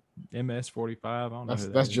J, MS45. I don't know.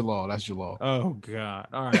 That's Jalal. That's Jalal. Oh God.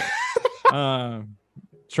 All right.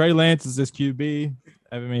 Trey Lance is this QB.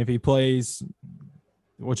 I mean, if he plays,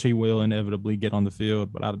 which he will inevitably get on the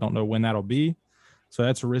field, but I don't know when that'll be. So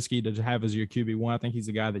that's risky to have as your QB1. I think he's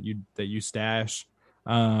a guy that you stash.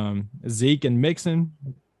 Zeke and Mixon.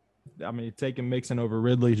 I mean, taking Mixon over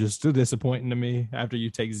Ridley just too disappointing to me after you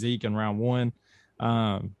take Zeke in round 1.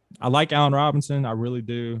 I like Allen Robinson. I really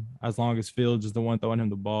do, as long as Fields is the one throwing him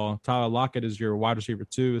the ball. Tyler Lockett is your wide receiver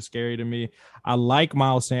 2. Is scary to me. I like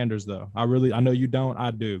Miles Sanders, though. I know you don't.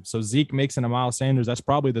 I do. So Zeke, Mixon, and Miles Sanders, that's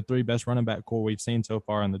probably the 3 best running back core we've seen so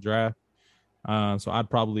far in the draft. So I'd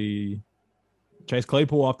probably Chase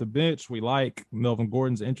Claypool off the bench. We like Melvin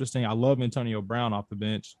Gordon's interesting. I love Antonio Brown off the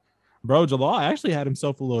bench. Bro, Jalal actually had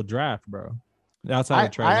himself a little draft, bro. Outside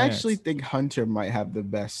of Trey I Lance. actually think Hunter might have the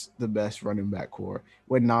best running back core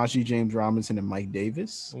with Najee, James Robinson, and Mike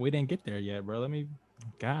Davis. We didn't get there yet, bro. You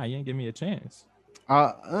ain't give me a chance.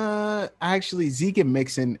 Actually, Zeke and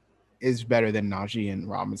Mixon is better than Najee and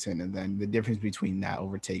Robinson, and then the difference between that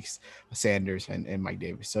overtakes Sanders and Mike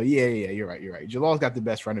Davis. So yeah, you're right. Jalal's got the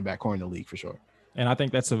best running back core in the league for sure. And I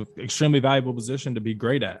think that's an extremely valuable position to be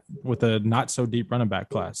great at with a not so deep running back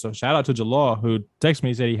class. So shout out to Jalal, who texted me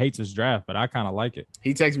and said he hates his draft, but I kind of like it.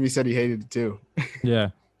 He texted me and said he hated it too. Yeah,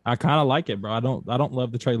 I kind of like it, bro. I don't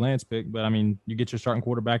love the Trey Lance pick, but I mean, you get your starting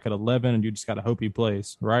quarterback at 11, and you just got to hope he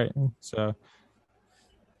plays, right? So.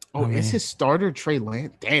 It's his starter, Trey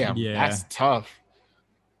Lance? Damn, yeah. That's tough.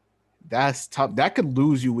 That could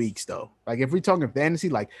lose you weeks, though. Like, if we're talking fantasy,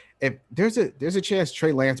 like, if there's a chance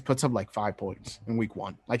Trey Lance puts up like 5 points in week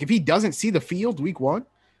 1. Like, if he doesn't see the field week 1,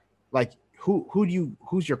 like,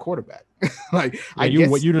 who's your quarterback? Like, yeah,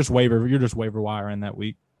 you're just waiver wire in that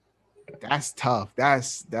week. That's tough.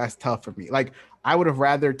 That's tough for me. Like, I would have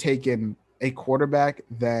rather taken a quarterback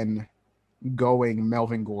than going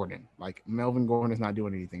Melvin Gordon. Like, Melvin Gordon is not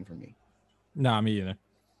doing anything for me. Nah, me either.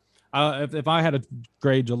 If I had to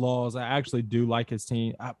grade Jalal's, I actually do like his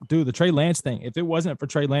team. The Trey Lance thing, if it wasn't for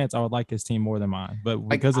Trey Lance, I would like his team more than mine. But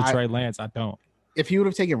because of Trey Lance, I don't. If he would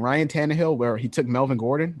have taken Ryan Tannehill where he took Melvin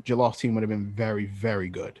Gordon, Jalal's team would have been very, very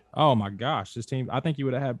good. Oh, my gosh. His team, I think he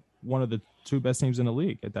would have had one of the 2 best teams in the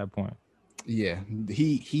league at that point. Yeah,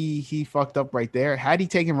 he fucked up right there. Had he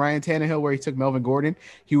taken Ryan Tannehill where he took Melvin Gordon,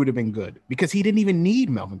 he would have been good because he didn't even need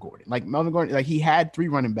Melvin Gordon. Like, Melvin Gordon, like, he had 3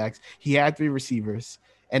 running backs, he had 3 receivers,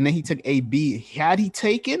 and then he took AB. Had he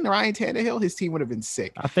taken Ryan Tannehill, his team would have been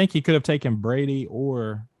sick. I think he could have taken Brady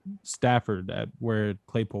or Stafford at where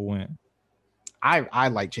Claypool went. I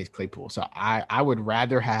like Chase Claypool, so I would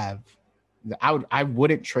rather have. I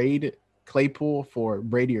wouldn't trade Claypool for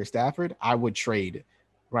Brady or Stafford. I would trade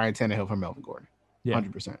Ryan Tannehill for Melvin Gordon. Yeah,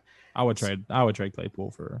 100%. I would trade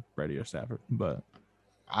Claypool for Brady or Stafford, but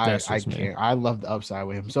I can't. I love the upside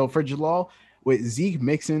with him. So for Jalal, with Zeke,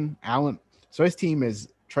 Mixon, Allen. So his team is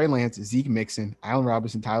Trey Lance, Zeke Mixon, Allen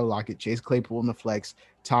Robinson, Tyler Lockett, Chase Claypool in the flex,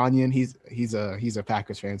 Tanyan. He's a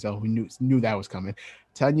Packers fan, so we knew that was coming.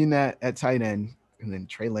 Tanyan at tight end, and then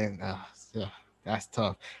Trey Lance. That's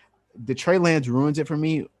tough. The Trey Lance ruins it for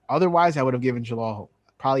me. Otherwise, I would have given Jalal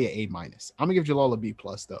probably an A-. I'm gonna give Jalal a B+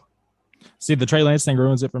 though. See, the Trey Lance thing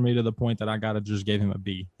ruins it for me to the point that I gotta just give him a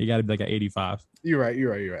B. He got to be like an 85. You're right.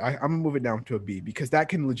 I'm gonna move it down to a B because that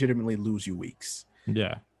can legitimately lose you weeks.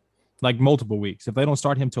 Yeah. Like multiple weeks. If they don't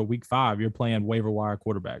start him till week 5, you're playing waiver wire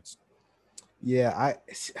quarterbacks. Yeah,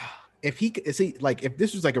 if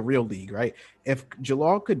this was like a real league, right? If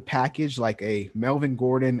Jalal could package like a Melvin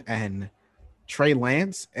Gordon and Trey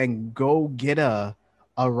Lance and go get a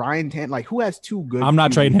Ryan Tannehill, like, who has 2 good? I'm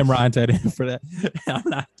not trading him Ryan Tannehill for that. I'm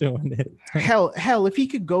not doing it. Hell, if he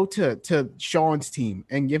could go to Sean's team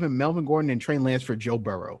and give him Melvin Gordon and Trey Lance for Joe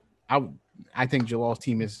Burrow, I think Jalal's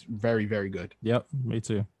team is very, very good. Yep, me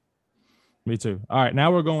too. All right,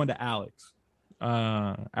 now we're going to Alex.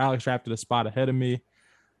 Alex drafted a spot ahead of me.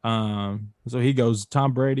 So he goes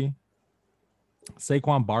Tom Brady,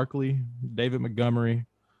 Saquon Barkley, David Montgomery,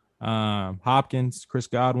 Hopkins, Chris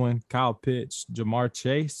Godwin, Kyle Pitts, Jamar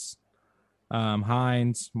Chase,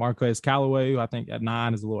 Hines, Marquez Callaway, who I think at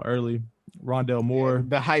 9 is a little early. Rondell Moore.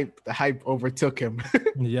 The hype overtook him.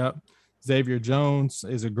 Yep. Xavier Jones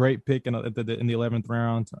is a great pick in the 11th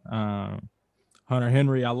round. Hunter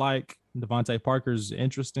Henry, I like. Devontae Parker's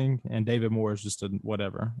interesting, and David Moore is just a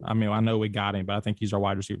whatever. I mean, I know we got him, but I think he's our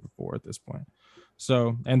wide receiver 4 at this point.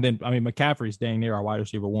 So, and then, I mean, McCaffrey's dang near our wide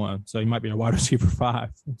receiver 1, so he might be our wide receiver 5.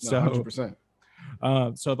 So,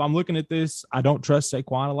 100%. So if I'm looking at this, I don't trust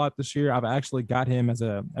Saquon a lot this year. I've actually got him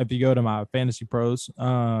if you go to my Fantasy Pros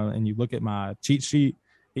and you look at my cheat sheet,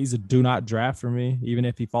 he's a do not draft for me. Even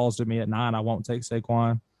if he falls to me at 9, I won't take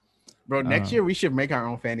Saquon. Bro, next year we should make our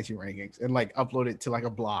own fantasy rankings and like upload it to like a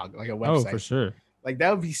blog, like a website. Oh, for sure. Like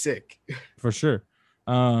that would be sick. For sure.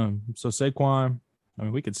 So Saquon, I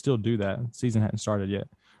mean, we could still do that. Season hadn't started yet.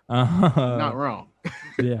 Not wrong.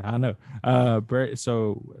 Yeah, I know.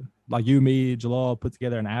 So like you, me, Jalal put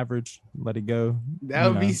together an average, let it go. That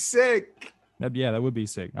would be sick. That would be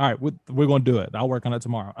sick. All right, we're gonna do it. I'll work on it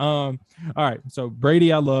tomorrow. All right. So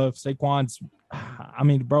Brady, I love. Saquon's. I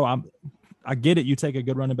mean, bro, I get it. You take a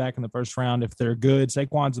good running back in the first round if they're good.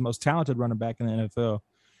 Saquon's the most talented running back in the NFL.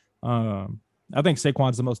 I think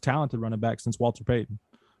Saquon's the most talented running back since Walter Payton.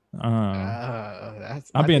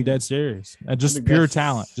 I'm being dead serious. Just pure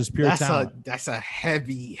talent. Just pure talent. That's a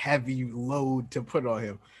heavy load to put on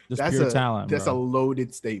him. Just pure talent. That's a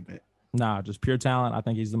loaded statement. Nah, just pure talent. I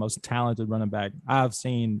think he's the most talented running back I've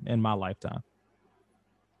seen in my lifetime.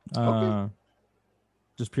 Okay.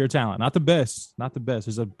 Just pure talent. Not the best.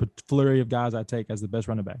 There's a flurry of guys I take as the best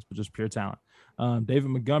running backs, but just pure talent. David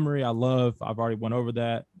Montgomery, I love. I've already went over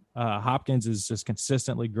that. Hopkins is just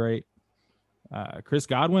consistently great. Chris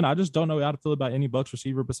Godwin, I just don't know how to feel about any Bucs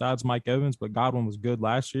receiver besides Mike Evans, but Godwin was good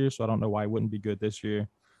last year, so I don't know why he wouldn't be good this year.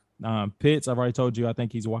 Pitts, I've already told you, I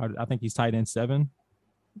think he's tight end 7.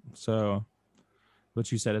 So, but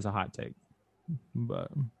you said it's a hot take. But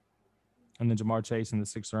and then Jamar Chase in the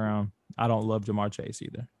 6th round. I don't love Jamar Chase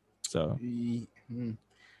either. So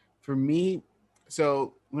for me,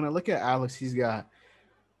 so when I look at Alex, he's got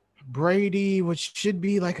Brady, which should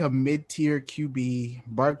be like a mid-tier QB.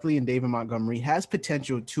 Barkley and David Montgomery has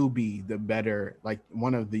potential to be the better, like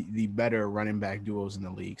one of the better running back duos in the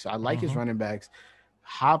league. So I like his running backs.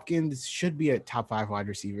 Hopkins should be a top 5 wide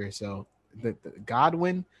receiver. So the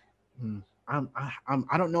Godwin, I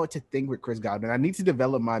don't know what to think with Chris Godwin. I need to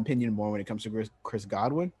develop my opinion more when it comes to Chris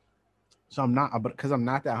Godwin. So I'm not, because I'm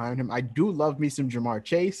not that high on him. I do love me some Jamar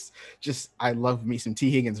Chase. I love me some T.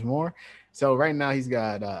 Higgins more. So right now he's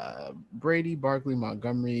got Brady, Barkley,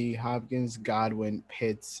 Montgomery, Hopkins, Godwin,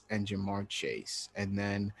 Pitts, and Jamar Chase. And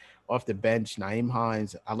then off the bench, Nyheim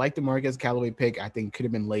Hines. I like the Marquez Callaway pick. I think it could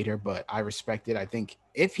have been later, but I respect it. I think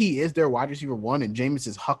if he is their wide receiver 1 and Jameis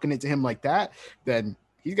is hucking it to him like that, then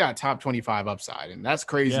he's got top 25 upside. And that's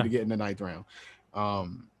crazy to get in the 9th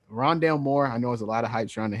round. Rondale Moore, I know there's a lot of hype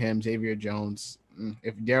surrounding him. Xavier Jones,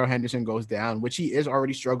 if Darrell Henderson goes down, which he is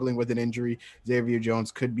already struggling with an injury, Xavier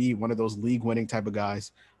Jones could be one of those league-winning type of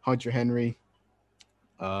guys. Hunter Henry,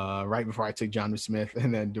 right before I took Jonnu Smith,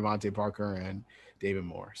 and then Devontae Parker and David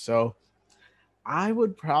Moore. So I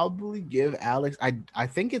would probably give Alex. I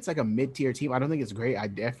think it's like a mid-tier team. I don't think it's great. I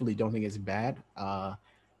definitely don't think it's bad.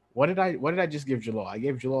 What did I just give Jalal? I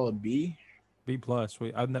gave Jalal a B. B plus.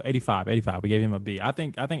 85. We gave him a B. I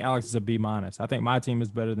think Alex is a B minus. I think my team is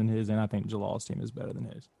better than his, and I think Jalal's team is better than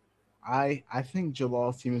his. I think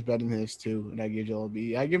Jalal's team is better than his too, and I give Jalal a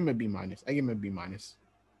B. I give him a B minus.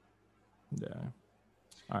 Yeah.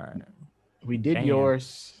 All right. We did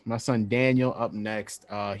yours. My son Daniel up next.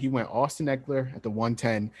 He went Austin Eckler at the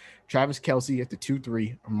 110, Travis Kelce at the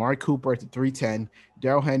 2-3, Amari Cooper at the 310,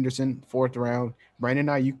 Darrell Henderson 4th round, Brandon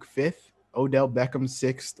Ayuk 5th, Odell Beckham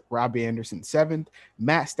 6th, Robbie Anderson 7th,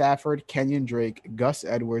 Matt Stafford, Kenyon Drake, Gus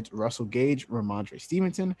Edwards, Russell Gage, Ramondre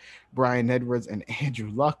Stevenson, Brian Edwards, and Andrew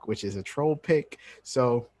Luck, which is a troll pick.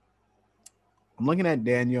 So I'm looking at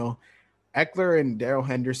Daniel, Eckler, and Darrell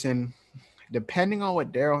Henderson. Depending on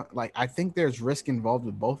what Darrell, like, I think there's risk involved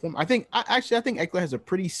with both of them. I think Eckler has a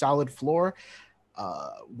pretty solid floor.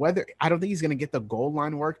 Whether I don't think he's going to get the goal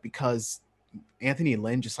line work because Anthony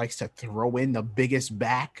Lynn just likes to throw in the biggest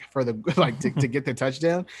back for the to get the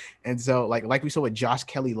touchdown, and so like we saw with Josh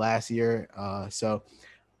Kelly last year. So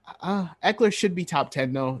Eckler should be top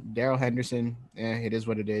 10 though. Darrell Henderson, it is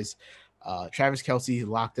what it is. Travis Kelce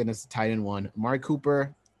locked in as the tight end 1. Amari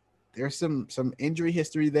Cooper. There's some injury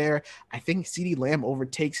history there. I think CeeDee Lamb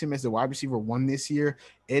overtakes him as the wide receiver 1 this year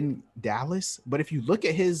in Dallas. But if you look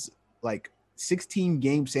at his 16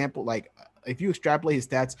 game sample, if you extrapolate his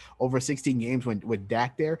stats over 16 games with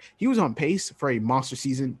Dak there, he was on pace for a monster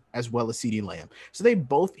season as well as CeeDee Lamb. So they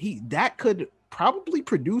both that could probably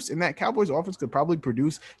produce, and that Cowboys offense could probably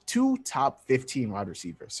produce 2 top 15 wide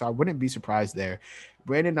receivers. So I wouldn't be surprised there.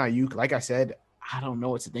 Brandon Ayuk, like I said, I don't know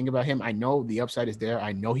what to think about him. I know the upside is there.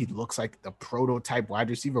 I know he looks like the prototype wide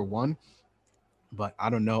receiver 1, but I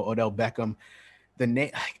don't know. Odell Beckham,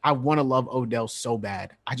 I want to love Odell so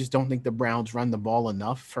bad. I just don't think the Browns run the ball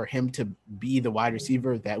enough for him to be the wide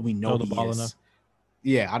receiver that we know he is. Enough.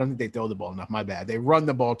 Yeah, I don't think they throw the ball enough. My bad. They run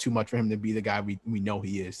the ball too much for him to be the guy we know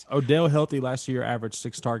he is. Odell healthy last year averaged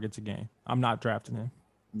 6 targets a game. I'm not drafting him.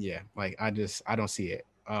 Yeah, I don't see it.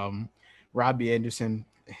 Robbie Anderson,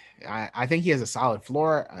 I think he has a solid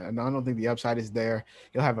floor. I don't think the upside is there.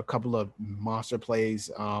 He'll have a couple of monster plays.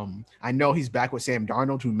 I know he's back with Sam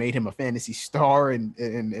Darnold, who made him a fantasy star in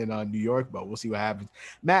New York, but we'll see what happens.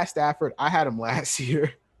 Matt Stafford, I had him last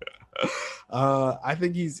year. I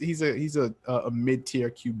think he's a mid-tier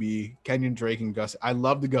QB. Kenyon Drake and Gus. I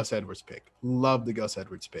love the Gus Edwards pick.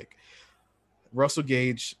 Russell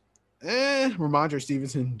Gage, Ramondre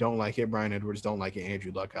Stevenson, don't like it. Brian Edwards, don't like it.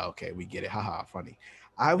 Andrew Luck, okay, we get it. Haha, funny.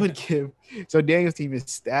 I would give so Daniel's team is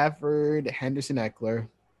Stafford, Henderson, Eckler,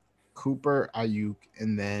 Cooper, Ayuk,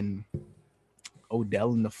 and then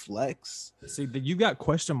Odell in the flex. See, you got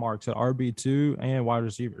question marks at RB2 and wide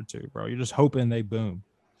receiver 2, bro. You're just hoping they boom.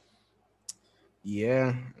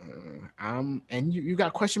 Yeah, and you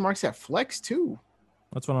got question marks at flex too.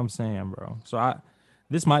 That's what I'm saying, bro. So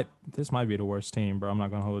this might be the worst team, bro. I'm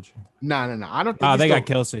not gonna hold you. No. I don't think they got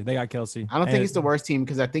Kelsey. I don't think it's the worst team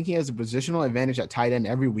because I think he has a positional advantage at tight end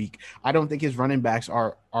every week. I don't think his running backs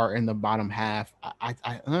are in the bottom half.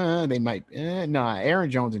 They might. No,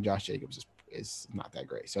 Aaron Jones and Josh Jacobs is not that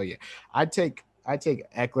great. So yeah, I'd take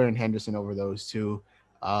Eckler and Henderson over those two.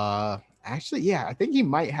 Actually, yeah, I think he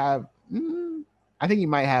might have. I think he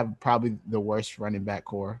might have probably the worst running back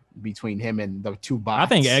core between him and the two bots. I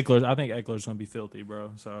think Eckler's gonna be filthy,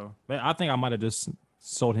 bro. So I think I might have just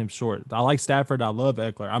sold him short. I like Stafford. I love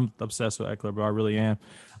Eckler. I'm obsessed with Eckler, bro. I really am.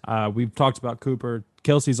 We've talked about Cooper.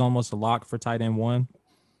 Kelsey's almost a lock for tight end 1,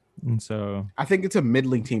 and so I think it's a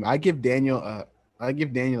middling team. I give Daniel a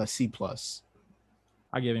C plus.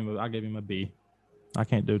 I give him a B. I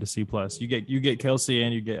can't do the C plus. You get Kelsey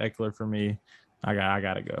and you get Eckler for me. I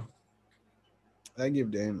gotta go. I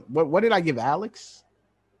give Dan. What did I give Alex?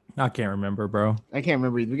 I can't remember, bro. I can't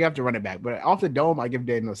remember. We have to run it back. But off the dome, I give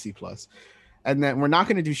Daniel a C plus. And then we're not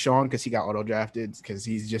going to do Sean because he got auto drafted because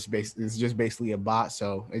it's just basically a bot.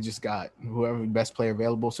 So it just got whoever the best player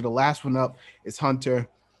available. So the last one up is Hunter.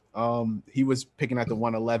 He was picking at the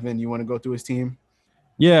 111. You want to go through his team?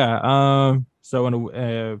 Yeah. So in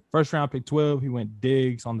the first round, pick 12, he went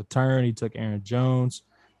Diggs on the turn. He took Aaron Jones.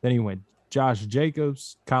 Then he went Josh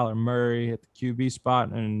Jacobs, Kyler Murray at the QB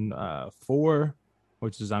spot, and 4,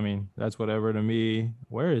 which is, I mean, that's whatever to me.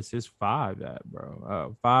 Where is his 5 at,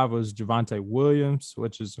 bro? 5 was Javonte Williams,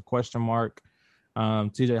 which is a question mark.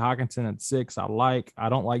 TJ Hawkinson at 6, I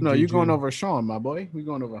don't like. No, you're going over Sean, my boy. We're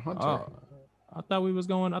going over Hunter. I thought we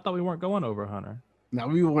weren't going over Hunter. No,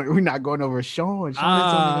 we're not going over Sean. Come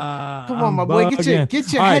on, my boy.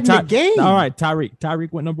 Get your all head in the game. All right,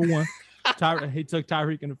 Tyreek went number 1. He took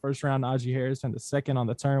Tyreek in the first round, Najee Harris in the second on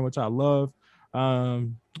the turn, which I love.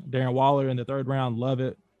 Darren Waller in the 3rd round, love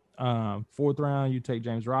it. 4th round, you take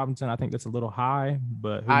James Robinson. I think that's a little high,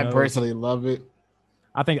 but I personally love it.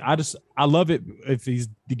 I love it if he's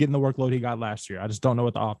getting the workload he got last year. I just don't know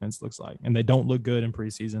what the offense looks like, and they don't look good in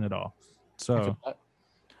preseason at all. So,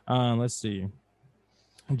 let's see.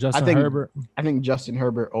 Herbert. I think Justin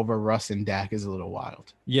Herbert over Russ and Dak is a little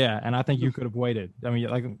wild. Yeah, and I think you could have waited. I mean,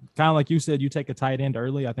 kind of like you said, you take a tight end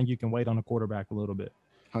early. I think you can wait on a quarterback a little bit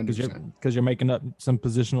because you're making up some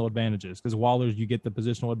positional advantages. Because Waller's, you get the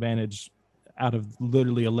positional advantage out of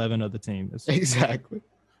literally 11 of the team. Exactly.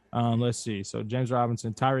 Let's see. So James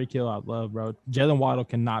Robinson, Tyreek Hill, I love, bro. Jalen Waddle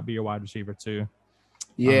cannot be your wide receiver too.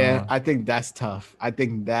 Yeah, I think that's tough. I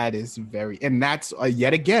think that is and that's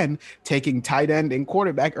yet again taking tight end and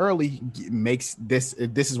quarterback early makes this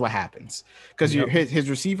is what happens because his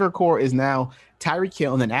receiver core is now Tyreek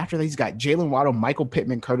Hill, and then after that he's got Jalen Waddle, Michael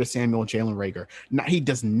Pittman, Curtis Samuel, Jalen Rager. He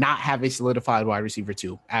does not have a solidified wide receiver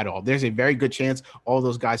 2 at all. There's a very good chance all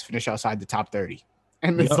those guys finish outside the top 30.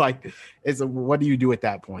 And it's what do you do at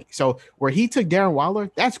that point? So where he took Darren Waller,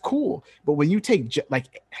 that's cool. But when you take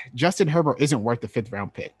Justin Herbert isn't worth the 5th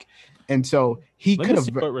round pick. And so he could have.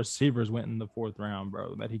 What receivers went in the 4th round,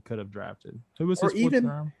 bro, that he could have drafted? Who was his 4th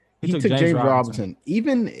round? He took James Robinson.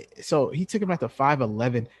 Even so, he took him at the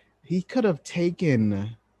 5'11". He could have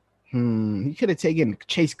taken. He could have taken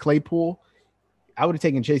Chase Claypool. I would have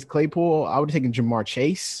taken Chase Claypool. I would have taken Jamar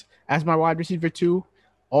Chase as my wide receiver 2,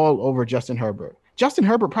 all over Justin Herbert. Justin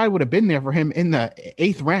Herbert probably would have been there for him in the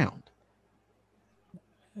 8th round.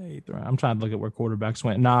 8th round. I'm trying to look at where quarterbacks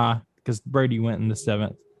went. Nah, because Brady went in the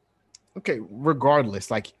 7th. Okay,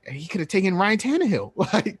 regardless, he could have taken Ryan Tannehill.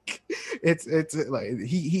 It's like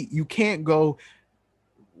you can't go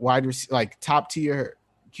wide receiver top tier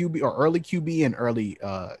QB or early QB and early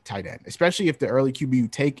tight end, especially if the early QB you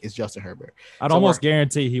take is Justin Herbert. I'd almost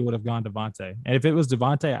guarantee he would have gone Devontae. And if it was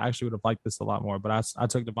Devontae, I actually would have liked this a lot more. But I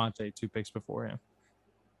took Devontae 2 picks before him.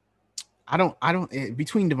 I don't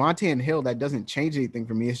between Devontae and Hill, that doesn't change anything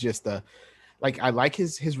for me. It's just I like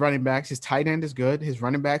his running backs. His tight end is good. His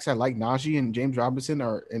running backs, I like Najee and James Robinson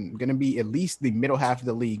are going to be at least the middle half of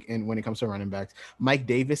the league. And when it comes to running backs, Mike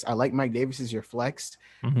Davis, I like Mike Davis as your flex.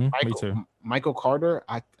 Me too. Michael Carter,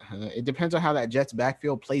 it depends on how that Jets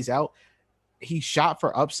backfield plays out. he shot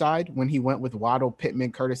for upside when he went with Waddle,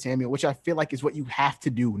 Pittman, Curtis Samuel, which I feel like is what you have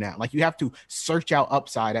to do now. Like you have to search out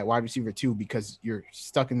upside at wide receiver 2 because you're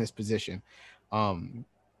stuck in this position. Yeah.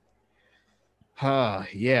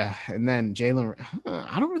 And then Jalen,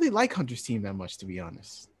 I don't really like Hunter's team that much, to be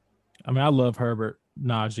honest. I mean, I love Herbert,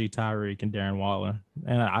 Najee, Tyreek, and Darren Waller.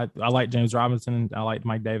 And I like James Robinson. I like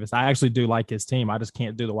Mike Davis. I actually do like his team. I just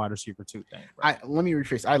can't do the wide receiver 2 thing. Let me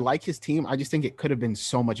rephrase. I like his team. I just think it could have been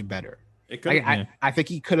so much better. It could have I think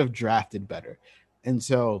he could have drafted better. And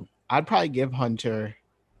so I'd probably give Hunter,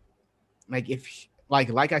 like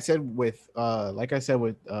I said with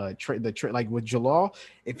with Jalal,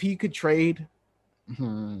 if he could trade, if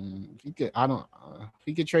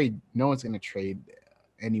he could trade, no one's gonna trade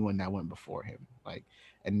anyone that went before him.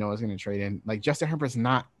 And no one's gonna trade in. Like Justin Herbert's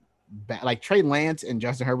not bad. Like Trey Lance and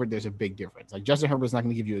Justin Herbert, there's a big difference. Like Justin Herbert's not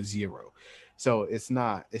gonna give you a 0, so it's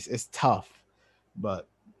tough. But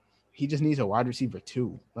he just needs a wide receiver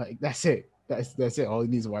 2. Like that's it. That's it. All he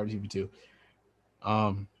needs is a wide receiver 2.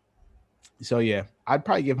 So yeah, I'd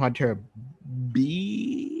probably give Hunter a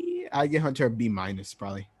B. I'd give Hunter a B-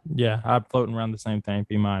 probably. Yeah, I'm floating around the same thing.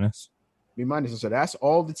 B-. B-. So that's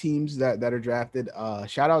all the teams that are drafted.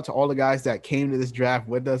 Shout out to all the guys that came to this draft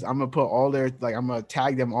with us. I'm gonna put all their I'm gonna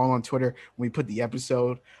tag them all on Twitter when we put the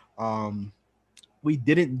episode. We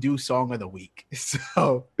didn't do song of the week,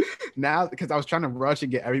 so now because I was trying to rush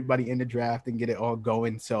and get everybody in the draft and get it all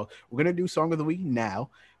going. So we're gonna do song of the week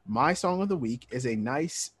now. My song of the week is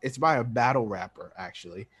it's by a battle rapper,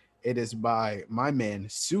 actually. It is by my man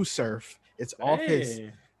Sue Surf. It's off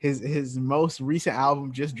his most recent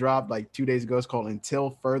album, just dropped like 2 days ago. It's called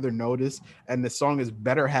Until Further Notice, and the song is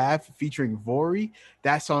Better Half featuring Vori.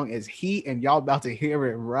 That song is heat, and y'all about to hear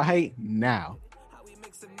it right now.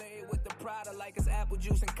 With the Prada like it's apple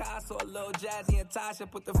juice and Casa, a little Jazzy and Tasha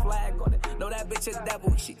put the flag on it. Know that bitch a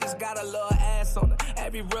devil, she just got a little ass on her.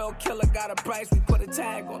 Every real killer got a price, we put a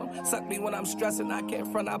tag on him. Suck me when I'm stressing, I can't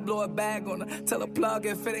front, I blow a bag on her. Tell a plug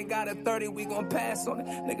if it ain't got a 30, we gon' pass on it.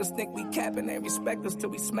 Niggas think we capping, they respect us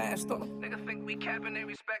till we smashed on them. Niggas think we capping, they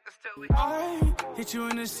respect us till we. I hit you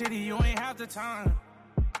in the city, you ain't have the time.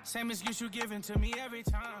 Same excuse you giving to me every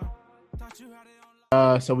time. Thought you had it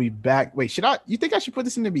on. So we back. Wait, you think I should put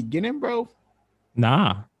this in the beginning, bro?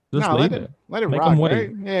 Nah, leave it. Let it make rock. Them wait.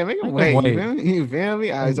 Right? Yeah, make them wait. You feel me?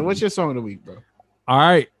 All right. So what's your song of the week, bro? All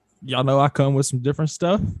right, y'all know I come with some different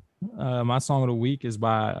stuff. My song of the week is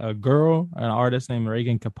by a girl, an artist named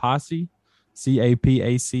Reagan Capaci,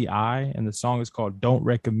 Capaci, and the song is called "Don't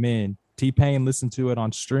Recommend." T-Pain listened to it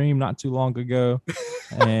on stream not too long ago,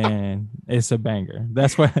 and it's a banger.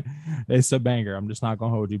 That's why it's a banger. I'm just not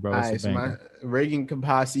gonna hold you, bro. It's a banger. So Reagan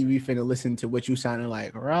Capaci, we finna listen to what you sounding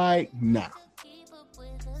like right now.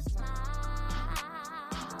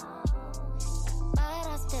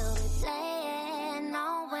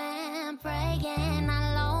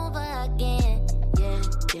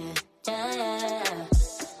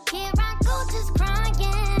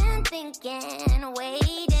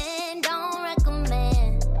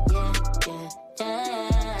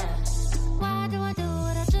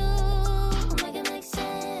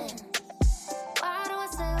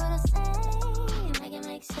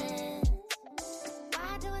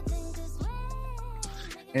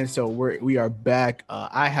 And so we are back.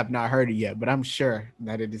 I have not heard it yet, but I'm sure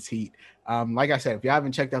that it is heat. Like I said, if you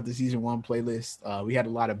haven't checked out the season 1 playlist, we had a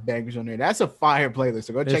lot of bangers on there. That's a fire playlist,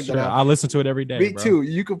 so go check that out. I listen to it every day. Me too.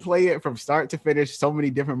 You can play it from start to finish. So many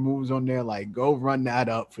different moves on there. Like, go run that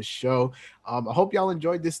up for sure. I hope y'all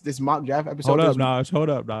enjoyed this mock draft episode. Hold up,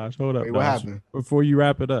 Naj. Wait, what happened? Before you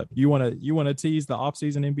wrap it up, you wanna tease the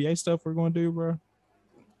offseason NBA stuff we're gonna do, bro?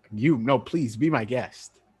 No, please be my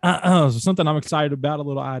guest. So something I'm excited about, a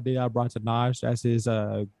little idea I brought to Naj. That's his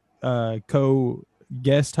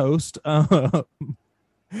co-guest host.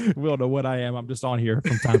 We don't know what I am. I'm just on here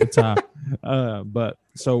from time to time. But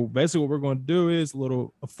so basically what we're going to do is a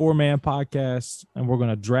 4-man podcast, and we're going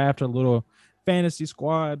to draft a little fantasy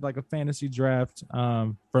squad, like a fantasy draft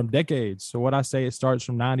from decades. So what I say, it starts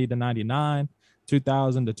from 90 to 99,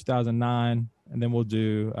 2000 to 2009, and then we'll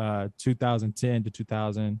do 2010 to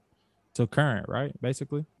 2000 to current, right?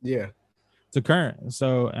 Basically. Yeah. To current.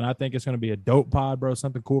 So, and I think it's going to be a dope pod, bro.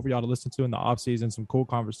 Something cool for y'all to listen to in the off season. Some cool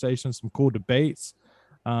conversations, some cool debates.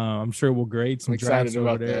 I'm sure we'll grade some drafts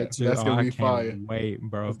over there too. That's gonna be fire. Wait,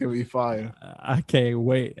 bro. It's gonna be fire. I can't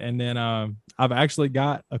wait. And then I've actually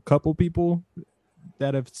got a couple people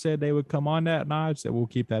that have said they would come on that Notch, that we'll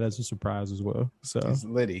keep that as a surprise as well. So it's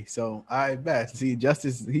litty. So I bet see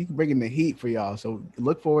Justice, he's bringing the heat for y'all. So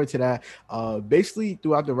look forward to that. Basically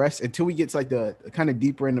throughout the rest until we get to like the kind of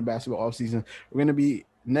deeper in the basketball offseason, we're gonna be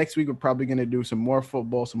Next week, we're probably going to do some more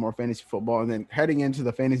football, some more fantasy football. And then heading into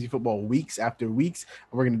the fantasy football weeks after weeks,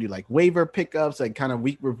 we're going to do like waiver pickups, like kind of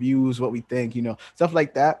week reviews, what we think, stuff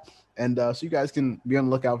like that. And so you guys can be on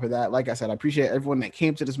the lookout for that. Like I said, I appreciate everyone that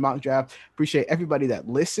came to this mock draft. Appreciate everybody that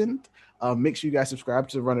listened. Make sure you guys subscribe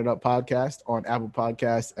to the Run It Up podcast on Apple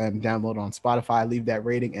Podcasts and download on Spotify. Leave that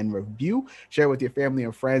rating and review. Share with your family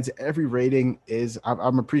and friends. Every rating is,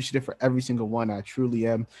 I'm appreciative for every single one. I truly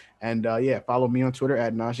am. And follow me on Twitter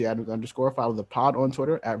at @NajeeAdams_. Follow the pod on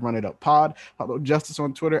Twitter at Run It Up Pod. Follow Justice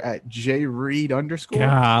on Twitter at JReed_.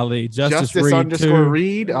 Golly, Justice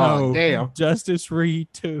Reed. Oh, damn. Justice Reed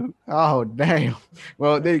too. Oh, damn.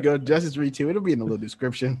 Well, there you go. Justice Reed too. It'll be in the little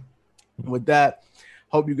description. With that,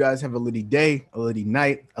 hope you guys have a litty day, a litty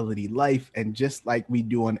night, a litty life. And just like we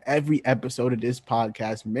do on every episode of this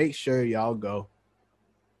podcast, make sure y'all go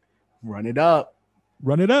run it up.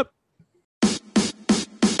 Run it up.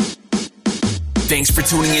 Thanks for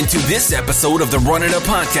tuning into this episode of the Run It Up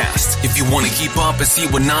podcast. If you want to keep up and see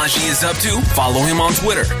what Najee is up to, follow him on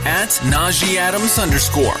Twitter at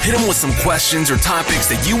 @NajeeAdams_. Hit him with some questions or topics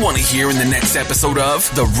that you want to hear in the next episode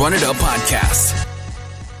of the Run It Up podcast.